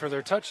they did for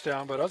their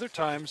touchdown, but other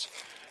times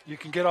you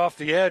can get off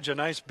the edge, a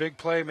nice big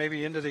play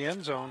maybe into the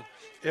end zone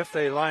if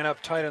they line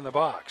up tight in the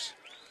box.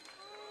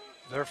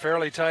 They're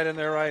fairly tight in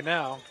there right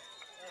now.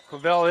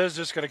 Clavel is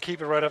just going to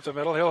keep it right up the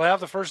middle. He'll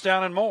have the first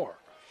down and more.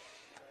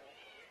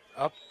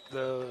 Up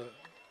the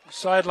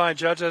sideline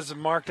judge has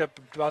marked up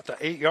about the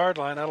 8-yard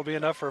line. That'll be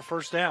enough for a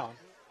first down.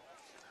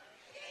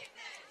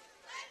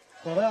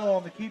 Clavel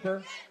on the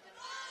keeper.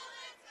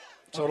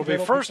 So it'll be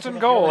first and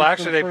goal.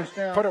 Actually,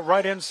 they put it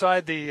right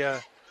inside the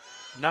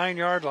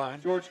 9-yard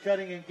line. George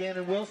Cutting and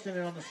Gannon Wilson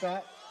in on the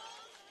stop.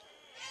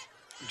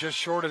 Just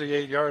short of the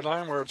 8-yard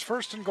line where it's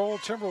first and goal.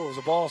 Timberwolves,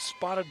 the ball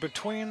spotted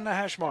between the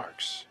hash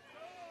marks.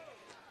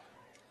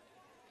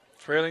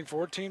 Trailing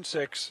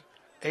 14-6,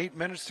 8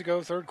 minutes to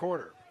go, third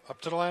quarter. Up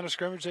to the line of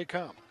scrimmage they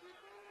come.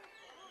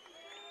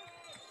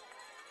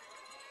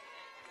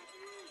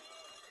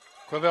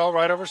 Clavel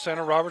right over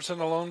center. Robertson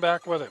the lone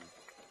back with him.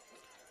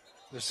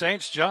 The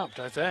Saints jumped,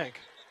 I think.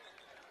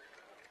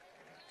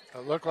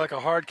 It looked like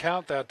a hard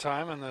count that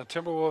time, and the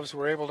Timberwolves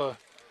were able to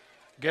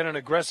get an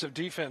aggressive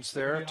defense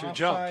there to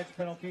jump.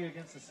 Penalty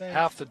against the Saints.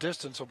 Half the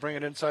distance will bring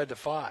it inside the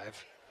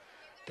 5,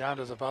 down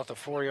to about the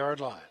 4-yard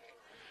line.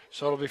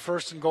 So it'll be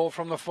first and goal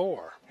from the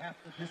 4.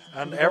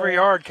 And every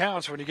yard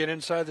counts when you get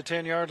inside the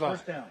 10-yard line.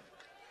 First down.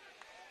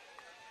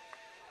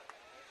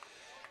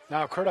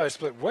 Now Kurtai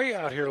split way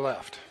out here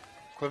left.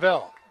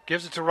 Clavel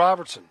gives it to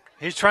Robertson.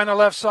 He's trying the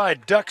left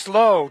side, ducks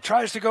low,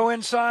 tries to go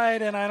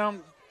inside, and I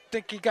don't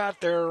think he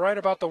got there right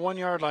about the 1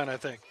 yard line, I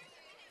think.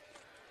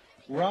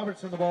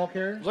 Robertson, the ball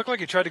carrier. Looked like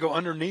he tried to go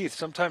underneath.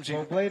 Sometimes you,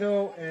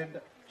 Robledo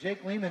and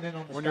Jake Lehman in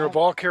on the when stop. you're a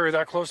ball carrier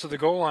that close to the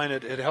goal line,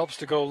 it helps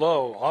to go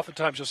low.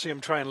 Oftentimes you'll see him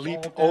try and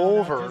leap Ball down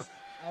over just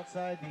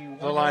outside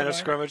the line of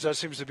scrimmage. That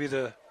seems to be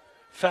the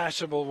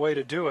fashionable way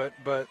to do it,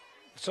 but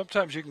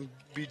sometimes you can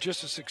be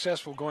just as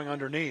successful going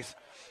underneath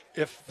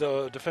if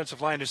the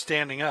defensive line is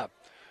standing up.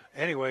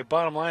 Anyway,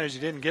 bottom line is he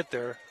didn't get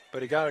there,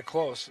 but he got it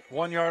close.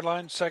 1 yard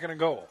line, second and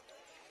goal.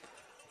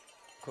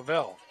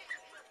 Clavel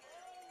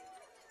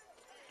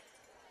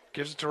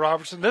gives it to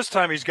Robertson. This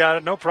time he's got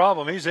it, no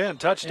problem. He's in,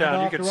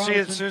 touchdown. You can see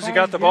it as soon as he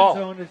got the ball.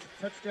 So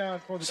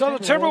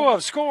the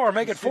Timberwolves score,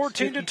 make it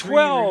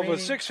 14-12 with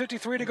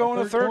 6:53 to go in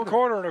the third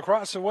quarter. And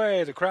across the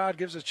way, the crowd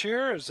gives a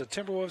cheer as the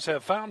Timberwolves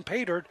have found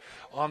pay dirt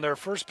on their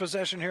first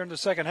possession here in the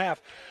second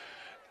half.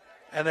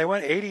 And they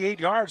went 88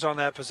 yards on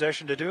that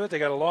possession to do it. They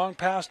got a long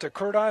pass to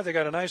Curti. They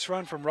got a nice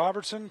run from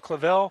Robertson.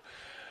 Clavel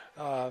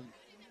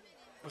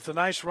with a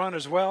nice run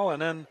as well.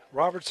 And then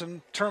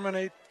Robertson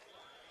terminate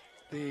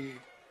the,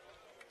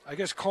 I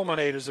guess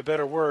culminate is a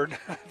better word,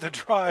 the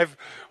drive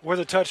with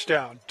a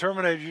touchdown.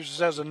 Terminate just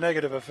has a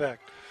negative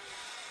effect.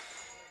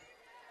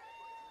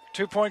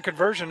 2-point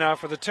conversion now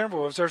for the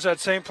Timberwolves. There's that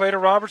same play to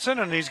Robertson,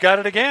 and he's got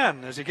it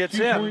again as he gets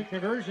in. 2-point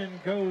conversion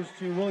goes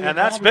to William And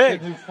that's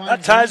Robertson, big. who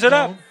That ties it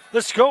up. zone.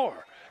 The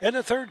score in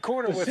the third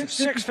quarter with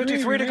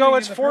 6:53 to go.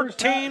 It's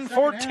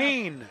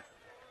 14-14.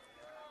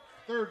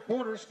 Third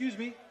quarter,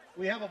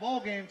 we have a ball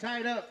game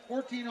tied up,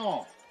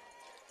 14-all.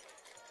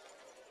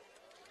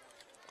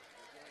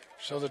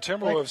 So the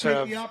Timberwolves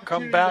have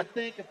come back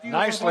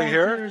nicely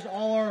here.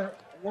 All our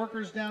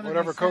workers down Whatever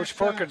in the Coach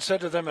snack Perkins shack,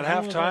 said to them at all of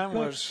our halftime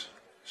cooks was over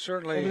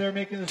certainly there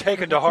making this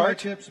taken to wonderful heart.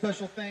 tri-tip.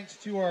 Special thanks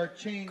to our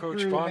chain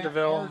Coach crew, Matt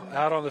Bondeville Harden,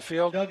 out on the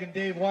field, Doug and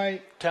Dave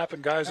White,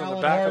 tapping guys on the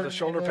Alan back of Harden, the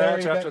shoulder and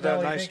pads Larry after that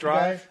Bettbelly. nice Thank you,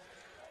 drive. guys.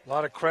 A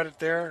lot of credit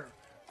there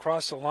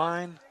across the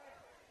line.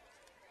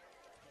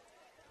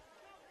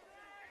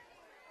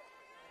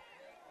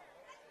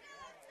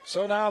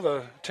 So now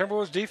the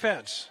Timberwolves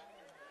defense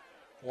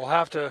will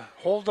have to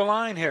hold the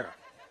line here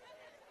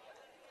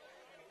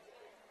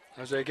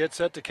as they get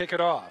set to kick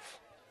it off.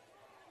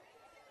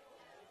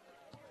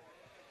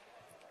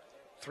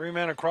 3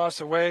 men across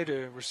the way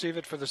to receive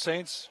it for the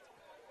Saints,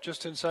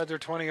 just inside their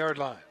 20-yard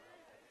line.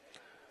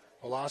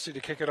 Velocity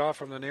to kick it off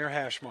from the near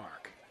hash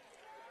mark.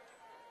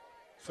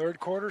 Third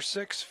quarter,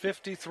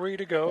 6:53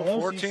 to go,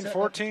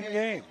 14-14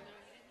 game.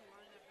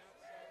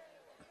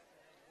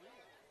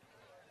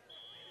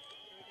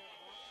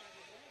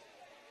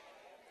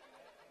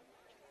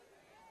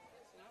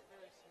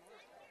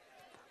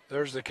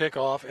 There's the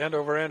kickoff, end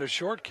over end, a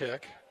short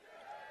kick.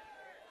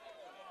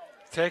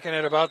 Taking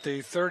it about the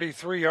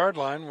 33-yard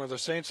line where the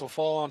Saints will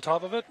fall on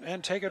top of it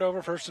and take it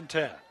over 1st and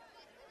 10.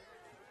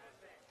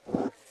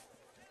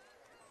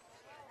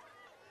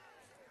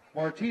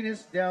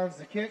 Martinez downs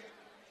the kick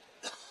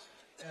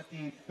at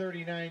the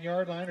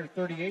 39-yard line or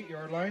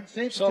 38-yard line.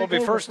 Saints So it'll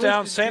be first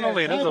down, St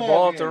Helena, the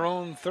ball at their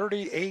own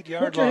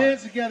 38-yard line. Put your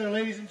hands together,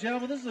 ladies and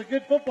gentlemen. This is a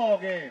good football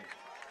game.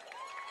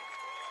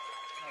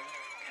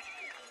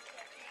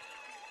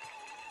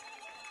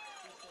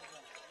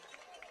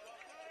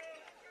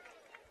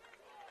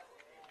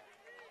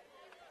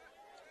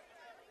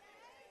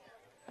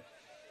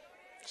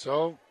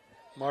 So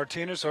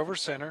Martinez over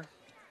center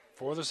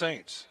for the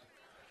Saints.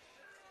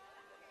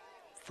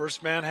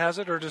 First man has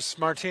it, or does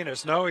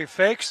Martinez? No, he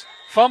fakes,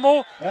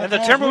 fumble, and the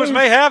Timberwolves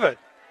may have it.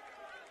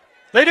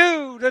 They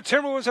do. The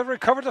Timberwolves have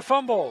recovered the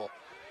fumble.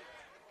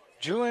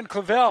 Julian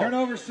Clavel.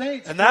 Turnover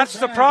Saints. And that's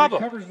the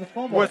problem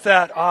with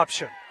that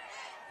option.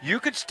 You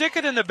could stick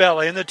it in the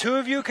belly, and the two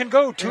of you can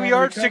go 2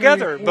 yards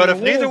together. But if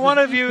neither one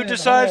of you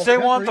decides they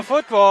want the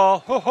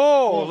football,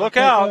 look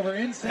out.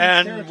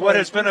 And what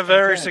has been a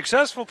very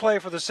successful play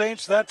for the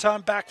Saints that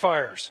time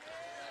backfires.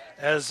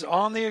 As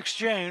on the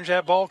exchange,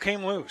 that ball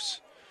came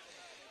loose.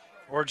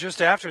 Or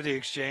just after the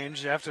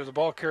exchange, after the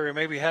ball carrier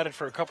maybe had it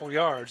for a couple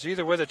yards.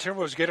 Either way, the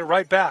Timberwolves get it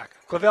right back.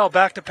 Clavel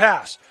back to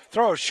pass.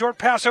 Throw a short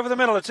pass over the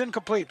middle. It's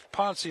incomplete.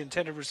 Ponce, the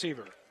intended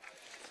receiver.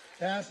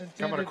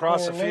 Coming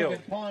across the field.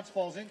 Ponce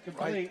falls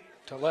incomplete. Right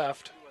to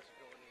left.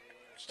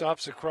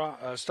 Stops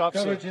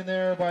coverage in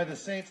there by the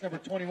Saints, number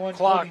 21,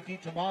 clock. Cody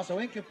DiTomaso.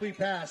 Incomplete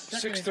pass.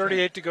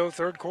 6:38 to go,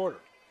 third quarter.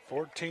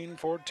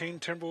 14-14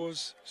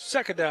 Timberwolves.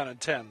 Second down and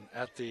 10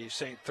 at the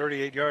Saint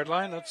 38-yard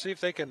line. Let's see if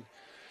they can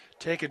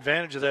take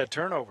advantage of that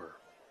turnover.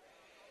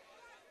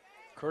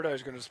 Curti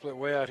is going to split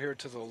way out here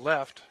to the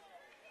left.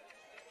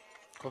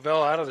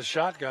 Clavel out of the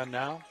shotgun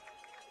now.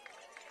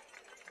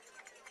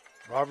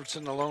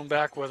 Robertson alone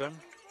back with him.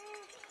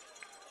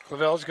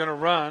 Clavel's going to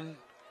run.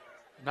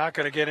 Not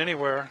going to get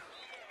anywhere.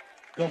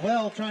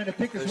 Clavel trying to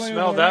pick his way smelled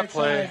over the that right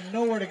play. side.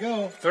 Nowhere to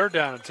go. Third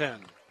down and 10.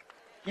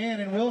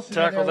 Gannon Wilson.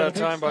 Tackled that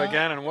time by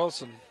Gannon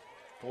Wilson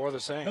for the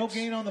Saints. No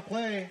gain on the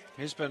play.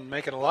 He's been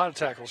making a lot of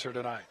tackles here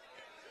tonight.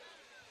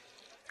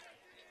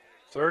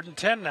 Third and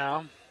 10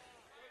 now.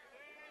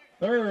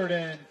 Third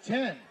and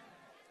 10.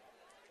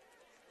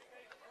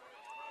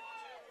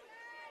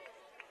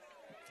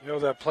 You know,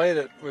 that play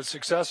that was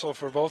successful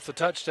for both the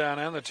touchdown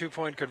and the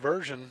 2-point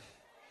conversion.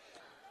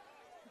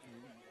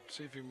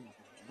 See if you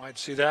might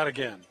see that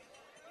again.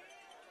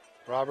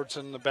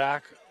 Robertson in the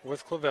back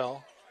with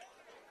Clavel.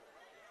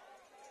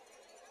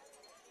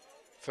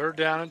 3rd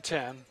down and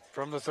 10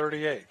 from the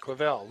 38.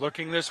 Clavel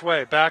looking this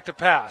way, back to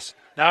pass.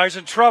 Now he's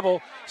in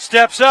trouble,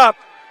 steps up,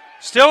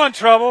 still in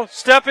trouble,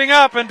 stepping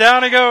up, and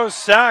down he goes,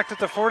 sacked at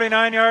the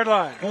 49-yard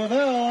line.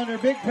 Clavel under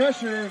big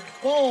pressure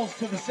falls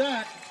to the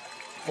sack.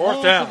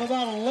 4th down. Of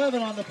about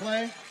 11 on the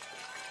play.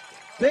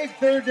 Big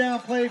 3rd down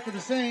play for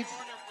the Saints.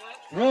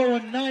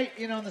 Rowan Knight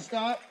in on the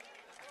stop.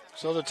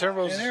 So the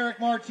Timberwolves. And Eric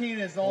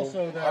Martinez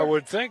also there. I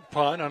would think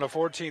punt on a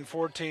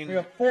 14-14 we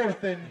have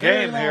 4th and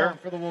game here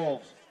for the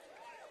Wolves.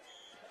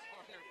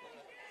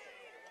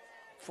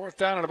 4th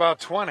down at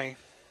about 20.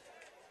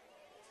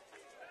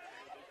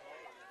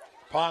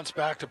 Ponce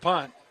back to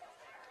punt.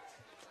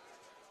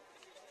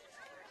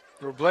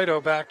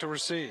 Robledo back to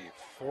receive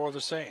for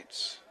the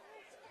Saints.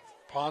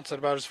 Ponce at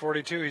about his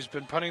 42. He's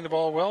been punting the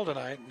ball well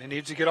tonight, and he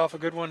needs to get off a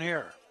good one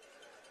here.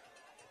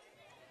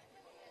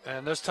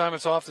 And this time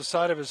it's off the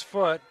side of his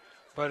foot,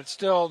 but it's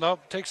still,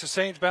 nope, takes the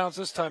Saints bounce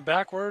this time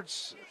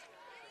backwards.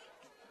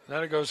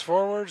 Then it goes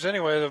forwards.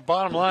 Anyway, the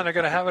bottom line, they're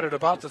going to have it at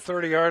about the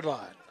 30-yard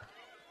line.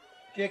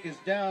 Kick is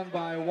down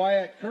by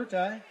Wyatt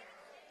Kurtai.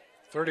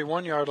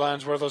 31-yard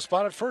line's where they'll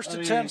spot it. 1st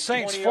and 10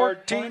 Saints,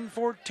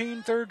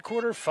 14-14 third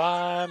quarter,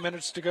 5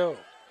 minutes to go.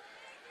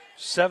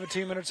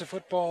 17 minutes of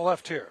football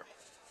left here.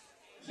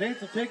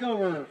 Saints will take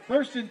over.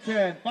 1st and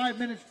 10, 5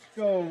 minutes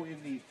to go in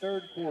the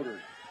 3rd quarter.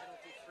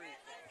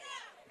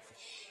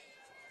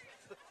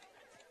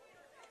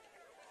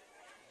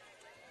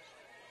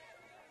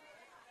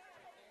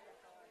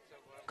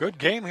 Good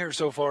game here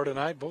so far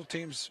tonight. Both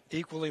teams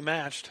equally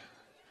matched.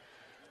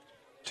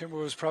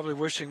 Timberwolves probably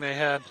wishing they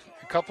had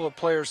a couple of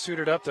players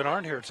suited up that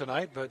aren't here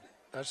tonight, but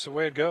that's the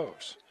way it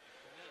goes.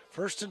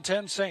 1st and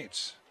 10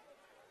 Saints.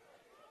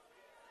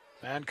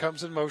 Man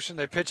comes in motion.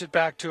 They pitch it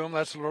back to him.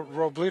 That's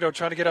Robledo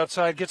trying to get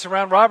outside. Gets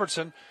around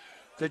Robertson.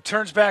 They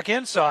turns back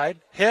inside.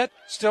 Hit.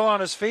 Still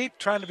on his feet.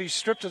 Trying to be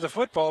stripped of the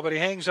football, but he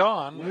hangs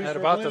on at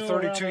about the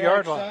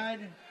 32-yard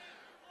line.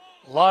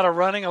 A lot of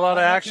running, a lot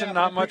of action.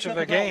 Not much of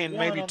a gain.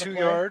 Maybe 2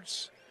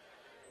 yards.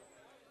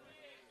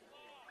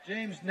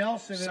 James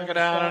Nelson 2nd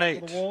down and 8.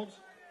 For the Wolves.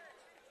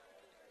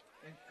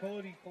 And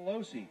Cody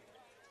Pelosi.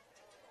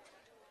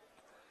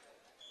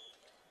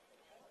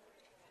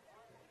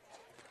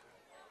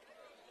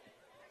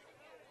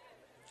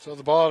 So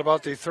the ball at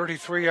about the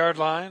 33-yard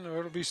line.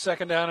 It'll be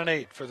 2nd down and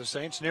 8 for the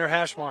Saints. Near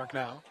hash mark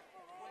now.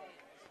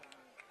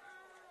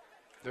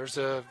 There's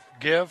a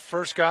give.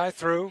 First guy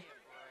through.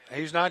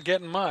 He's not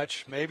getting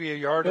much. Maybe a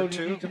yard or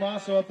two. Up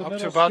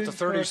to about the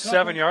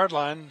 37-yard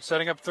line.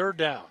 Setting up 3rd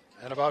down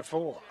and about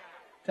 4.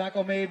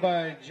 Tackle made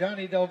by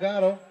Johnny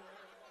Delgado.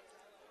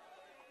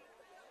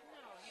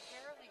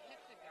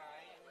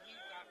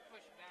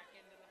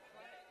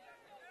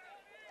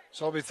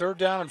 So it'll be 3rd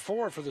down and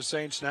 4 for the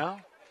Saints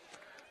now.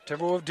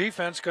 Timberwolves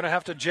defense going to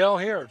have to gel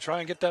here. Try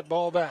and get that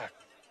ball back.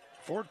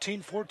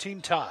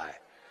 14-14 tie.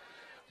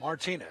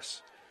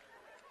 Martinez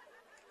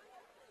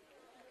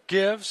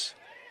gives,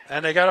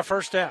 and they got a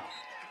 1st down.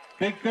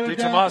 Big 3rd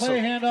down play.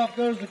 Handoff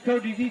goes to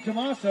Cody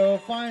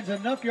DiTomaso. Finds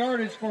enough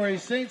yardage for a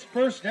Saints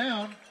 1st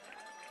down.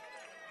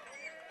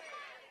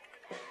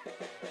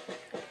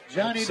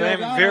 Johnny Same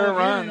Delgado veer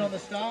run on the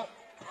stop.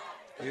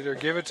 Either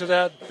give it to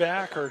that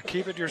back or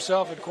keep it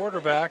yourself at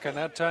quarterback, and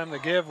that time the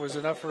give was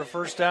enough for a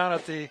 1st down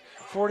at the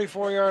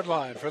 44-yard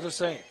line for the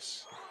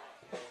Saints.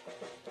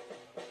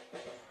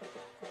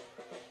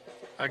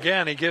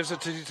 Again, he gives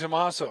it to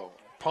DiTomaso.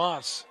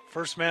 Ponce,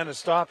 first man to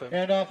stop him.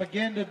 Handoff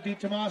again to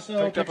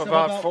DiTomaso. Picked up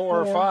about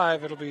 4 or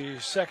 5. It'll be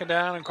 2nd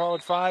down and call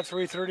it 5,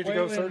 3:30 to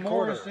go, 3rd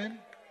quarter.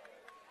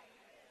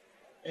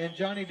 And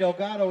Johnny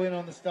Delgado in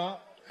on the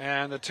stop.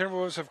 And the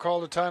Timberwolves have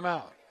called a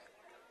timeout.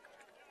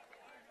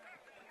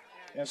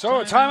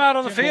 So a timeout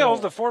on the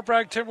field. The Fort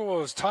Bragg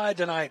Timberwolves tied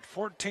tonight,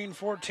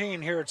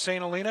 14-14 here at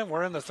St Helena.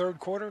 We're in the 3rd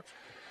quarter,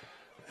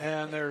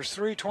 and there's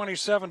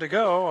 3:27 to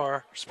go.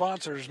 Our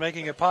sponsors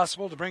making it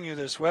possible to bring you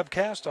this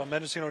webcast on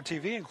Mendocino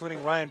TV,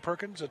 including Ryan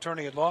Perkins,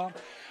 attorney at law,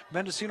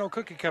 Mendocino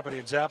Cookie Company,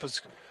 and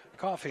Zappa's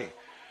Coffee,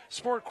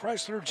 Sport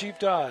Chrysler Jeep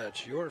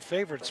Dodge, your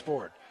favorite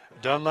sport,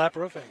 Dunlap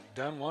Roofing,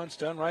 done once,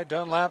 done right,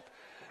 Dunlap,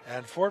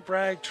 and Fort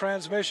Bragg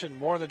Transmission.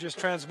 More than just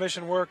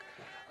transmission work,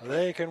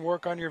 they can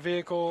work on your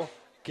vehicle.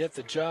 Get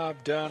the job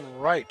done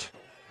right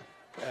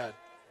at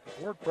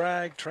Fort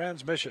Bragg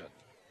Transmission.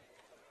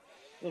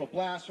 Little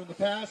blast from the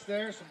past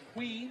there. Some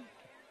Queen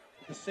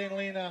with the St.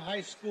 Helena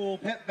High School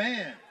pep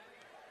band.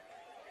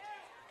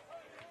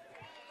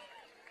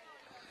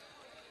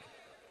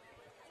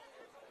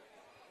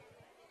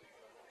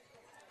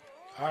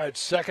 All right,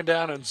 2nd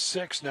down and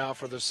 6 now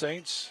for the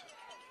Saints.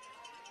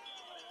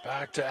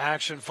 Back to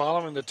action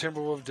following the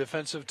Timberwolves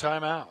defensive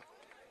timeout.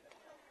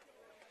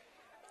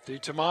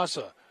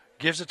 DiTomaso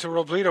gives it to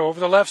Robledo over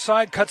the left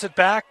side, cuts it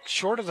back,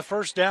 short of the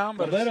 1st down,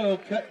 but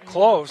it's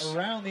close.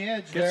 Around the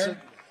edge Gets there. it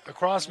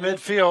across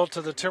midfield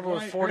to the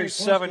Timberwolves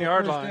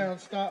 47-yard line. Down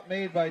stop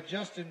made by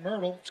Justin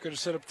Myrtle. It's going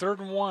to set up 3rd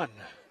and 1.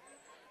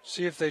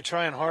 See if they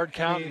try and hard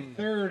count and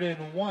 3rd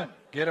and 1.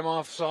 Get him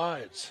off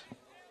sides.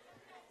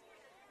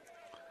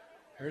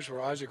 Here's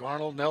where Isaac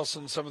Arnold,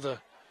 Nelson, some of the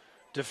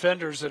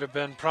defenders that have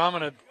been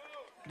prominent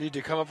need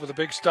to come up with a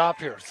big stop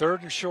here.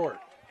 3rd and short.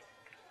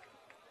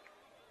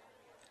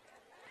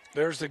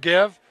 There's the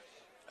give.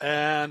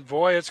 And,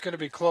 boy, it's going to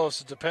be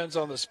close. It depends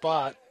on the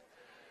spot.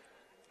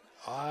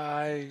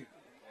 I'm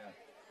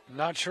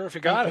not sure if he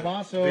got it,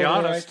 to be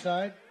honest. Right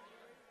side.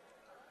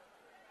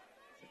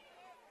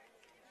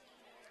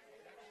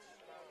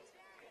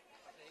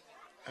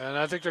 And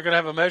I think they're going to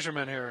have a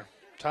measurement here.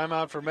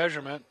 Timeout for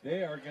measurement.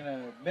 They are going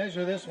to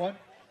measure this one.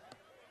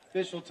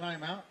 Official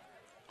timeout.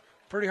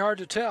 Pretty hard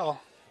to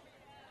tell.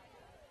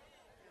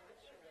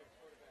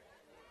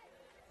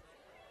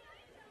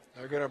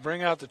 They're going to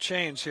bring out the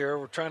chains here.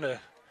 We're trying to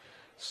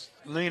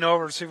lean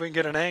over and see if we can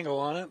get an angle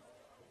on it.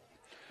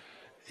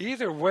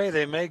 Either way,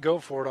 they may go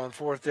for it on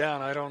 4th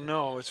down. I don't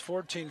know. It's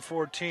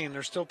 14-14.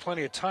 There's still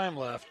plenty of time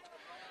left,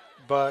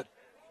 but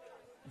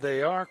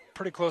they are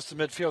pretty close to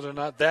midfield. They're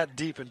not that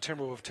deep in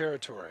Timberwolf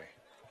territory.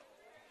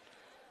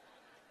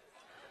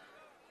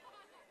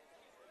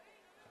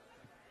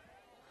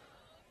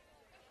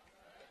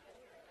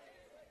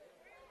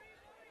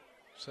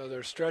 So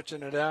they're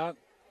stretching it out,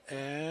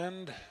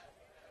 and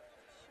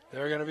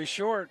they're going to be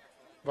short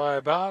by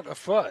about a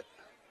foot.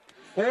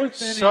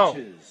 4th and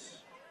inches.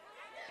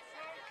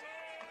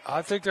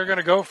 I think they're going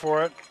to go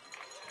for it.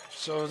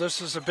 So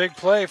this is a big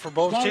play for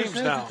both teams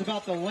now. It's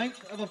about the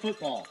length of the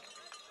football.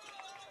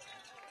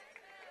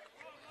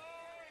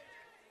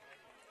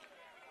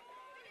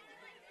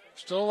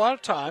 Still a lot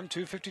of time,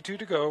 2:52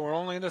 to go. We're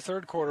only in the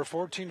 3rd quarter,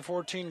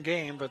 14-14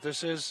 game, but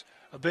this is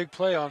a big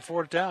play on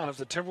 4th down. If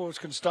the Timberwolves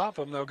can stop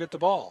them, they'll get the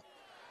ball.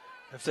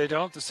 If they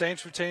don't, the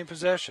Saints retain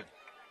possession.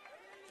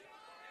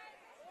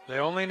 They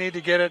only need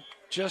to get it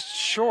just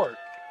short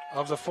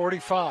of the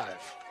 45.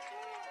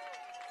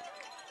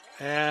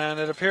 And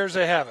it appears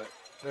they have it.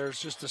 There's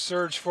just a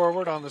surge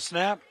forward on the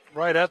snap,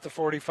 right at the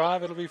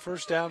 45. It'll be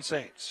 1st down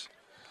Saints.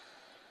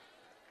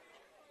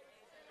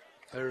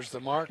 There's the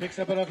mark. Picks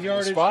up enough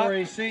yardage for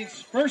a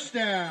Saints 1st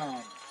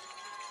down.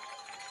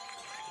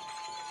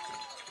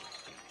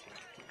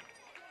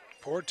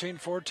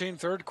 14-14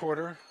 3rd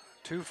quarter,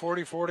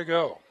 2:44 to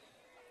go.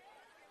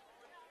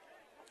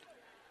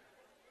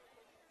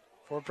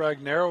 Fort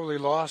Bragg narrowly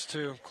lost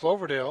to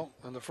Cloverdale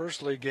in the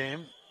first league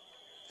game,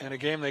 and a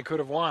game they could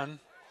have won.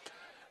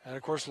 And,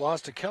 of course,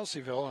 lost to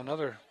Kelseyville,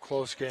 another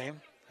close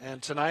game.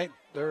 And tonight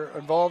they're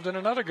involved in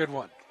another good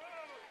one.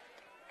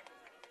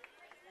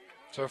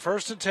 So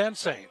 1st and 10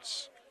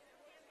 Saints.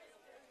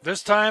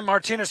 This time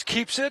Martinez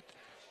keeps it.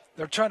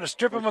 They're trying to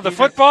strip him of the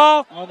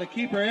football. On the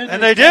keeper end.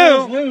 And they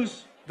do.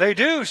 Loose. They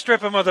do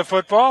strip him of the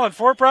football, and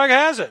Fort Bragg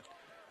has it.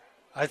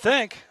 I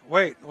think.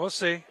 Wait, we'll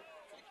see.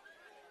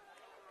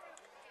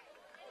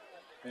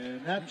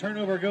 And that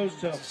turnover goes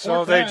to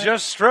So they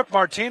just stripped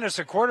Martinez,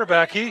 the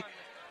quarterback.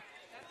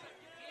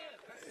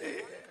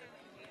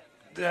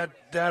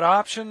 That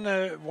option,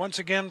 once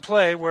again,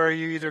 play where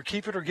you either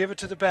keep it or give it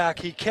to the back.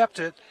 He kept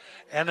it,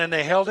 and then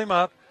they held him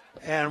up.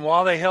 And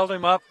while they held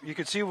him up, you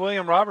could see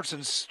William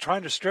Robertson's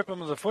trying to strip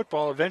him of the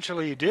football.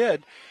 Eventually he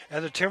did,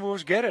 and the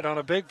Timberwolves get it on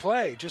a big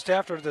play. Just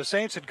after the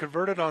Saints had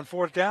converted on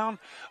 4th down,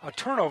 a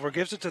turnover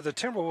gives it to the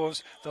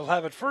Timberwolves. They'll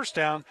have it 1st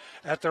down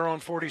at their own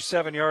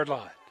 47-yard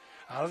line.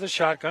 Out of the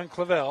shotgun,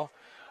 Clavel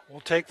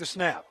will take the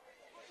snap.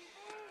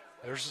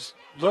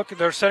 Look,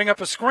 they're setting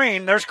up a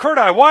screen. There's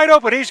Curti wide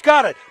open. He's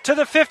got it. To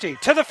the 50,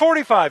 to the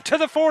 45, to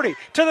the 40,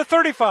 to the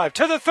 35,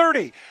 to the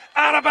 30.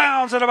 Out of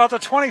bounds at about the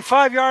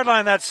 25-yard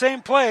line. That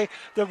same play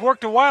that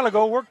worked a while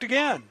ago worked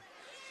again.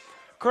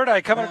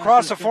 Curti coming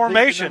across the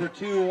formation.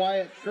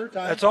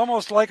 It's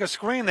almost like a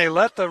screen. They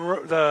let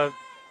the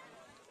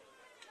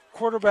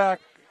quarterback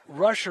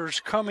rushers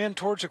come in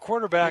towards the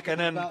quarterback, and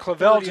then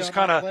Clavel just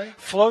kind of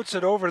floats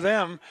it over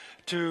them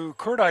to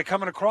Curti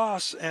coming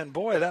across, and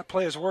boy, that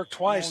play has worked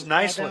twice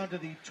nicely. Down to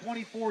the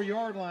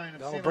 24-yard line.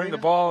 That'll bring the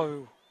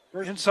ball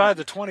inside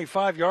the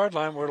 25-yard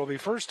line where it'll be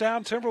 1st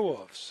down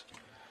Timberwolves.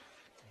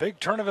 Big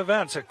turn of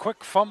events, a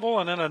quick fumble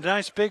and then a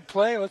nice big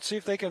play. Let's see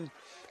if they can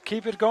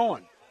keep it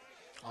going.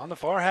 On the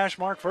far hash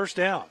mark, 1st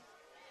down.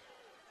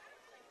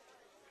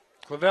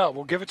 Clavel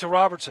will give it to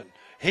Robertson.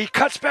 He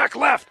cuts back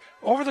left,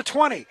 over the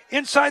 20,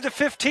 inside the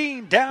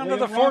 15, down to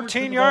the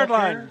 14-yard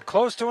line.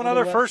 Close to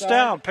another 1st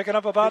down, picking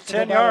up about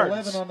 10 yards.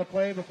 11 on the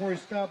play before he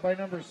stopped by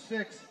number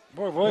 6.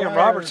 Boy, William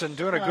Robertson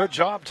doing a good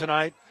job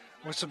tonight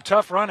with some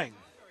tough running.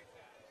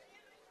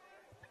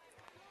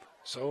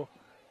 So,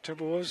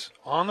 Timberwolves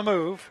on the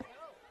move.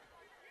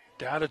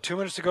 Down to 2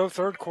 minutes to go,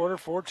 3rd quarter,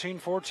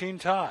 14-14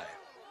 tie.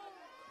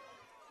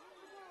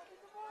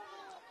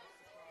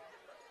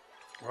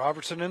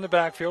 Robertson in the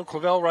backfield,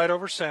 Clavel right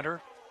over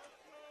center.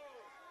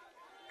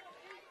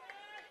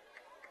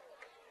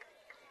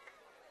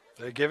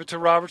 They give it to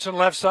Robertson,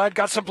 left side.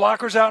 Got some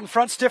blockers out in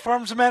front. Stiff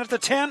arms a man at the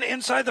 10,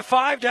 inside the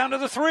 5, down to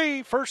the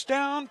 3. 1st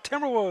down,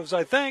 Timberwolves,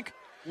 I think.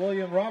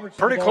 William Robertson,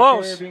 Pretty ball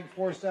close. carrier, being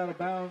forced out of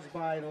bounds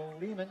by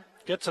Lehman.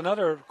 Gets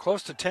another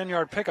close to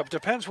 10-yard pickup.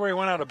 Depends where he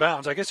went out of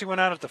bounds. I guess he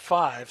went out at the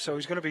 5, so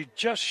he's going to be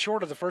just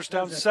short of the first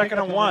down. Second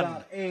and 1.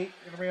 About 8. Going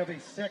to bring up a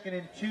 2nd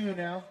and 2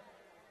 now.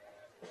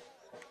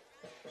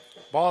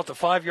 Ball at the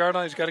 5-yard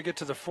line. He's got to get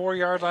to the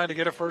 4-yard line to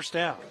get a first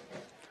down.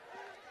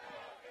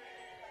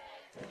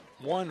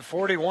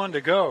 1:41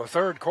 to go,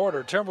 third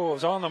quarter.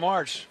 Timberwolves on the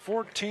march.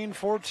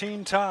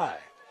 14-14 tie.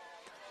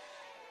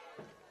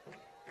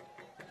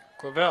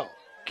 Clavel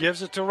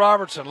gives it to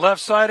Robertson.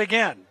 Left side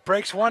again.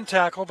 Breaks one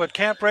tackle, but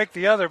can't break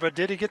the other. But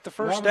did he get the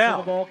first down?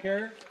 The ball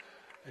carrier.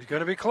 He's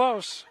going to be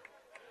close.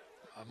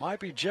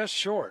 Might be just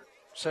short.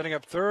 Setting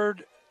up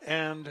third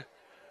and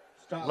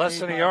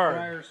less than a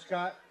yard.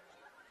 Scott.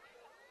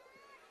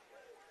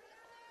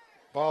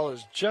 Ball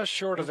is just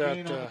short of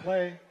that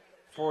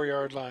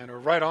 4-yard line, or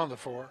right on the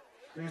 4.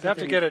 You have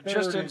to get it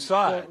just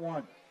inside.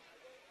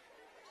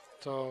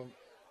 So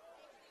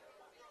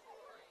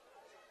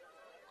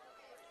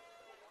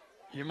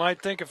you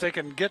might think if they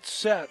can get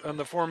set on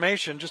the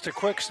formation, just a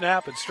quick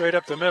snap and straight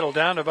up the middle,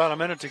 down to about a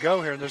minute to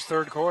go here in this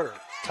third quarter.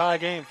 Tie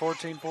game,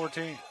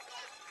 14-14.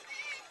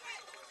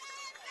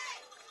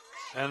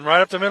 And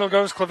right up the middle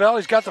goes Clavel.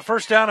 He's got the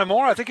first down and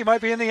more. I think he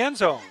might be in the end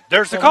zone.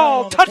 There's the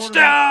call.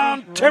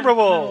 Touchdown,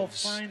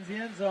 Timberwolves. Finds the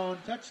end zone.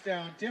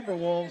 Touchdown,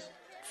 Timberwolves.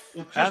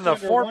 And the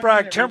Fort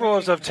Bragg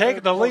Timberwolves have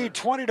taken the lead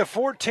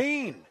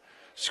 20-14,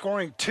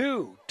 scoring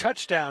 2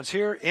 touchdowns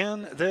here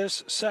in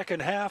this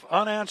second half,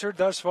 unanswered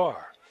thus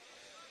far.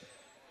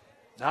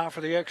 Now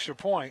for the extra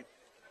point.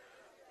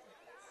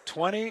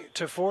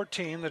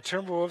 20-14, the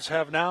Timberwolves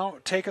have now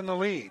taken the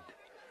lead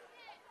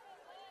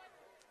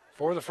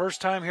for the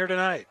first time here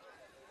tonight.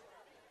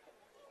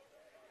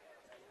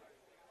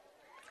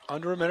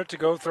 Under a minute to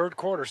go, third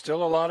quarter.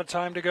 Still a lot of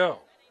time to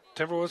go.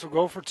 Timberwolves will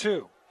go for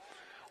 2.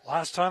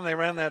 Last time they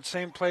ran that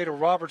same play to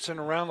Robertson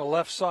around the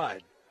left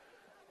side.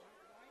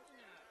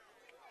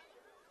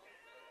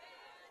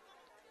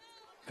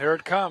 Here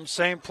it comes,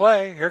 same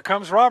play. Here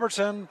comes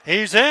Robertson.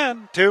 He's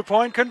in.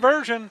 2-point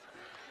conversion.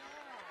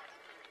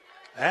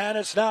 And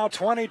it's now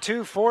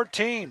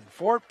 22-14,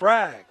 Fort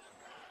Bragg.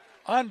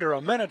 Under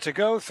a minute to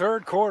go,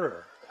 third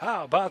quarter.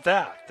 How about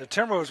that? The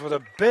Timberwolves with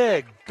a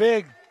big,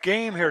 big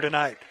game here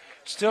tonight.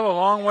 Still a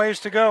long ways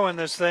to go in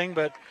this thing,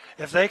 but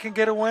if they can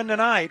get a win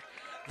tonight,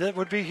 that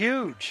would be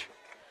huge.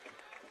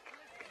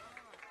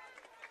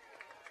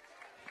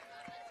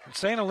 And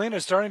St Helena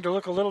is starting to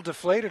look a little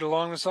deflated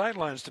along the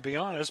sidelines, to be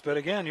honest. But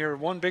again, you're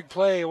one big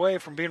play away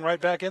from being right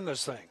back in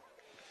this thing.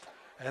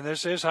 And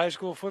this is high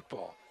school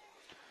football.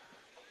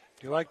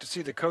 You like to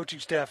see the coaching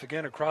staff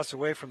again across the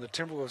way from the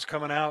Timberwolves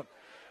coming out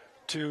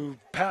to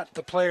pat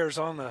the players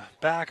on the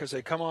back as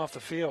they come off the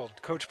field.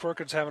 Coach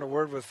Perkins having a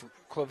word with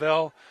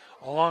Clavel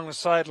along the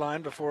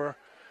sideline before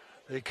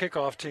the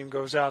kickoff team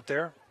goes out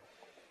there.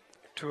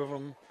 2 of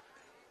them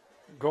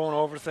going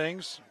over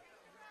things.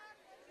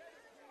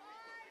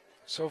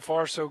 So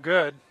far, so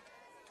good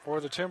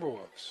for the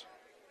Timberwolves.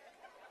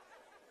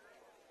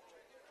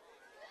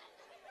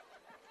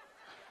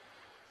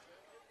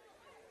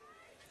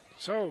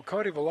 So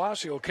Cody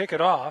Velocci will kick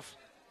it off.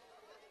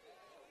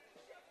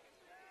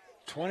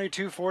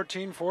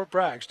 22-14 Fort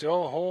Bragg.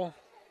 Still a whole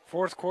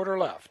fourth quarter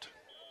left.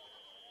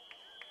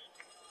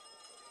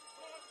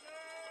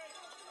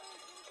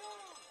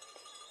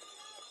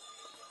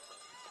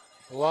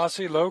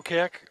 Velocci, low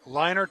kick,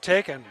 liner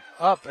taken,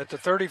 up at the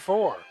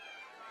 34.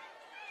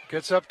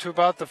 Gets up to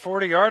about the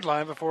 40-yard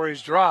line before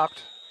he's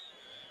dropped.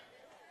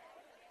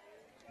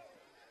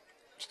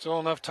 Still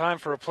enough time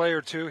for a play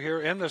or two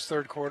here in this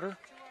third quarter.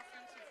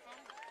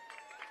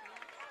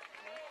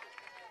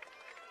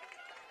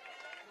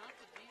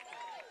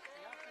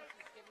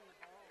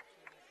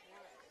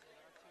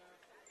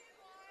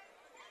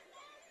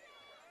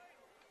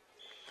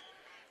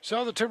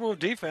 So the Timberwolves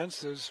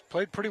defense has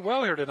played pretty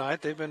well here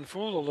tonight. They've been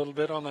fooled a little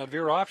bit on that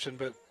veer option,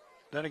 but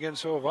then again,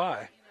 so have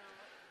I.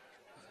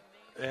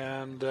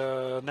 And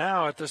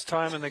now at this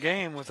time in the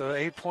game with an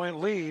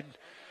 8-point lead,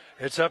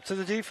 it's up to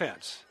the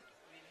defense.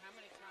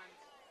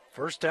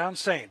 First down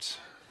Saints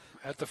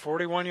at the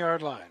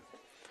 41-yard line.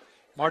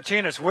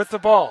 Martinez with the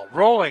ball,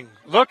 rolling,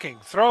 looking,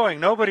 throwing,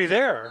 nobody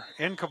there.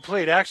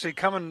 Incomplete. Actually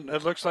coming,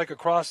 it looks like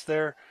across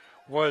there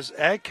was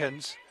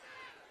Adkins,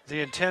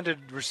 the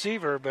intended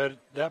receiver, but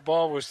that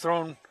ball was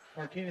thrown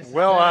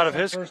well out of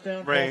his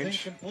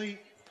range.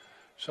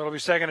 So it'll be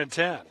 2nd and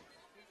 10.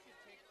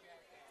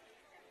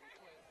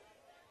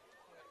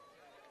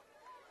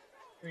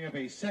 We have a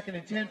 2nd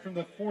and 10 from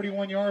the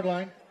 41-yard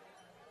line.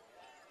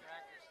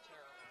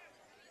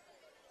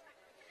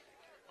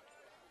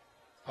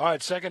 All right,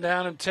 2nd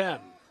down and 10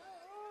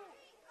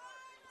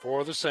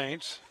 for the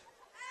Saints.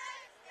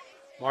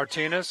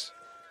 Martinez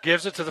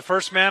gives it to the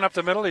first man up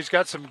the middle. He's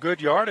got some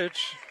good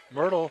yardage.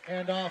 Myrtle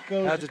had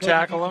to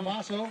tackle him.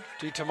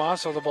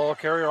 DiTomaso, the ball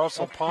carrier,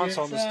 also Ponce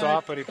on the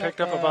stop, but he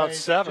picked up about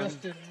 7.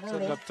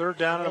 Setting up third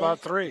down and about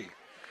 3.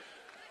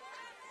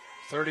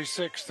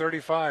 36,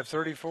 35,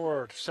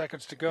 34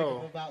 seconds to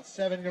go. About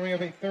 7, going to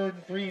be 3rd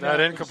and 3. That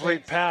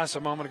incomplete pass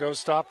a moment ago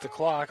stopped the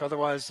clock.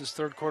 Otherwise, this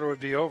third quarter would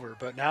be over.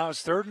 But now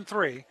it's 3rd and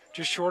 3,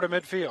 just short of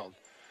midfield.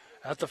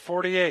 At the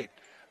 48,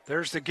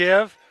 there's the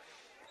give.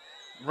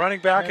 Running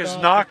back is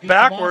knocked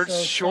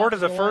backwards, short of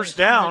the first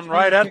down,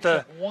 right at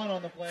the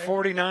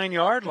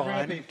 49-yard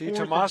line.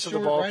 DiTomaso, the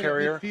ball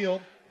carrier.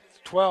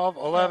 12,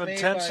 11,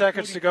 10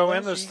 seconds to go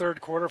in this third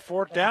quarter.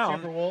 4th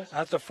down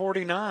at the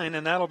 49,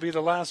 and that'll be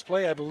the last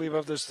play, I believe,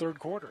 of this third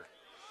quarter.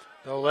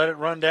 They'll let it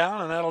run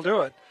down, and that'll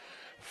do it.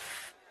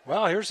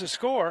 Well, here's the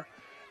score.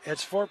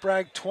 It's Fort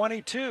Bragg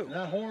 22,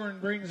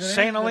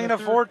 St Helena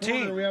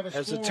 14,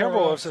 as the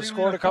Timberwolves have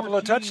scored a couple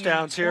of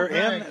touchdowns here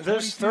in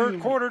this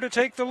third quarter to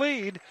take the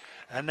lead.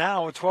 And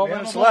now with 12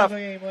 minutes left,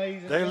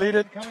 they lead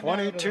it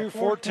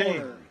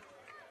 22-14.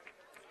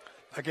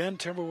 Again,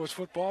 Timberwolves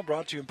football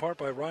brought to you in part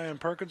by Ryan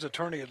Perkins,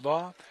 attorney at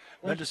law,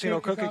 Mendocino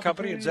Cooking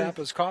Company, and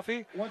Zappa's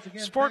Coffee.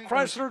 Sport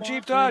Chrysler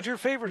Jeep Dodge, your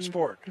favorite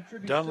sport.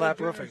 Dunlap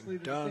Roofing,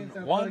 done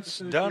once,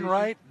 done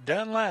right,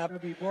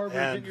 Dunlap.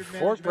 And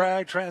Fort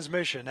Bragg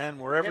Transmission. And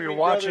wherever you're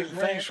watching,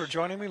 thanks for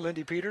joining me.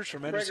 Lindy Peters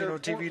from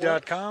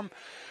MendocinoTV.com.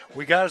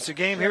 We got us a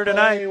game here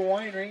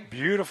tonight.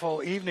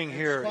 Beautiful evening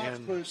here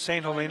in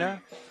St.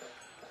 Helena.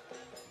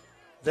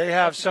 They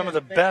have some of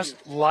the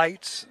best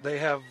lights. They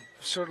have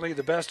certainly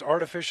the best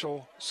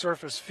artificial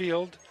surface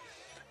field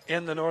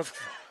in the North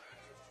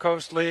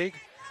Coast League,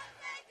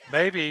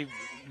 maybe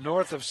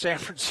north of San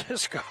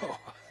Francisco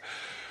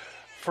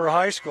for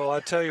high school.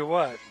 I tell you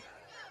what.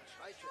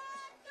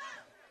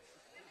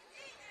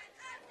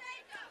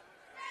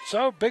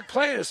 So big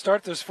play to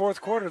start this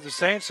fourth quarter. The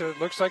Saints, it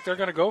looks like they're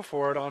going to go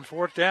for it on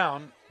 4th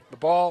down. The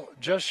ball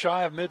just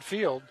shy of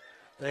midfield.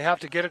 They have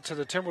to get it to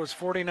the Timberwolves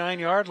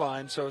 49-yard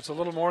line, so it's a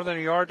little more than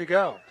a yard to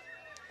go.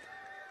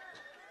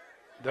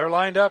 They're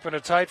lined up in a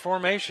tight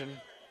formation.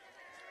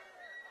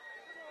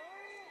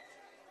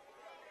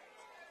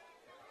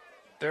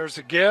 There's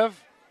a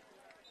give,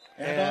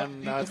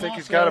 and I think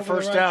he's got a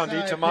first down.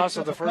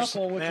 DiTomaso, the first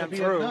man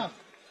through,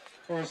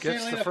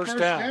 gets the first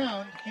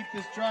down. Keep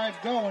this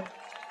drive going.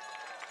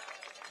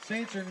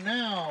 Saints are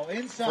now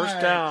inside.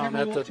 First down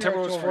at the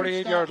Timberwolves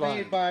 48-yard line.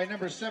 Made by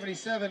number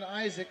 77,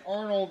 Isaac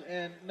Arnold,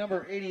 and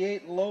number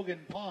 88, Logan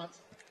Ponce.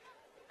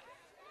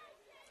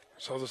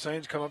 So the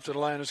Saints come up to the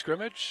line of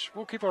scrimmage.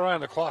 We'll keep our eye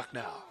on the clock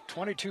now.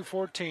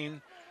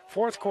 22-14,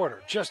 fourth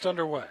quarter, just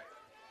underway.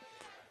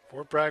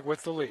 Fort Bragg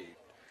with the lead.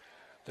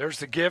 There's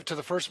the give to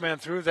the first man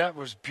through. That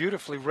was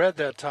beautifully read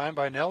that time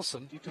by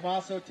Nelson.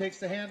 DiTomaso takes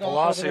the handoff.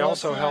 Velocity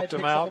also helped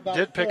him out.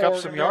 Did pick up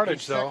some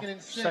yardage, though.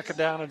 Second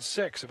down and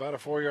 6. About a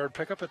 4-yard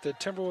pickup at the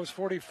Timberwolves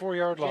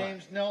 44-yard line.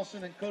 James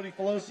Nelson and Cody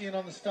Felosian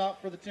on the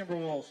stop for the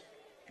Timberwolves.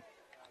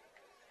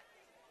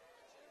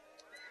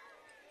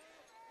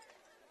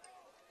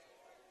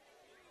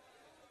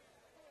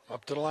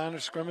 Up to the line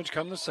of scrimmage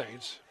come the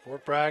Saints.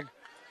 Fort Bragg,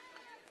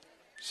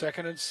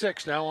 2nd and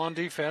 6 now on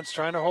defense,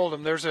 trying to hold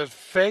him. There's a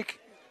fake.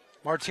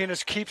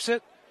 Martinez keeps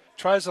it,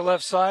 tries the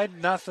left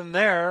side, nothing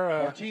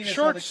there.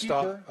 Short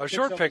stop, a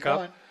short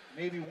pickup.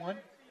 Maybe one.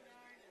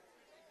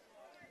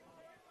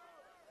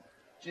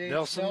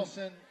 James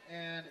Nelson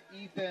and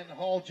Ethan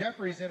Hall.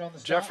 Jeffries in on the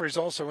stop. Jeffries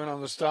also in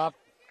on the stop.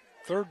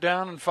 3rd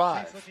down and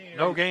 5.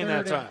 No gain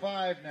that time.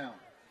 5 now.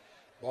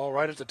 Ball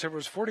right at the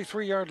Timbers'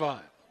 43-yard line.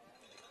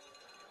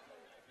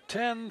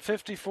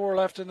 10:54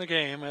 left in the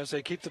game. As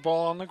they keep the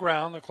ball on the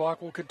ground, the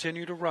clock will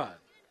continue to run.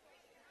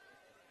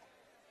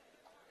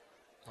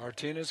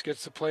 Martinez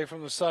gets the play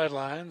from the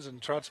sidelines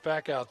and trots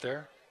back out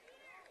there.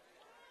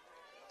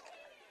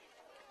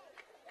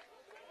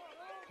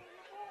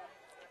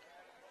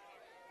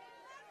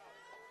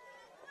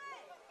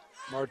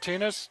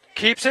 Martinez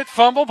keeps it,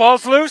 fumble,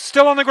 ball's loose,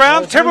 still on the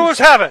ground. Timberwolves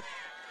have it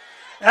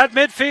at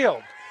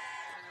midfield.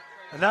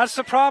 And that's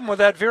the problem with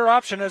that veer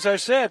option, as I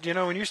said. You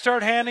know, when you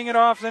start handing it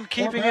off, then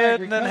keeping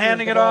it, and then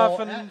handing it off,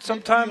 and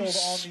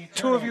sometimes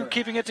two of you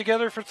keeping it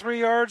together for 3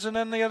 yards, and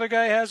then the other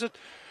guy has it.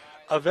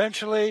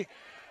 Eventually,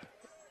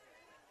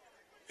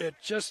 it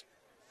just,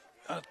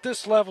 at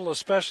this level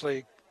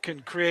especially, can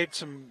create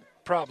some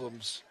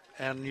problems.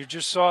 And you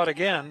just saw it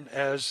again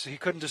as he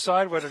couldn't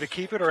decide whether to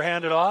keep it or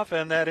hand it off,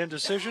 and that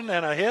indecision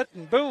and a hit,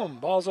 and boom,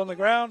 ball's on the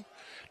ground.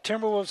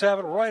 Timberwolves have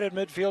it right at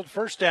midfield,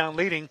 first down,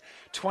 leading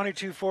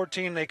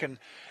 22-14. They can,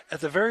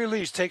 at the very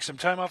least, take some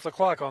time off the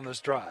clock on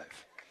this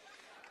drive.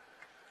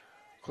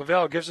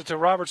 Clavel gives it to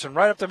Robertson.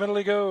 Right up the middle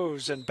he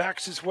goes and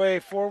backs his way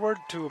forward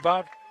to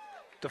about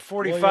the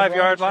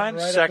 45-yard line.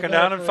 Right, 2nd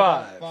down and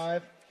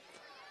 5.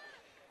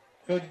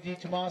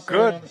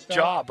 Good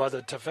job by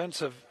the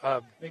defensive,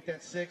 make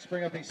that 6,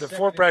 bring up the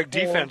Fort Bragg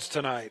defense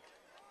tonight.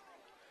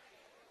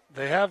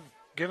 They have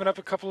given up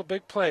a couple of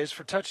big plays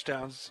for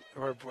touchdowns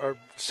or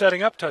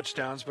setting up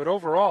touchdowns, but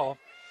overall,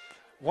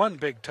 one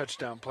big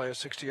touchdown play, a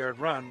 60-yard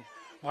run.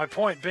 My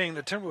point being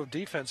the Timberwolves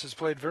defense has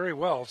played very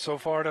well so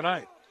far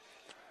tonight.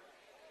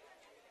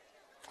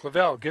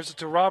 Clavel gives it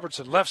to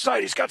Robertson. Left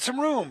side, he's got some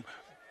room.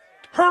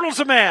 Hurdles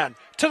a man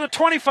to the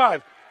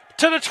 25,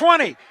 to the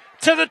 20,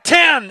 to the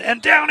 10,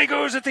 and down he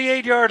goes at the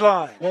 8-yard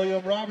line.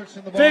 William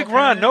Robertson, the ball Big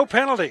run, carrier. no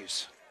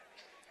penalties.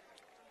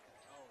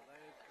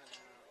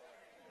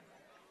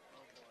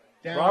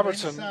 Down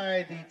Robertson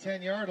inside the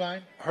 10-yard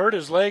line. hurt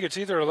his leg. It's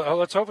either,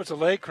 let's hope it's a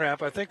leg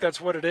cramp. I think that's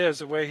what it is,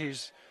 the way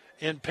he's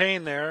in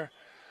pain there.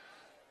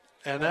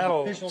 And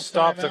that'll Official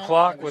stop the timeout.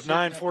 clock with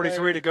Shaking that 9:43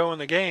 play. to go in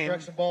the game.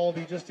 Direction ball will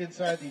be just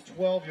inside the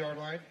 12-yard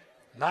line.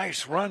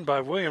 Nice run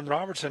by William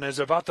Robertson. As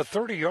about the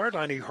 30-yard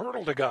line, he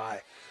hurdled a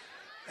guy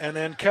and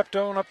then kept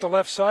going up the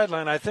left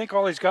sideline. I think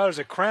all he's got is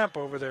a cramp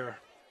over there.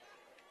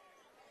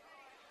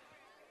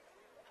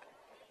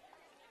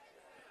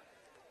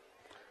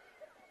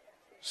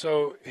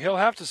 So he'll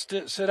have to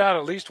sit out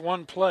at least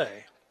one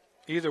play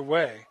either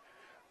way.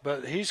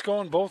 But he's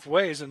going both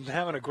ways and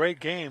having a great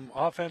game,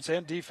 offense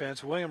and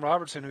defense. William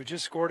Robertson, who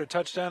just scored a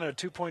touchdown and a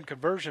 2-point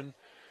conversion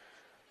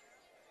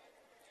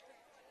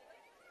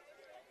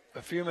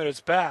a few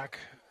minutes back,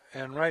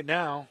 and right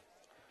now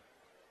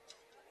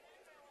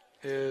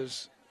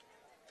is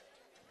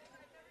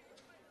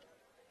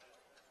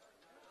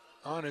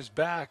on his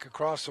back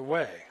across the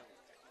way.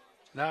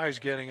 Now he's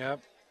getting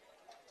up.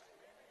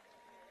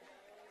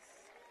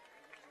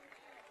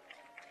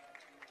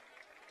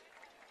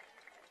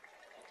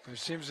 It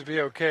seems to be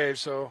okay.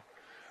 So,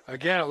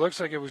 again, it looks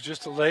like it was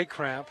just a leg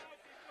cramp.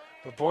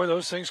 But, boy,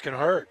 those things can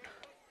hurt.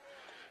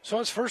 So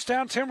it's first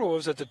down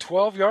Timberwolves at the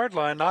 12-yard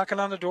line, knocking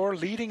on the door,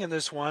 leading in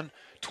this one,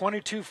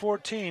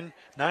 22-14,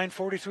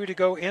 9:43 to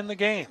go in the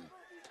game.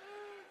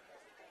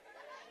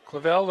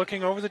 Clavel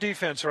looking over the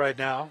defense right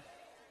now.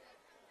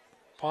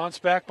 Ponce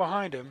back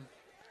behind him.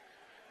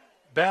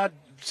 Bad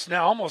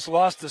snap, almost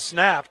lost the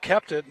snap,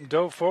 kept it and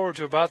dove forward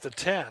to about the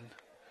 10.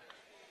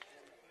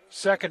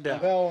 Second down.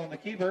 Clavel on the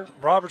keeper.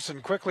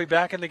 Robertson quickly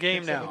back in the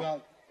game Picks up now.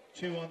 about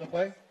 2 on the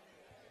play.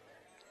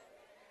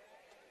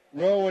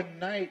 Rowan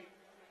Knight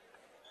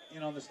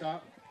in on the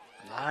stop.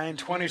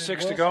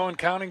 9:26 to go and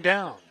counting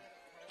down.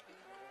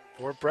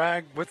 Fort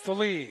Bragg with the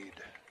lead.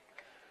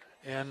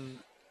 And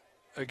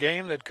a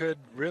game that could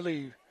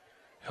really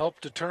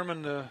help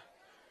determine the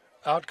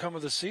outcome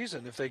of the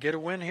season. If they get a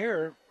win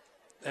here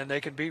and they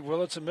can beat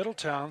Willits and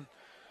Middletown,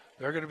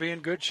 they're going to be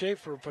in good shape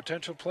for a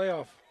potential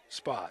playoff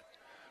spot.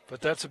 But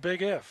that's a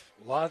big if.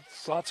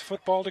 Lots of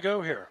football to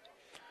go here.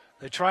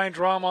 They try and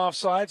draw him off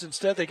sides.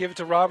 Instead, they give it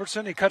to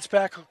Robertson. He cuts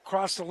back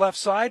across the left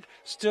side,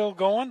 still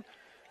going,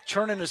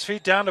 churning his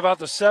feet down to about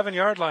the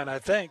 7-yard line, I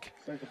think.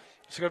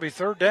 It's going to be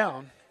third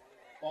down.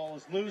 Ball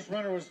is loose.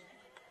 Runner was.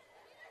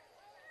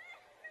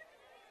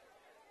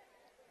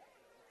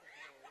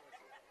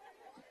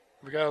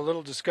 We got a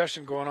little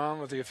discussion going on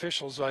with the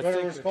officials. I Runner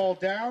think was called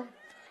down.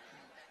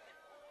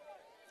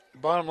 the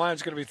bottom line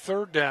is going to be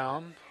third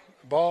down.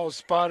 Ball is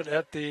spotted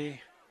at the,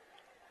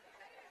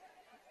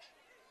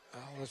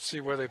 let's see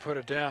where they put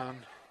it down.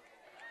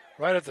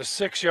 Right at the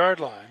 6-yard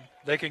line.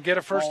 They can get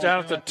a first down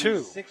at the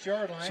 2.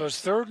 6-yard line. So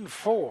it's 3rd and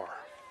 4.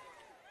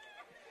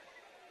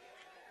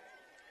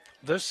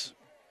 This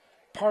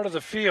part of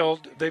the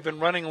field, they've been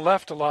running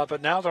left a lot,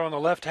 but now they're on the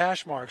left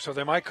hash mark, so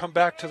they might come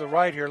back to the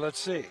right here. Let's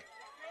see.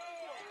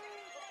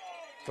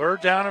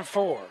 3rd down and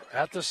 4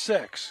 at the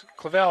 6.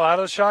 Clavel out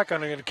of the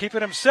shotgun. He's going to keep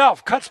it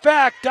himself. Cuts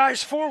back,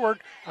 dives forward.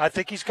 I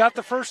think he's got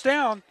the first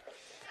down.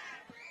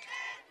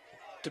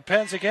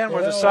 Depends again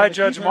where the side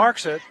judge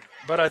marks it,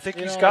 but I think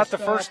he's got the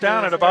first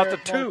down at about the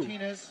 2.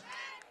 Martinez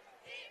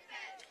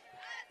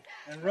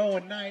and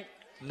Rowan Knight.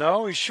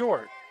 No, he's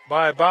short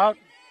by about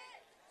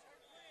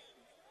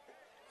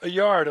a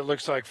yard, it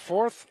looks like.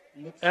 4th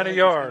and a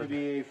yard. It's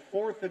going to be a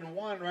 4th and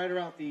 1 right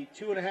around the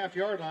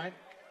 2.5-yard line.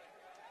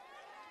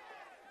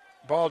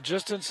 Ball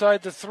just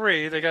inside the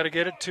 3. They got to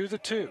get it to the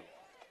 2.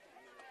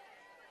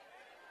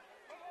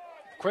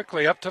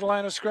 Quickly up to the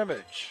line of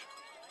scrimmage.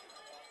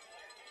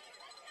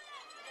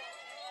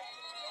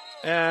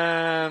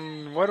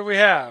 And what do we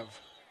have?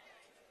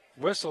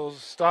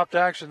 Whistles, stopped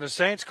action. The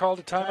Saints called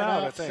a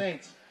timeout, I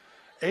think.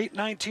 Saints.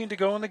 8:19 to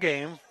go in the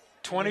game.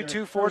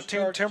 22-14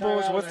 Timberwolves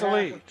Timberwolves with the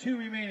lead. 2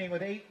 remaining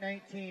with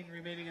 8:19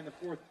 remaining in the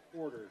 4th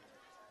quarter.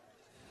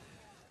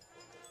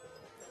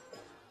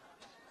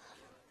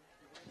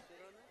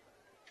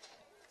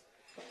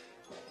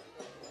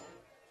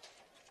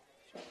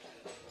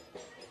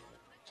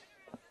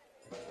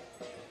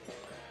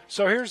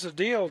 So here's the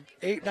deal.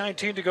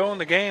 8:19 to go in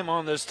the game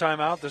on this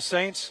timeout. The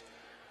Saints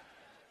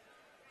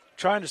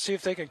trying to see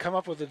if they can come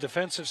up with a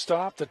defensive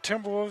stop. The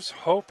Timberwolves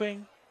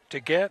hoping to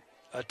get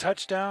a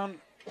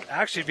touchdown.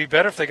 Actually, it'd be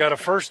better if they got a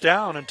first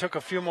down and took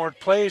a few more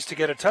plays to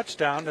get a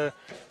touchdown to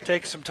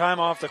take some time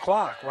off the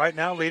clock. Right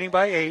now, leading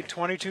by 8,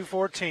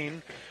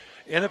 22-14,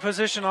 in a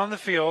position on the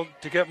field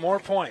to get more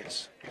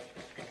points.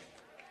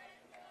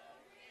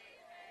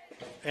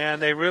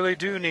 And they really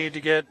do need to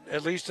get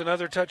at least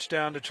another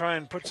touchdown to try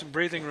and put some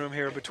breathing room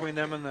here between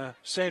them and the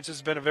Saints.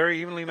 It's been a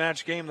very evenly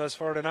matched game thus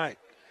far tonight.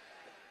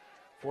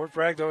 Fort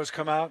Bragg, though, has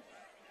come out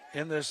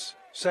in this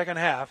second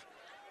half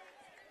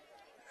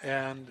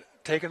and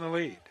taken the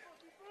lead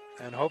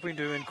and hoping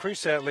to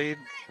increase that lead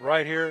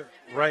right here,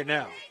 right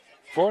now.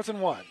 4th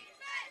and 1.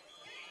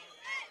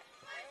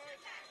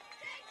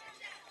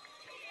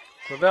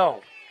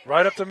 Lavelle,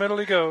 right up the middle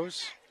he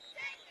goes.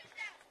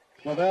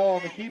 Lavelle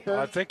on the keeper.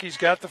 I think he's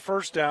got the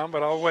first down,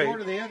 but I'll wait.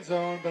 Short of the end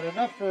zone, but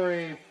enough for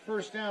a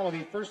first down. It'll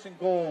be first and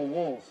goal,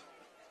 Wolves.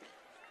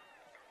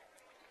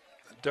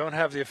 Don't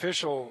have the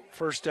official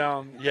first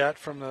down yet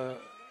from the,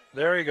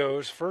 there he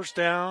goes. First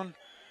down,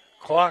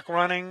 clock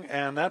running,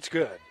 and that's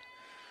good.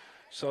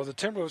 So the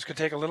Timberwolves can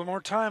take a little more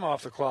time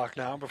off the clock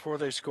now before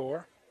they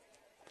score.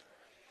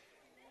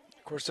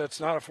 Of course, that's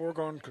not a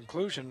foregone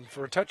conclusion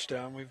for a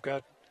touchdown. We've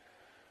got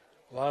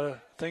a lot of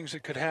things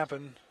that could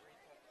happen.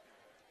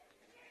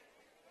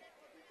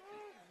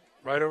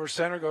 Right over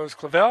center goes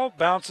Clavel,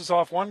 bounces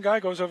off one guy,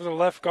 goes over the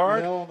left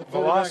guard.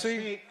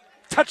 Velocity,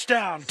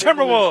 touchdown,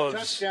 Timberwolves.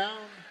 Touchdown,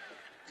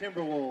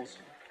 Timberwolves.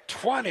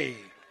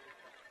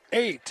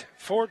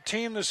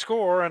 28-14 the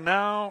score, and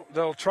now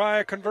they'll try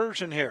a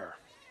conversion here.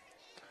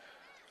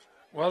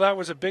 Well, that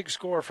was a big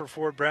score for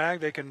Fort Bragg.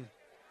 They can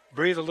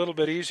breathe a little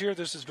bit easier.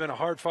 This has been a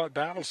hard-fought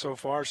battle so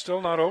far.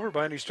 Still not over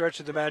by any stretch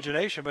of the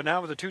imagination, but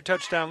now with a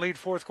 2-touchdown lead,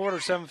 fourth quarter,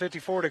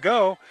 7:54 to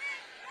go,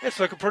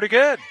 it's looking pretty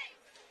good.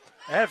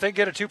 And if they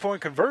get a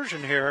 2-point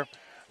conversion here,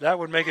 that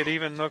would make it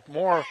even look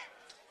more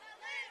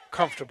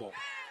comfortable.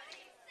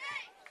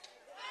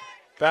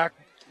 Back,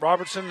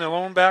 Robertson, the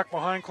lone back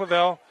behind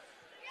Clavel.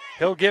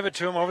 He'll give it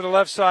to him over the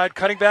left side,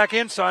 cutting back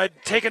inside,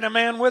 taking a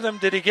man with him.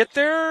 Did he get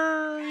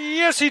there?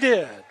 Yes, he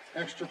did.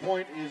 Extra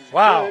point is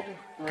wow.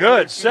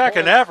 Good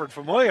second points. effort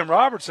from William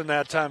Robertson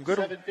that time.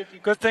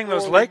 Good thing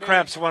those leg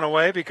cramps went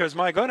away because,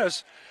 my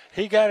goodness,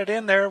 he got it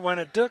in there when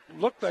it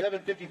looked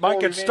like might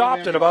get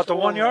stopped at about the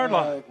 1 yard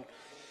line.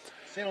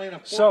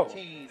 So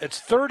it's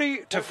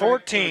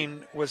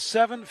 30-14 with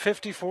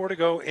 7:54 to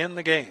go in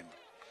the game.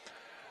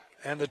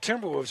 And the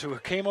Timberwolves, who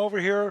came over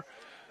here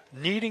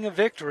needing a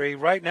victory,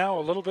 right now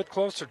a little bit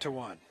closer to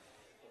one.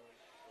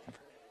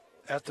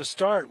 At the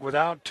start,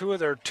 without two of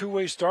their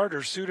two-way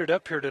starters suited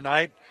up here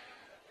tonight,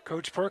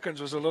 Coach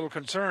Perkins was a little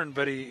concerned,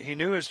 but he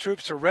knew his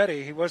troops are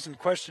ready. He wasn't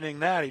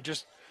questioning that. He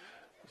just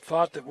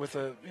thought that with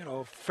a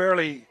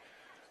fairly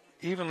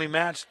evenly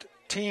matched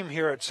team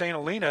here at St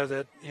Helena,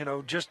 that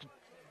just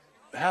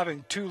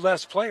having two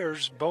less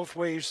players, both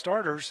ways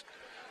starters,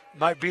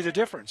 might be the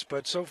difference.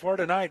 But so far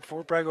tonight,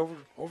 Fort Bragg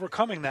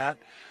overcoming that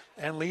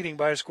and leading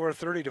by a score of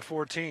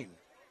 30-14.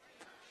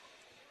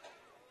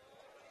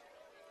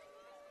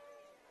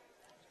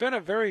 Been a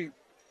very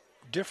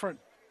different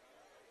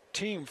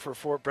team for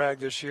Fort Bragg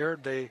this year.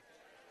 They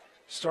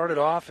started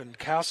off in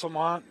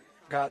Castlemont,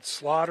 got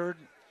slaughtered.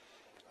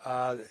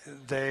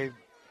 They,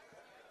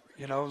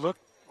 looked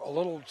a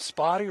little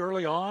spotty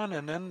early on,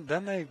 and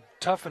then they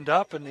toughened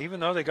up. And even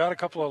though they got a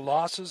couple of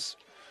losses,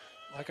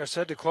 like I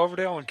said, to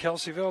Cloverdale and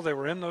Kelseyville, they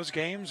were in those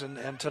games.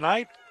 And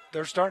tonight,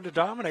 they're starting to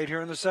dominate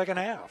here in the second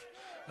half.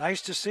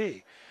 Nice to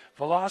see.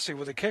 Velocity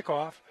with a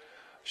kickoff.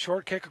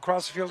 Short kick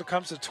across the field. It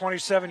comes to the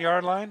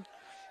 27-yard line.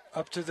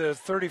 Up to the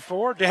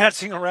 34,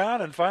 dancing around,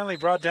 and finally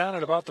brought down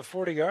at about the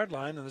 40-yard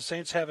line, and the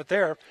Saints have it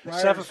there.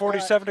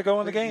 7:47 to go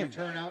in the game.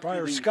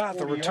 Briar Scott,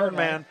 the return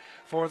man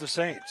for the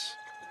Saints.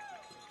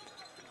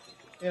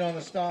 In on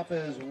the stop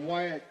is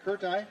Wyatt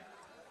Kurtai.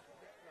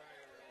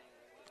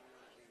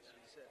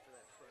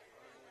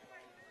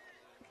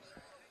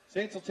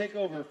 Saints will take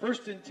over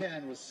 1st and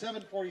 10 with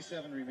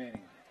 7:47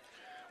 remaining.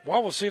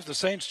 Well, we'll see if the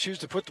Saints choose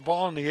to put the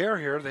ball in the air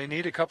here. They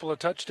need a couple of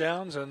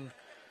touchdowns, and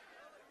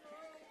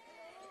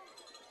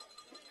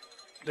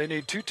they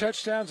need 2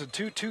 touchdowns and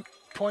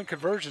two-point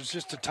conversions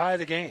just to tie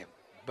the game.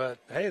 But,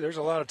 hey, there's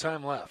a lot of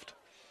time left.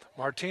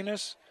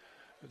 Martinez,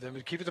 then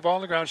keeping the ball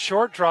on the ground.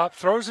 Short drop,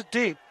 throws it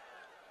deep.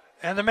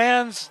 And the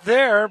man's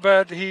there,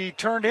 but he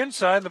turned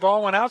inside, and the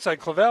ball went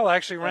outside. Clavel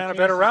actually ran a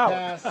better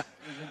route.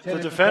 The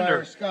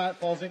defender. Scott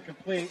falls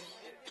incomplete.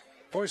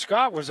 Boy,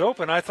 Scott was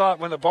open. I thought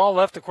when the ball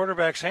left the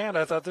quarterback's hand,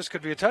 I thought this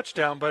could be a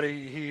touchdown, but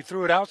he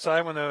threw it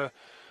outside when the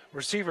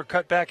receiver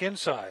cut back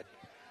inside.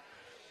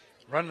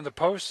 Running the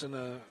post, and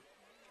the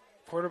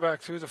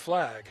quarterback threw the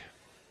flag.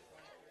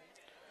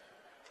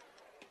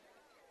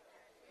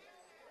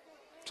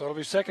 So it'll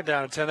be 2nd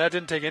down and 10. That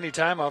didn't take any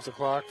time off the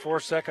clock. 4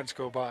 seconds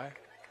go by.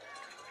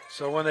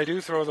 So when they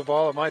do throw the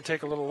ball, it might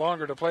take a little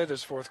longer to play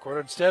this fourth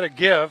quarter. Instead of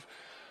Give,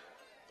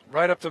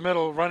 right up the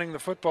middle, running the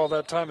football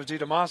that time is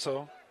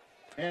DiDamaso.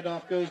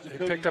 Handoff goes to He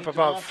picked up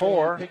about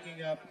 4,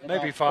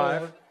 maybe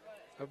 5.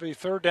 It'll be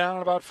 3rd down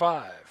and about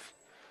 5.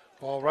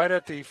 Ball right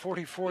at the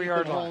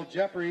 44-yard line.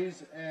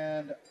 Jeffries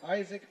and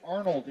Isaac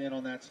Arnold in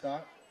on that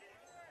stop.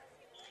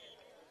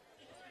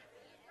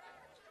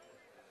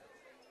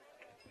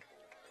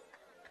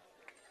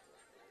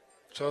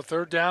 So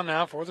 3rd down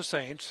now for the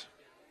Saints.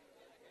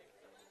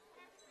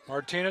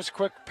 Martinez,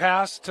 quick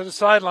pass to the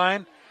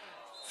sideline.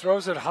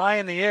 Throws it high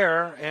in the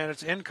air, and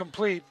it's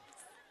incomplete.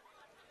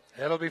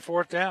 It'll be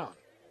 4th down.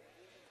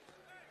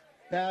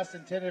 Pass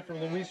intended for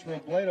Luis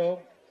Robledo.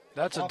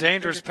 That's a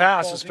dangerous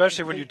pass,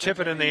 especially when you tip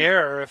it in the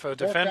air. If a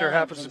defender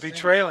happens to be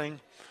trailing,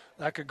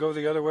 that could go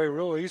the other way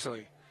real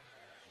easily.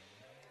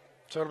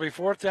 So it'll be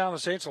 4th down. The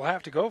Saints will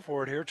have to go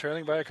for it here,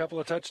 trailing by a couple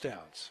of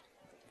touchdowns.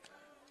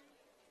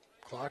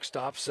 Clock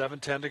stops,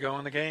 7:10 to go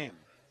in the game.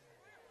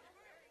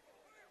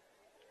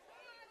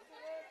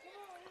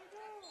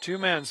 2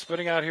 men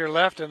splitting out here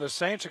left, and the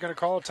Saints are going to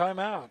call a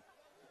timeout.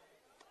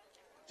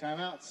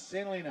 Timeout,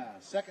 St Helena.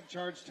 Second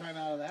charge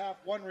timeout of the half,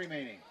 1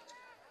 remaining.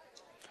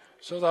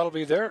 So that'll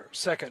be their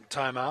second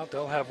timeout.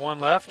 They'll have 1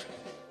 left.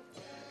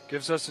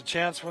 Gives us a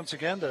chance once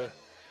again to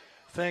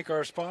thank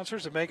our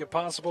sponsors and make it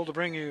possible to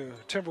bring you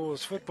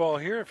Timberwolves football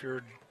here. If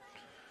you're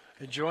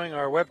enjoying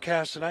our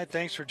webcast tonight,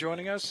 thanks for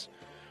joining us.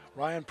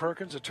 Ryan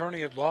Perkins,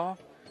 attorney at law,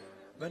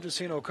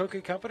 Mendocino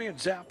Cookie Company, and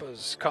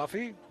Zappa's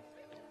Coffee.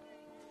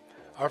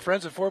 Our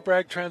friends at Fort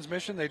Bragg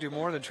Transmission, they do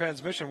more than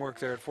transmission work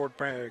there at Fort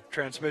Bragg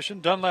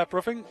Transmission. Dunlap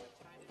Roofing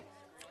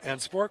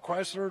and Sport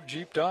Chrysler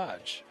Jeep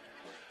Dodge.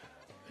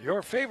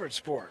 Your favorite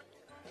sport.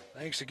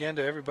 Thanks again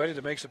to everybody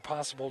that makes it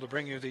possible to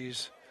bring you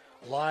these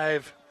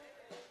live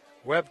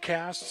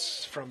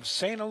webcasts from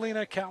St.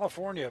 Helena,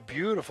 California.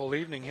 Beautiful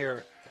evening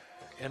here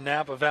in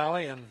Napa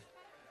Valley, and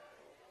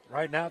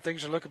right now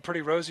things are looking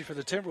pretty rosy for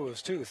the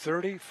Timberwolves too.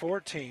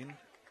 30-14.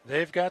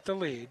 They've got the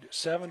lead.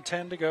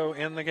 7:10 to go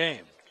in the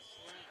game.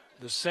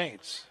 The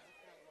Saints.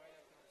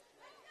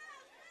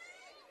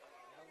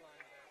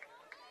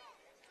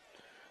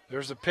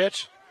 There's a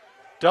pitch.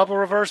 Double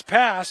reverse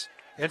pass.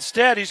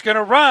 Instead, he's going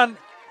to run,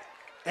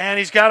 and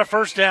he's got a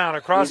first down.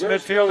 Across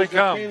midfield he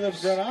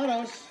comes.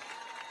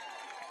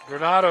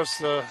 Granados,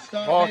 the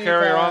ball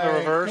carrier on the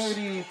reverse.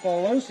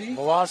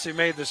 Velocity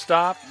made the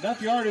stop.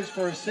 Enough yardage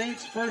for a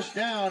Saints first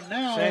down.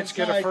 Now Saints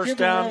get a first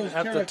down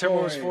at the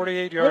Timberwolves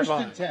 48-yard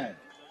line. 10.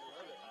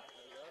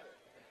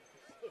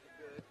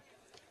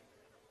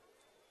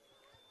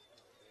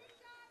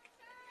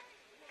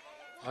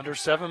 Under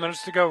 7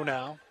 minutes to go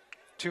now.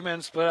 2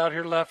 men split out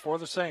here left for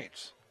the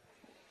Saints.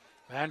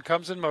 Man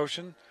comes in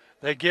motion.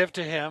 They give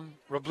to him.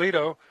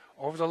 Robledo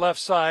over the left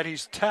side.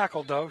 He's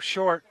tackled, though,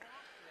 short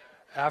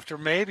after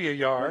maybe a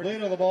yard.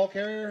 Robledo, the ball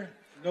carrier.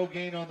 No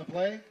gain on the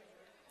play.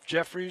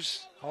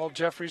 Hall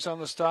Jeffries on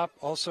the stop.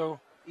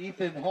 Also,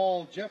 Ethan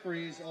Hall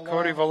Jeffries.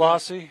 Cody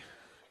Velocity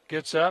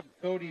gets up.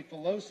 Cody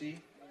Velocity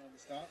on the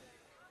stop.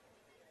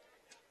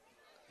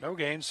 No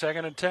gain,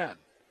 2nd and 10.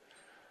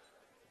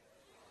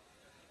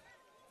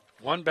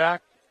 1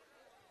 back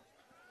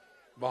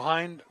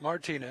behind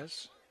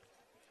Martinez.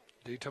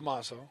 Di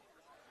Tommaso.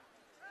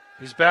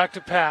 He's back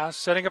to pass,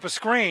 setting up a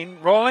screen,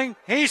 rolling.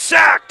 He's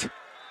sacked!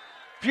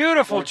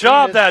 Beautiful Martinez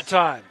job that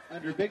time.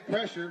 Under big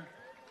pressure.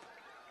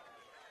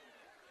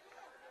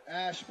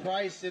 Ash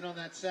Price in on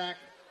that sack.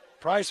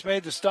 Price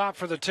made the stop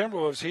for the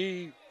Timberwolves.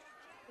 He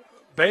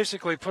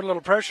basically put a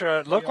little pressure.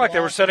 It looked like they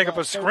were setting up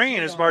a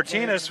screen as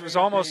Martinez was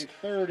almost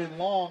 3rd and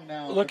long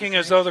now looking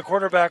as though the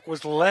quarterback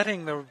was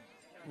letting the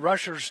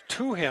rushers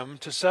to him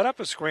to set up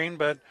a screen,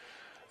 but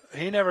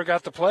he never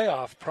got the play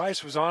off.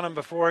 Price was on him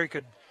before he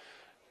could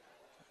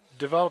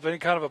develop any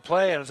kind of a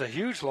play, and it's a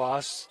huge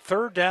loss.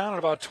 3rd down and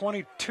about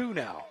 22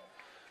 now.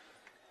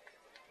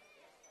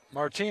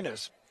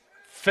 Martinez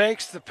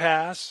fakes the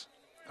pass,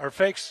 or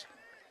fakes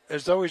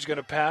as though he's going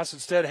to pass.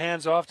 Instead,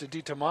 hands off to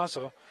Di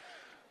Tommaso.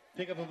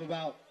 Pickup of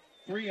about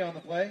 3 on the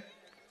play.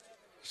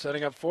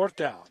 Setting up 4th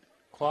down.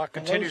 Clock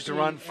continues to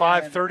run.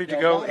 5:30 to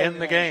go in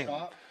the game.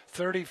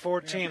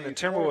 30-14, the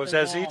Timberwolves,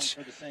 as each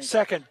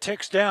second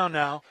ticks down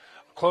now,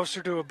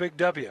 closer to a big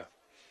W.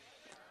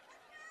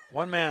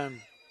 1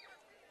 man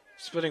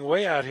splitting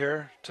way out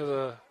here to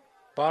the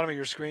bottom of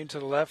your screen to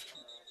the left.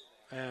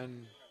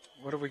 And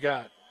what have we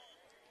got?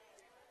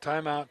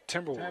 Timeout,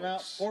 Timberwolves.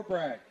 Timeout, Fort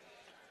Bragg.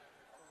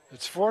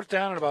 It's 4th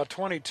down and about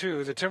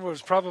 22. The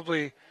Timberwolves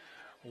probably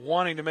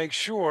wanting to make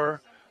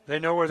sure they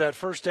know where that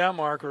first down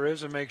marker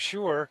is and make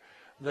sure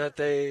that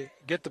they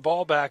get the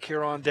ball back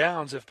here on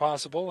downs if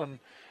possible, and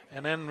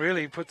then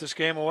really put this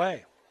game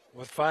away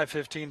with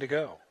 5:15 to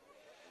go.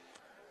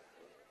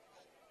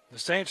 The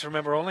Saints,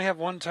 remember, only have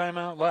 1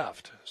 timeout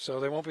left, so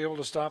they won't be able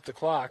to stop the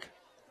clock.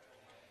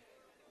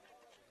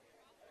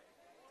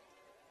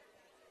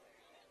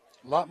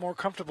 A lot more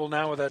comfortable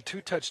now with that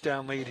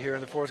 2-touchdown lead here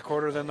in the 4th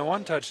quarter than the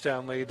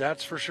 1-touchdown lead,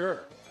 that's for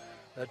sure.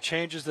 That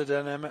changes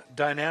the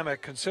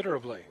dynamic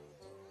considerably.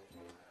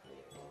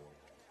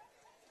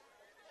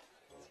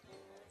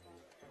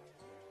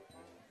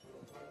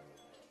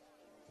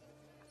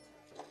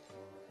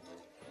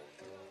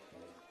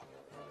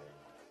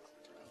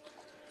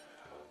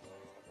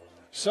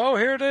 So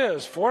here it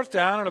is, 4th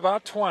down and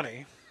about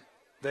 20.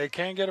 They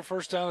can get a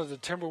first down at the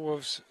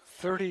Timberwolves'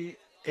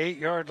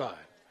 38-yard line.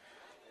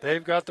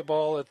 They've got the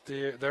ball at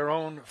their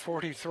own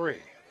 43.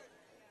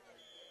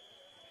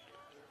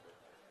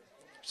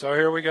 So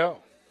here we go.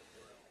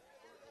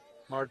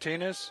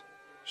 Martinez,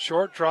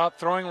 short drop,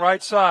 throwing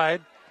right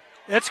side.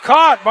 It's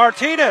caught.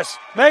 Martinez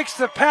makes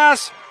the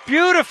pass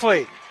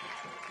beautifully.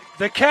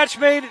 The catch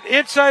made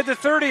inside the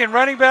 30, and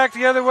running back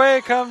the other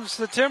way comes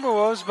the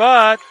Timberwolves,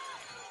 but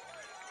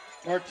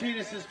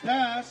Martinez's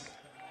pass.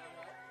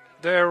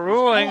 They're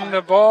ruling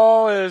the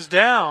ball is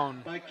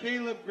down. By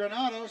Caleb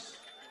Granados.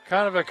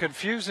 Kind of a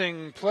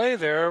confusing play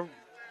there.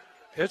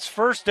 It's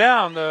first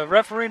down. The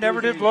referee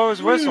never did blow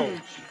his whistle.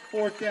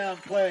 4th down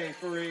play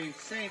for a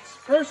Saints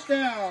first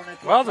down.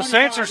 Well, the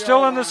Saints are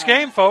still in this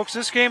game, folks.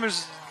 This game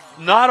is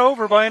not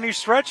over by any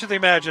stretch of the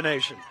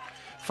imagination.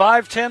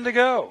 5:10 to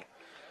go.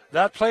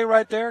 that play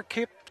right there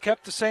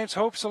kept the Saints'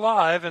 hopes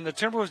alive, and the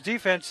Timberwolves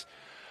defense,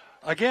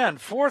 again,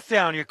 4th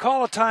down, you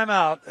call a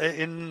timeout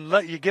and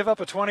you give up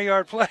a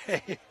 20-yard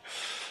play.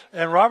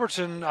 And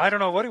Robertson, I don't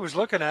know what he was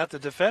looking at, the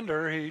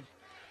defender. It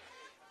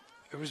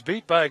was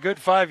beat by a good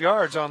 5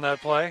 yards on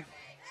that play.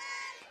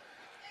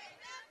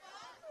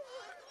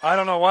 I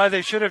don't know why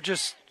they should have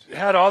just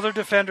had all their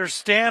defenders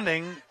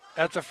standing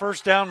at the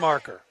 1st down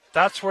marker.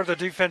 That's where the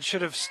defense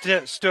should have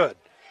stood,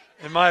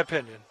 in my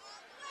opinion,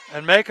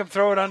 and make them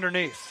throw it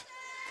underneath.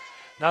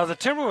 Now, the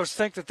Timberwolves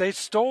think that they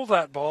stole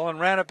that ball and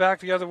ran it back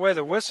the other way.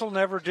 The whistle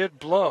never did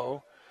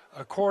blow,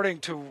 according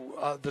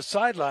to the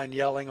sideline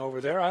yelling over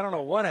there. I don't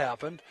know what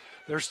happened.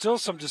 There's still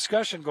some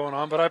discussion going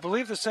on, but I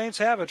believe the Saints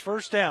have it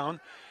 1st down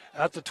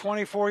at the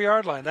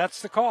 24-yard line.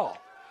 That's the call.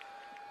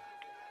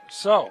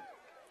 So,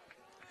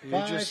 you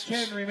just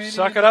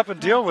suck it up and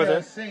deal with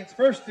it. Saints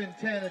 1st and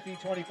 10 at the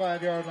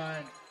 25-yard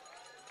line.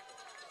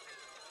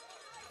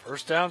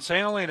 1st down,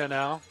 St Helena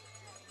now.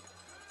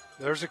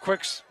 There's a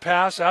quick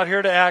pass out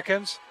here to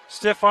Atkins.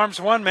 Stiff arms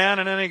one man,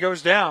 and then he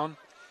goes down.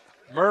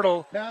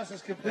 Myrtle,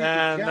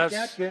 and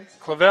that's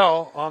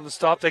Clavel on the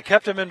stop. They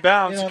kept him in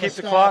bounds to keep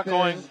the clock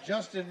going.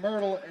 Justin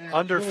Myrtle and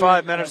under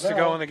 5 minutes to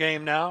go in the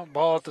game now.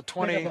 Ball at the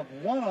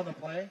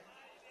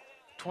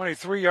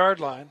 23-yard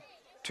line.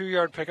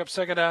 2-yard pickup,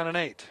 2nd down and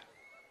 8.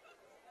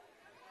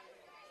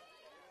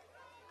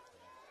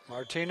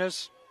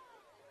 Martinez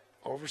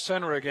over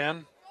center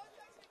again.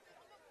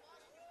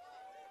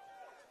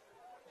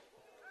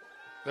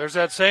 There's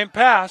that same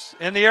pass.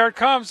 In the air it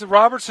comes.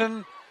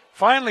 Robertson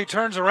finally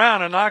turns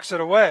around and knocks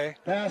it away.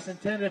 Pass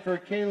intended for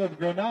Caleb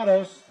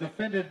Granados,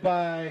 defended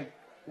by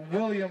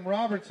William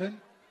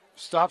Robertson.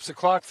 Stops the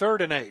clock,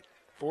 3rd and 8.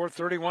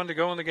 4:31 to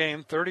go in the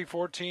game.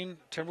 30-14,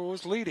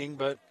 Timberwolves leading,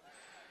 but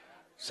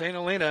St.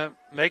 Helena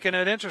making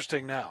it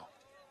interesting now.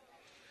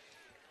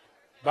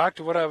 Back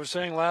to what I was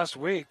saying last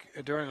week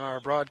during our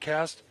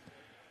broadcast.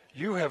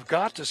 You have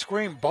got to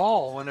scream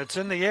ball when it's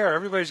in the air.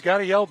 Everybody's got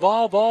to yell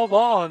ball, ball,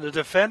 ball. And the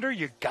defender,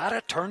 you got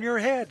to turn your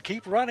head.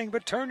 Keep running,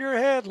 but turn your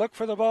head. Look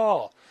for the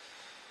ball.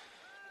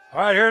 All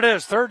right, here it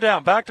is. 3rd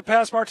down. Back to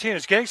pass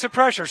Martinez. Getting some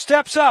pressure.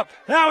 Steps up.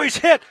 Now he's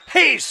hit.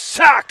 He's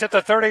sacked at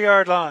the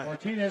 30-yard line.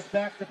 Martinez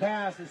back to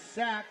pass is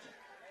sacked.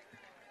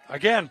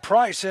 Again,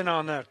 Price in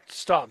on that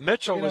stop.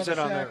 Mitchell was in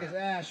on there. Is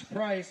Ash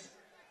Price.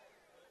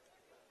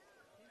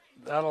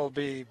 That'll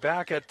be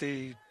back at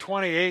the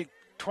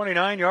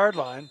 29-yard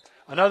line.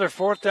 Another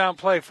 4th down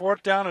play,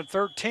 4th down and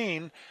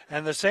 13,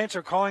 and the Saints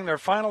are calling their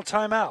final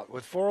timeout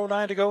with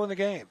 4:09 to go in the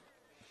game.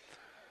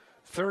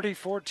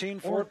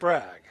 30-14 Fort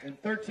Bragg. And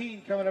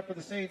 13 coming up for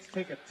the Saints.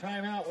 Take a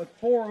timeout with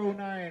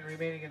 4:09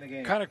 remaining in the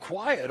game. Kind of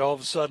quiet all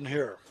of a sudden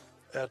here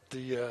at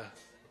the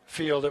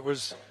field.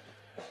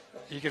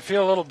 You could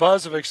feel a little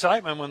buzz of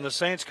excitement when the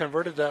Saints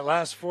converted that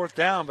last 4th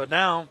down, but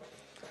now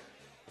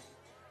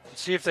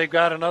let's see if they've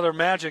got another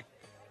magic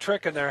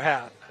trick in their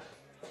hat.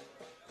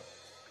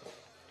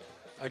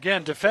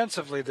 Again,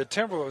 defensively, the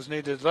Timberwolves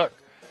need to look.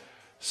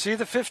 See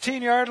the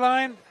 15-yard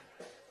line?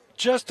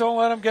 Just don't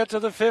let them get to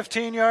the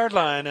 15-yard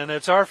line, and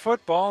it's our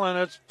football, and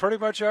it's pretty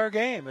much our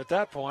game at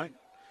that point.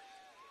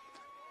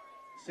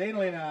 St.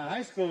 Helena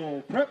High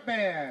School Prep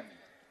Band.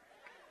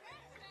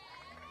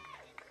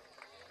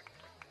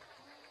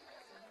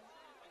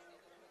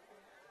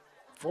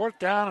 Fourth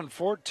down and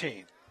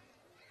 14.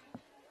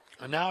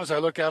 And now as I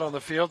look out on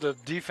the field, the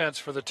defense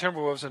for the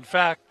Timberwolves, in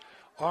fact,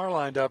 are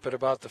lined up at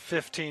about the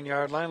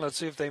 15-yard line. Let's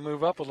see if they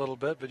move up a little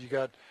bit, but you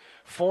got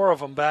 4 of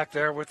them back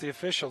there with the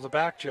official, the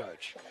back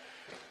judge.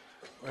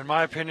 In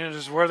my opinion,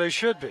 is where they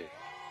should be.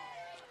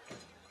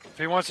 If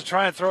he wants to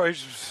try and throw,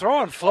 he's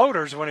throwing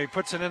floaters when he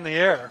puts it in the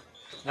air.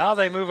 Now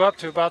they move up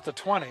to about the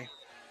 20.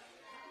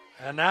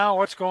 And now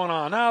what's going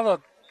on? Now the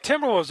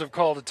Timberwolves have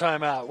called a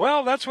timeout.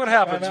 Well, that's what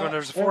happens when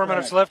there's 4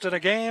 minutes left in a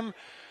game.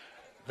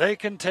 They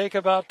can take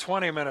about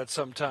 20 minutes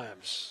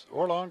sometimes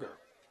or longer.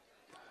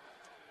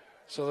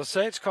 So the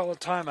Saints call a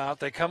timeout.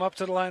 They come up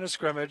to the line of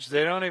scrimmage.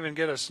 They don't even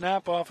get a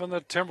snap off, and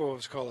the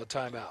Timberwolves call a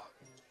timeout.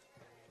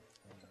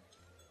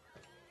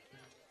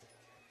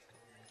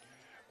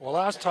 Well,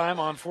 last time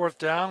on 4th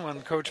down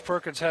when Coach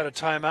Perkins had a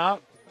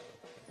timeout,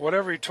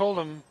 whatever he told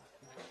them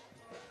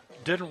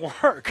didn't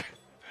work.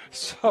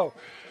 So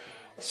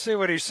let's see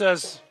what he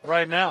says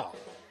right now.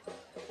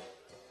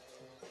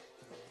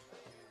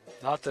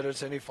 Not that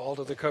it's any fault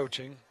of the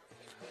coaching.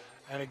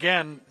 And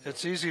again,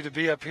 it's easy to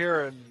be up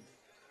here and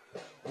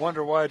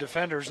wonder why a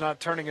defender's not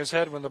turning his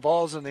head when the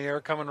ball's in the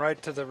air, coming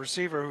right to the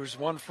receiver who's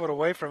 1 foot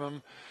away from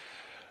him.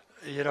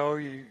 You know,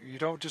 you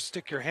don't just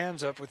stick your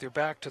hands up with your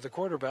back to the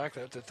quarterback.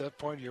 At that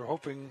point, you're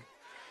hoping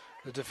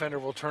the defender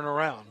will turn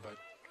around. But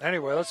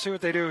anyway, let's see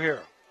what they do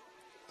here.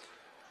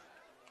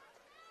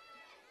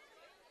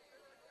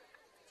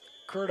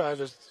 Curti,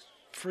 the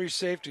free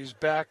safety's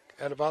back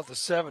at about the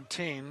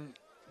 17.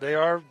 They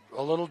are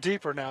a little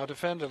deeper now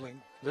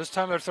defending. This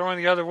time they're throwing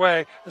the other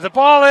way. The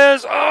ball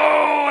is,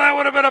 that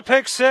would have been a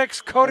pick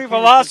 6. Cody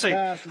Velassi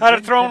had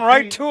it thrown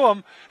right to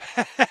him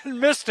and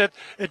missed it.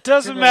 It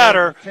doesn't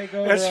matter.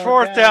 It's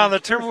 4th down. The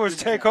Timberwolves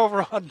take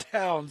over on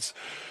downs.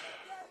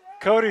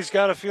 Cody's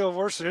got to feel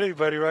worse than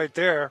anybody right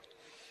there.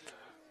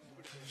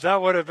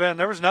 That would have been,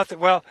 there was nothing.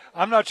 Well,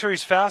 I'm not sure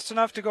he's fast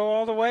enough to go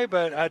all the way,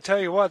 but I tell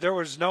you what, there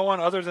was no one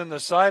other than the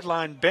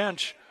sideline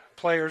bench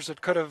players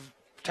that could have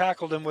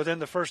tackled him within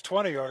the first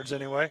 20 yards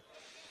anyway.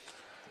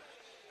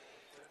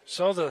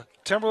 So the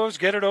Timberwolves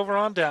get it over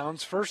on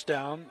downs, first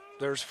down.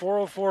 There's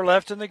 4:04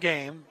 left in the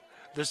game.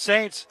 The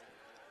Saints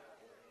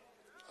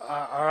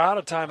are out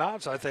of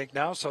timeouts, I think,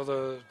 now, so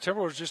the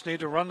Timberwolves just need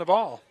to run the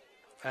ball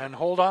and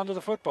hold on to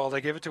the football. They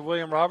give it to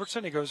William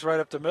Robertson. He goes right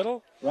up the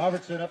middle.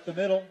 Robertson up the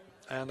middle.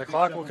 And the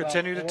clock will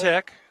continue to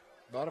tick.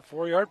 About a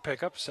 4-yard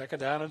pickup, 2nd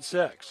down and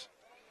 6.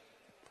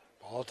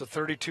 Ball at the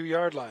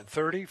 32-yard line.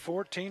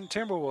 30-14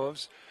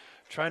 Timberwolves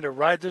trying to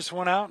ride this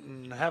one out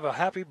and have a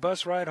happy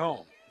bus ride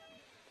home.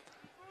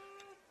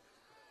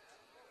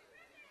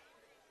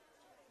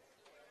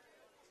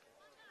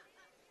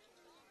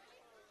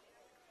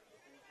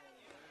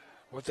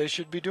 What they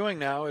should be doing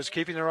now is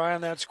keeping their eye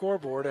on that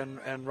scoreboard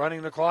and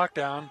running the clock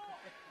down,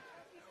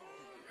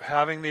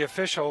 having the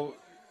official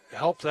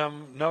help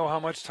them know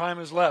how much time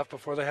is left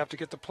before they have to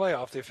get the play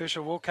off. The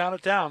official will count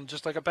it down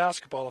just like a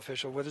basketball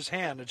official with his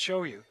hand and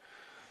show you.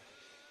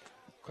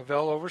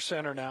 Clavel over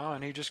center now,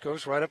 and he just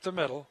goes right up the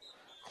middle.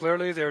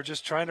 Clearly they're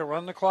just trying to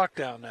run the clock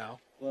down now.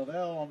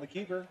 Clavel on the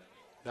keeper.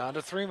 Down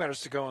to 3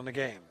 minutes to go in the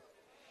game.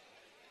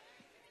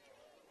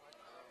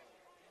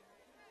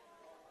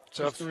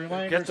 So just a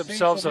reminder, get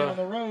themselves on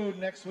the road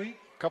next week.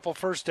 Couple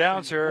first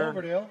downs here.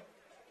 Cloverdale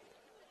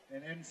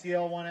in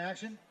NCL1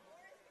 action.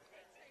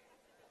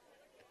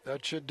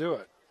 That should do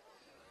it.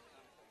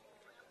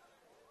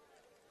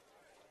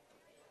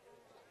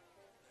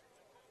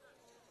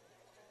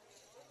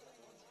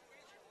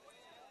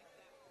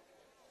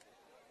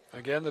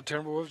 Again, the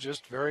Timberwolves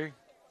just very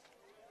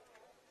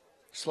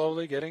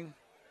slowly getting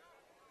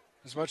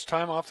as much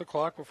time off the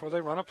clock before they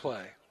run a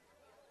play.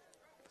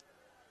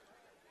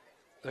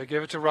 They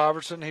give it to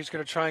Robertson. He's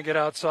going to try and get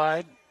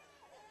outside.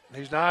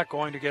 He's not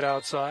going to get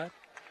outside.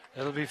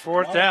 It'll be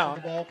 4th down.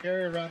 The ball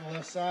carrier around the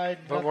left side.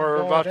 But we're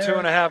about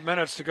 2.5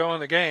 minutes to go in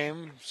the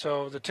game.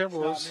 So the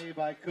Timberwolves. Stop made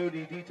by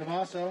Cody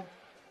DiTomaso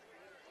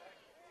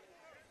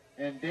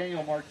and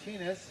Daniel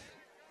Martinez.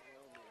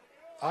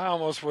 I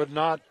almost would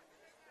not,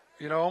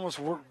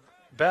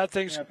 bad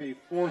things. That'd be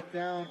 4th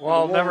down.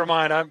 Well, never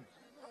mind.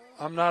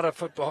 I'm not a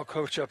football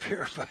coach up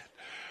here, but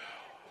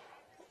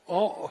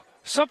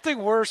something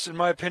worse, in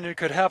my opinion,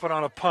 could happen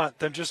on a punt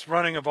than just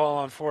running a ball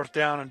on 4th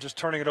down and just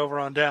turning it over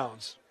on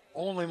downs.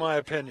 Only my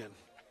opinion.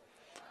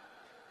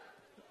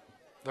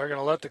 They're going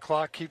to let the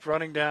clock keep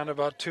running down to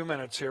about 2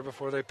 minutes here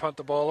before they punt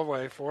the ball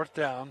away. 4th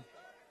down.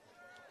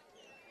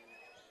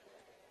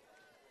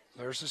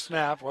 There's the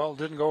snap. Well, it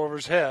didn't go over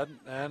his head.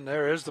 And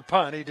there is the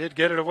punt. He did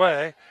get it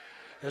away.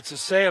 It's a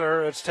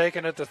Sailor. It's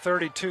taken at the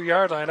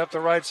 32-yard line up the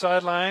right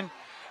sideline.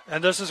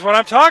 And this is what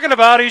I'm talking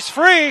about. He's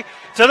free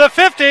to the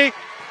 50,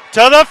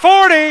 to the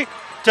 40,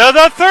 to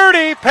the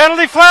 30.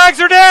 Penalty flags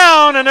are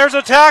down. And there's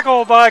a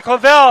tackle by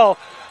Clavel.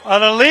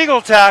 An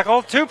illegal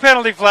tackle. 2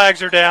 penalty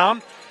flags are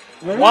down.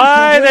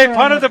 Why they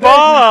punted the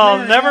ball,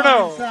 I'll never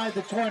know. Inside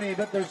the 20,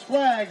 but there's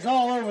flags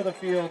all over the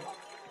field.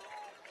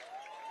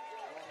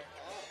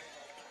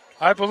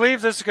 I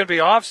believe this is going to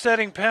be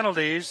offsetting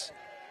penalties,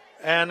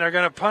 and they're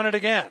going to punt it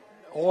again.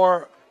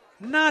 Or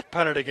not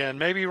punt it again.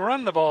 Maybe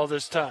run the ball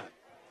this time.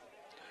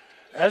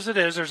 As it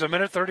is, there's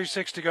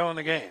 1:36 to go in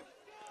the game.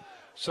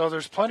 So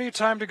there's plenty of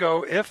time to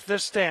go if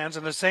this stands,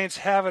 and the Saints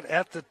have it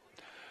at the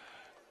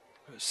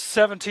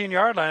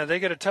 17-yard line. If they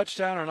get a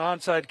touchdown or an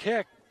onside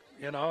kick,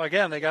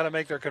 again, they got to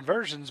make their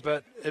conversions,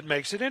 but it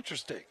makes it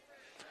interesting.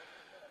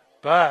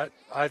 But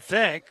I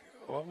think,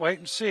 we'll wait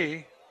and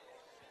see.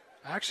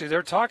 Actually,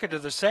 they're talking to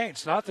the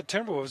Saints, not the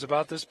Timberwolves,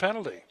 about this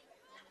penalty.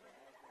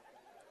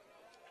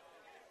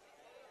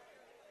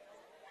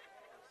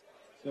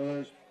 So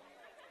there's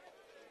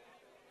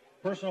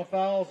personal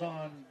fouls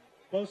on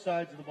both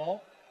sides of the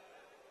ball.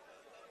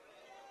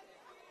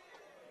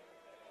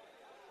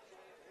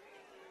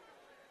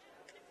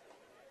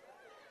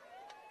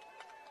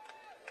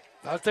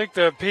 I think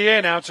the PA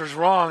announcer's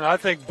wrong. I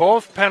think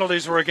both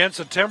penalties were against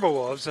the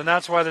Timberwolves, and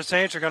that's why the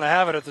Saints are going to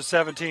have it at the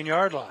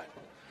 17-yard line.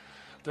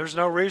 There's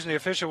no reason the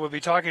official would be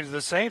talking to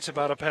the Saints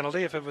about a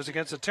penalty if it was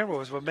against the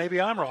Timberwolves, but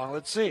maybe I'm wrong.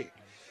 Let's see.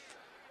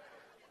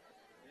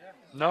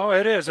 No,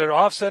 it is. They're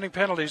offsetting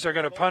penalties. They're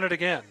going to punt it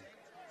again.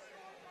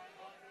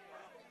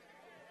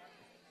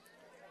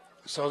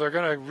 So they're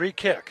going to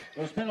re-kick.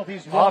 Those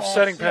penalties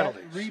offsetting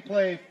penalties.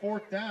 Replay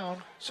 4th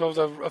down. So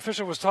the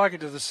official was talking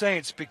to the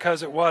Saints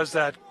because it was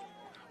that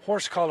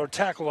horse collar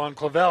tackle on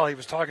Clavel he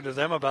was talking to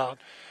them about.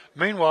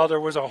 Meanwhile, there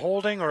was a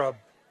holding or a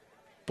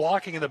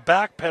blocking in the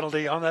back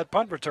penalty on that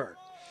punt return.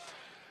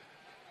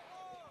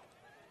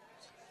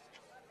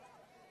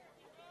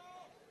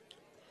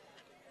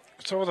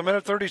 So with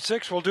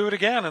 1:36, we'll do it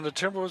again, and the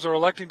Timberwolves are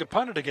electing to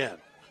punt it again.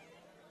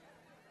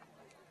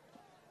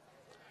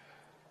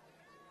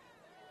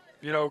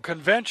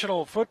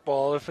 Conventional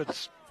football, if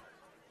it's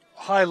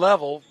high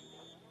level,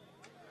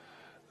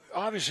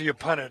 obviously you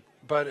punt it.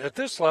 But at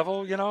this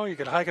level, you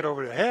could hike it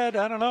over the head.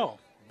 I don't know.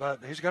 But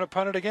he's going to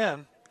punt it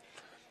again.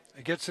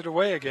 He gets it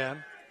away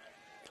again.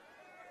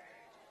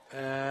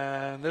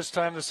 And this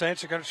time the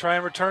Saints are going to try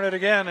and return it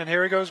again. And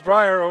here he goes,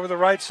 Breyer, over the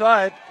right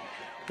side.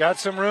 Got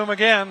some room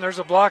again. There's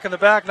a block in the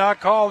back,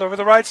 not called, over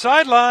the right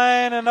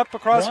sideline and up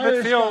across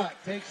midfield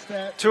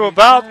to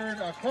about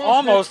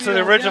almost to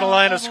the original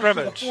line of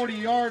scrimmage.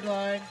 40-yard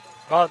line.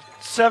 About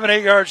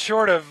 7-8 yards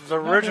short of the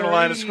original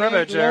line of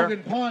scrimmage there.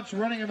 Logan Punch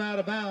running him out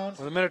of bounds.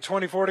 With a minute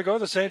 24 to go,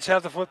 the Saints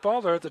have the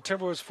football. They're at the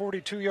Timberwolves'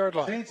 42-yard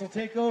line. Saints will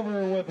take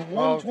over with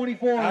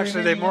 1:24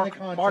 actually, they mark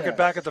the it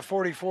back at the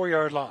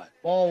 44-yard line.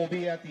 Ball will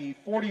be at the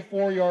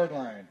 44-yard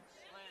line.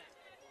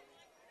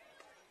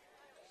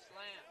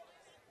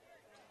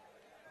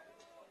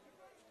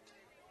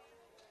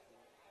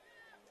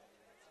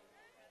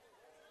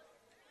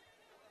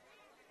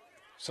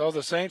 So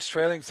the Saints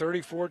trailing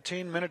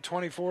 30-14, minute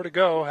 24 to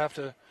go, have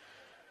to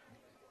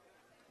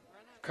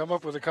come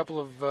up with a couple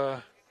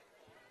of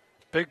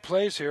big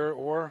plays here,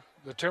 or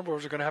the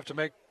Timberwolves are going to have to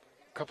make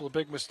a couple of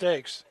big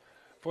mistakes.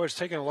 Boy, it's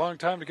taking a long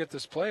time to get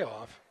this play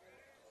off.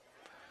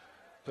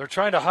 They're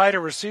trying to hide a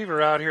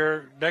receiver out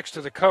here next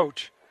to the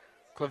coach.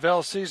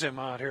 Clavel sees him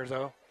out here,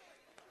 though.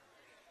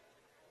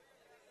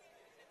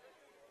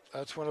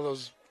 That's one of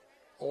those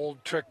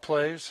old trick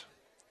plays.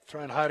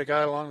 Try and hide a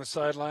guy along the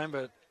sideline,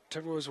 but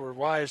Timberwolves were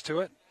wise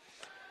to it.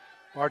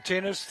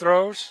 Martinez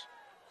throws,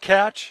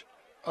 catch,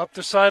 up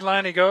the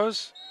sideline he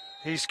goes.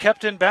 He's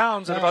kept in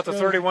bounds at about the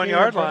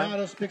 31-yard line.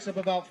 Granados picks up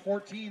about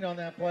 14 on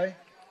that play.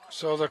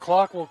 So the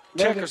clock will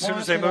tick as soon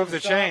as they move the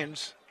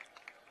chains.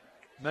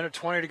 Minute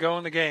 20 to go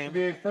in the game. It'll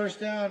be a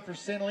first down for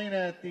St Helena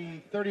at the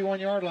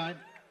 31-yard line.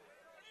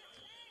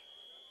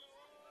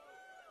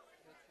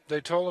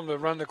 They told them to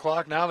run the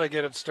clock. Now they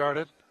get it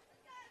started.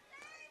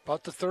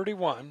 About the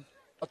 31.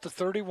 About the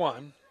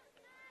 31.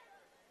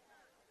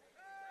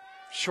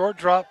 Short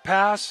drop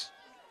pass,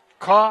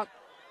 caught.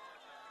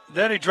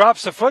 Then he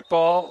drops the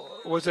football.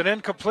 Was it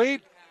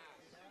incomplete?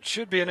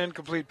 Should be an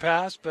incomplete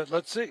pass, but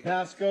let's see.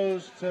 Pass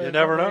goes to you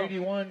never know.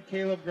 81,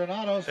 Caleb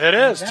Granados. It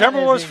is.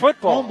 Timberwolves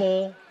football.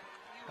 Fumble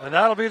and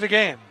that'll be the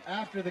game.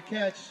 After the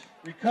catch,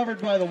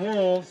 recovered by the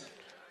Wolves.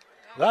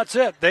 That's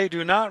it. They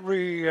do not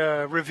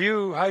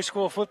review high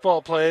school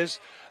football plays.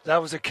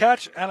 That was a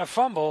catch and a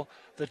fumble.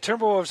 The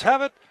Timberwolves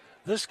have it.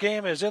 This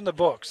game is in the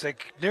books. They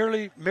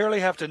merely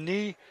have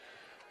to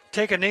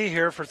take a knee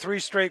here for 3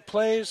 straight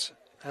plays,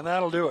 and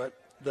that'll do it.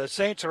 The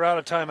Saints are out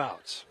of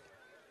timeouts.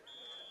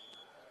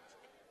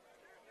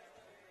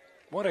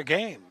 What a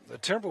game. The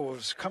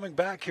Timberwolves coming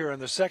back here in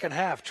the second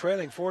half,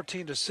 trailing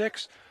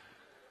 14-6.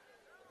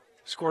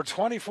 Scored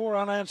 24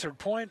 unanswered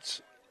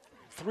points,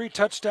 3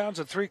 touchdowns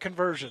and 3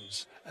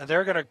 conversions. And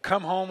they're going to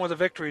come home with a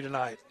victory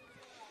tonight.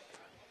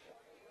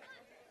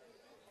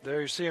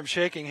 There you see them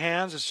shaking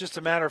hands. It's just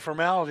a matter of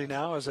formality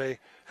now as they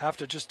have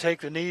to just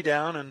take the knee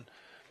down and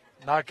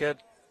not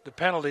get the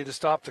penalty to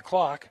stop the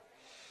clock.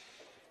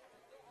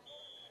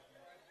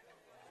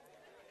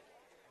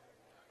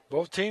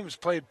 Both teams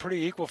played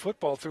pretty equal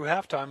football through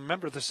halftime.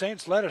 Remember, the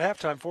Saints led at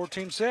halftime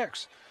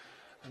 14-6.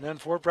 And then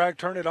Fort Bragg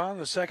turned it on in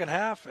the second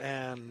half,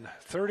 and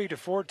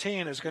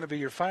 30-14 is going to be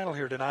your final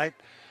here tonight.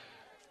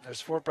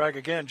 As Fort Bragg,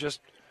 again, just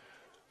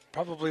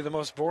probably the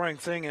most boring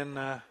thing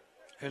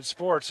in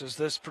sports is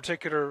this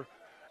particular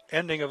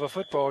ending of a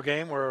football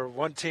game where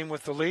one team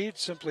with the lead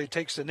simply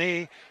takes the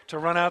knee to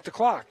run out the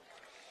clock.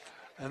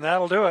 And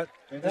that'll do it.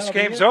 This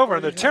game's over,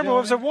 and the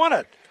Timberwolves have won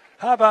it.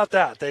 How about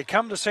that? They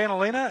come to St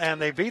Helena, and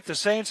they beat the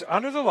Saints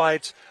under the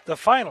lights. The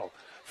final,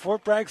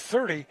 Fort Bragg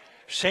 30,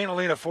 St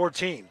Helena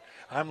 14.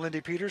 I'm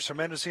Lindy Peters from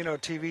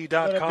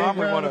MendocinoTV.com.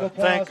 We want to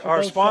thank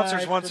our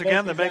sponsors once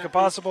again that make it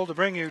possible to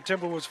bring you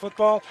Timberwolves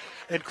football,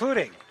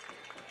 including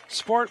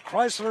Sport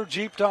Chrysler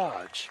Jeep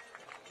Dodge,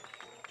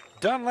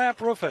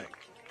 Dunlap Roofing,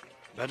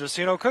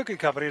 Mendocino Cookie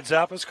Company and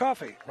Zappa's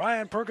Coffee,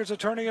 Ryan Perkins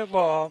Attorney at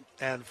Law,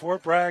 and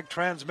Fort Bragg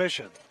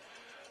Transmission.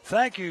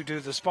 Thank you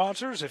to the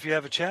sponsors. If you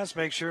have a chance,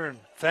 make sure and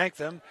thank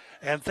them.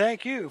 And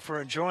thank you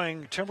for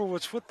enjoying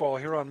Timberwolves football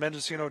here on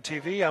Mendocino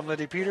TV. I'm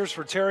Lindy Peters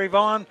for Terry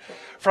Vaughn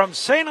from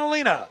St.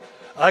 Helena.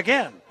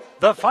 Again,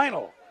 the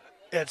final.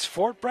 It's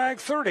Fort Bragg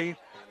 30,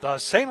 the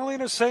St.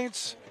 Helena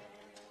Saints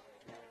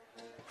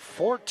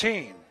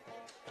 14.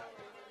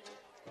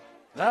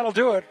 That'll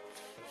do it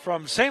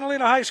from St.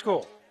 Helena High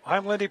School.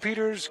 I'm Lindy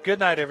Peters. Good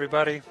night,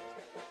 everybody.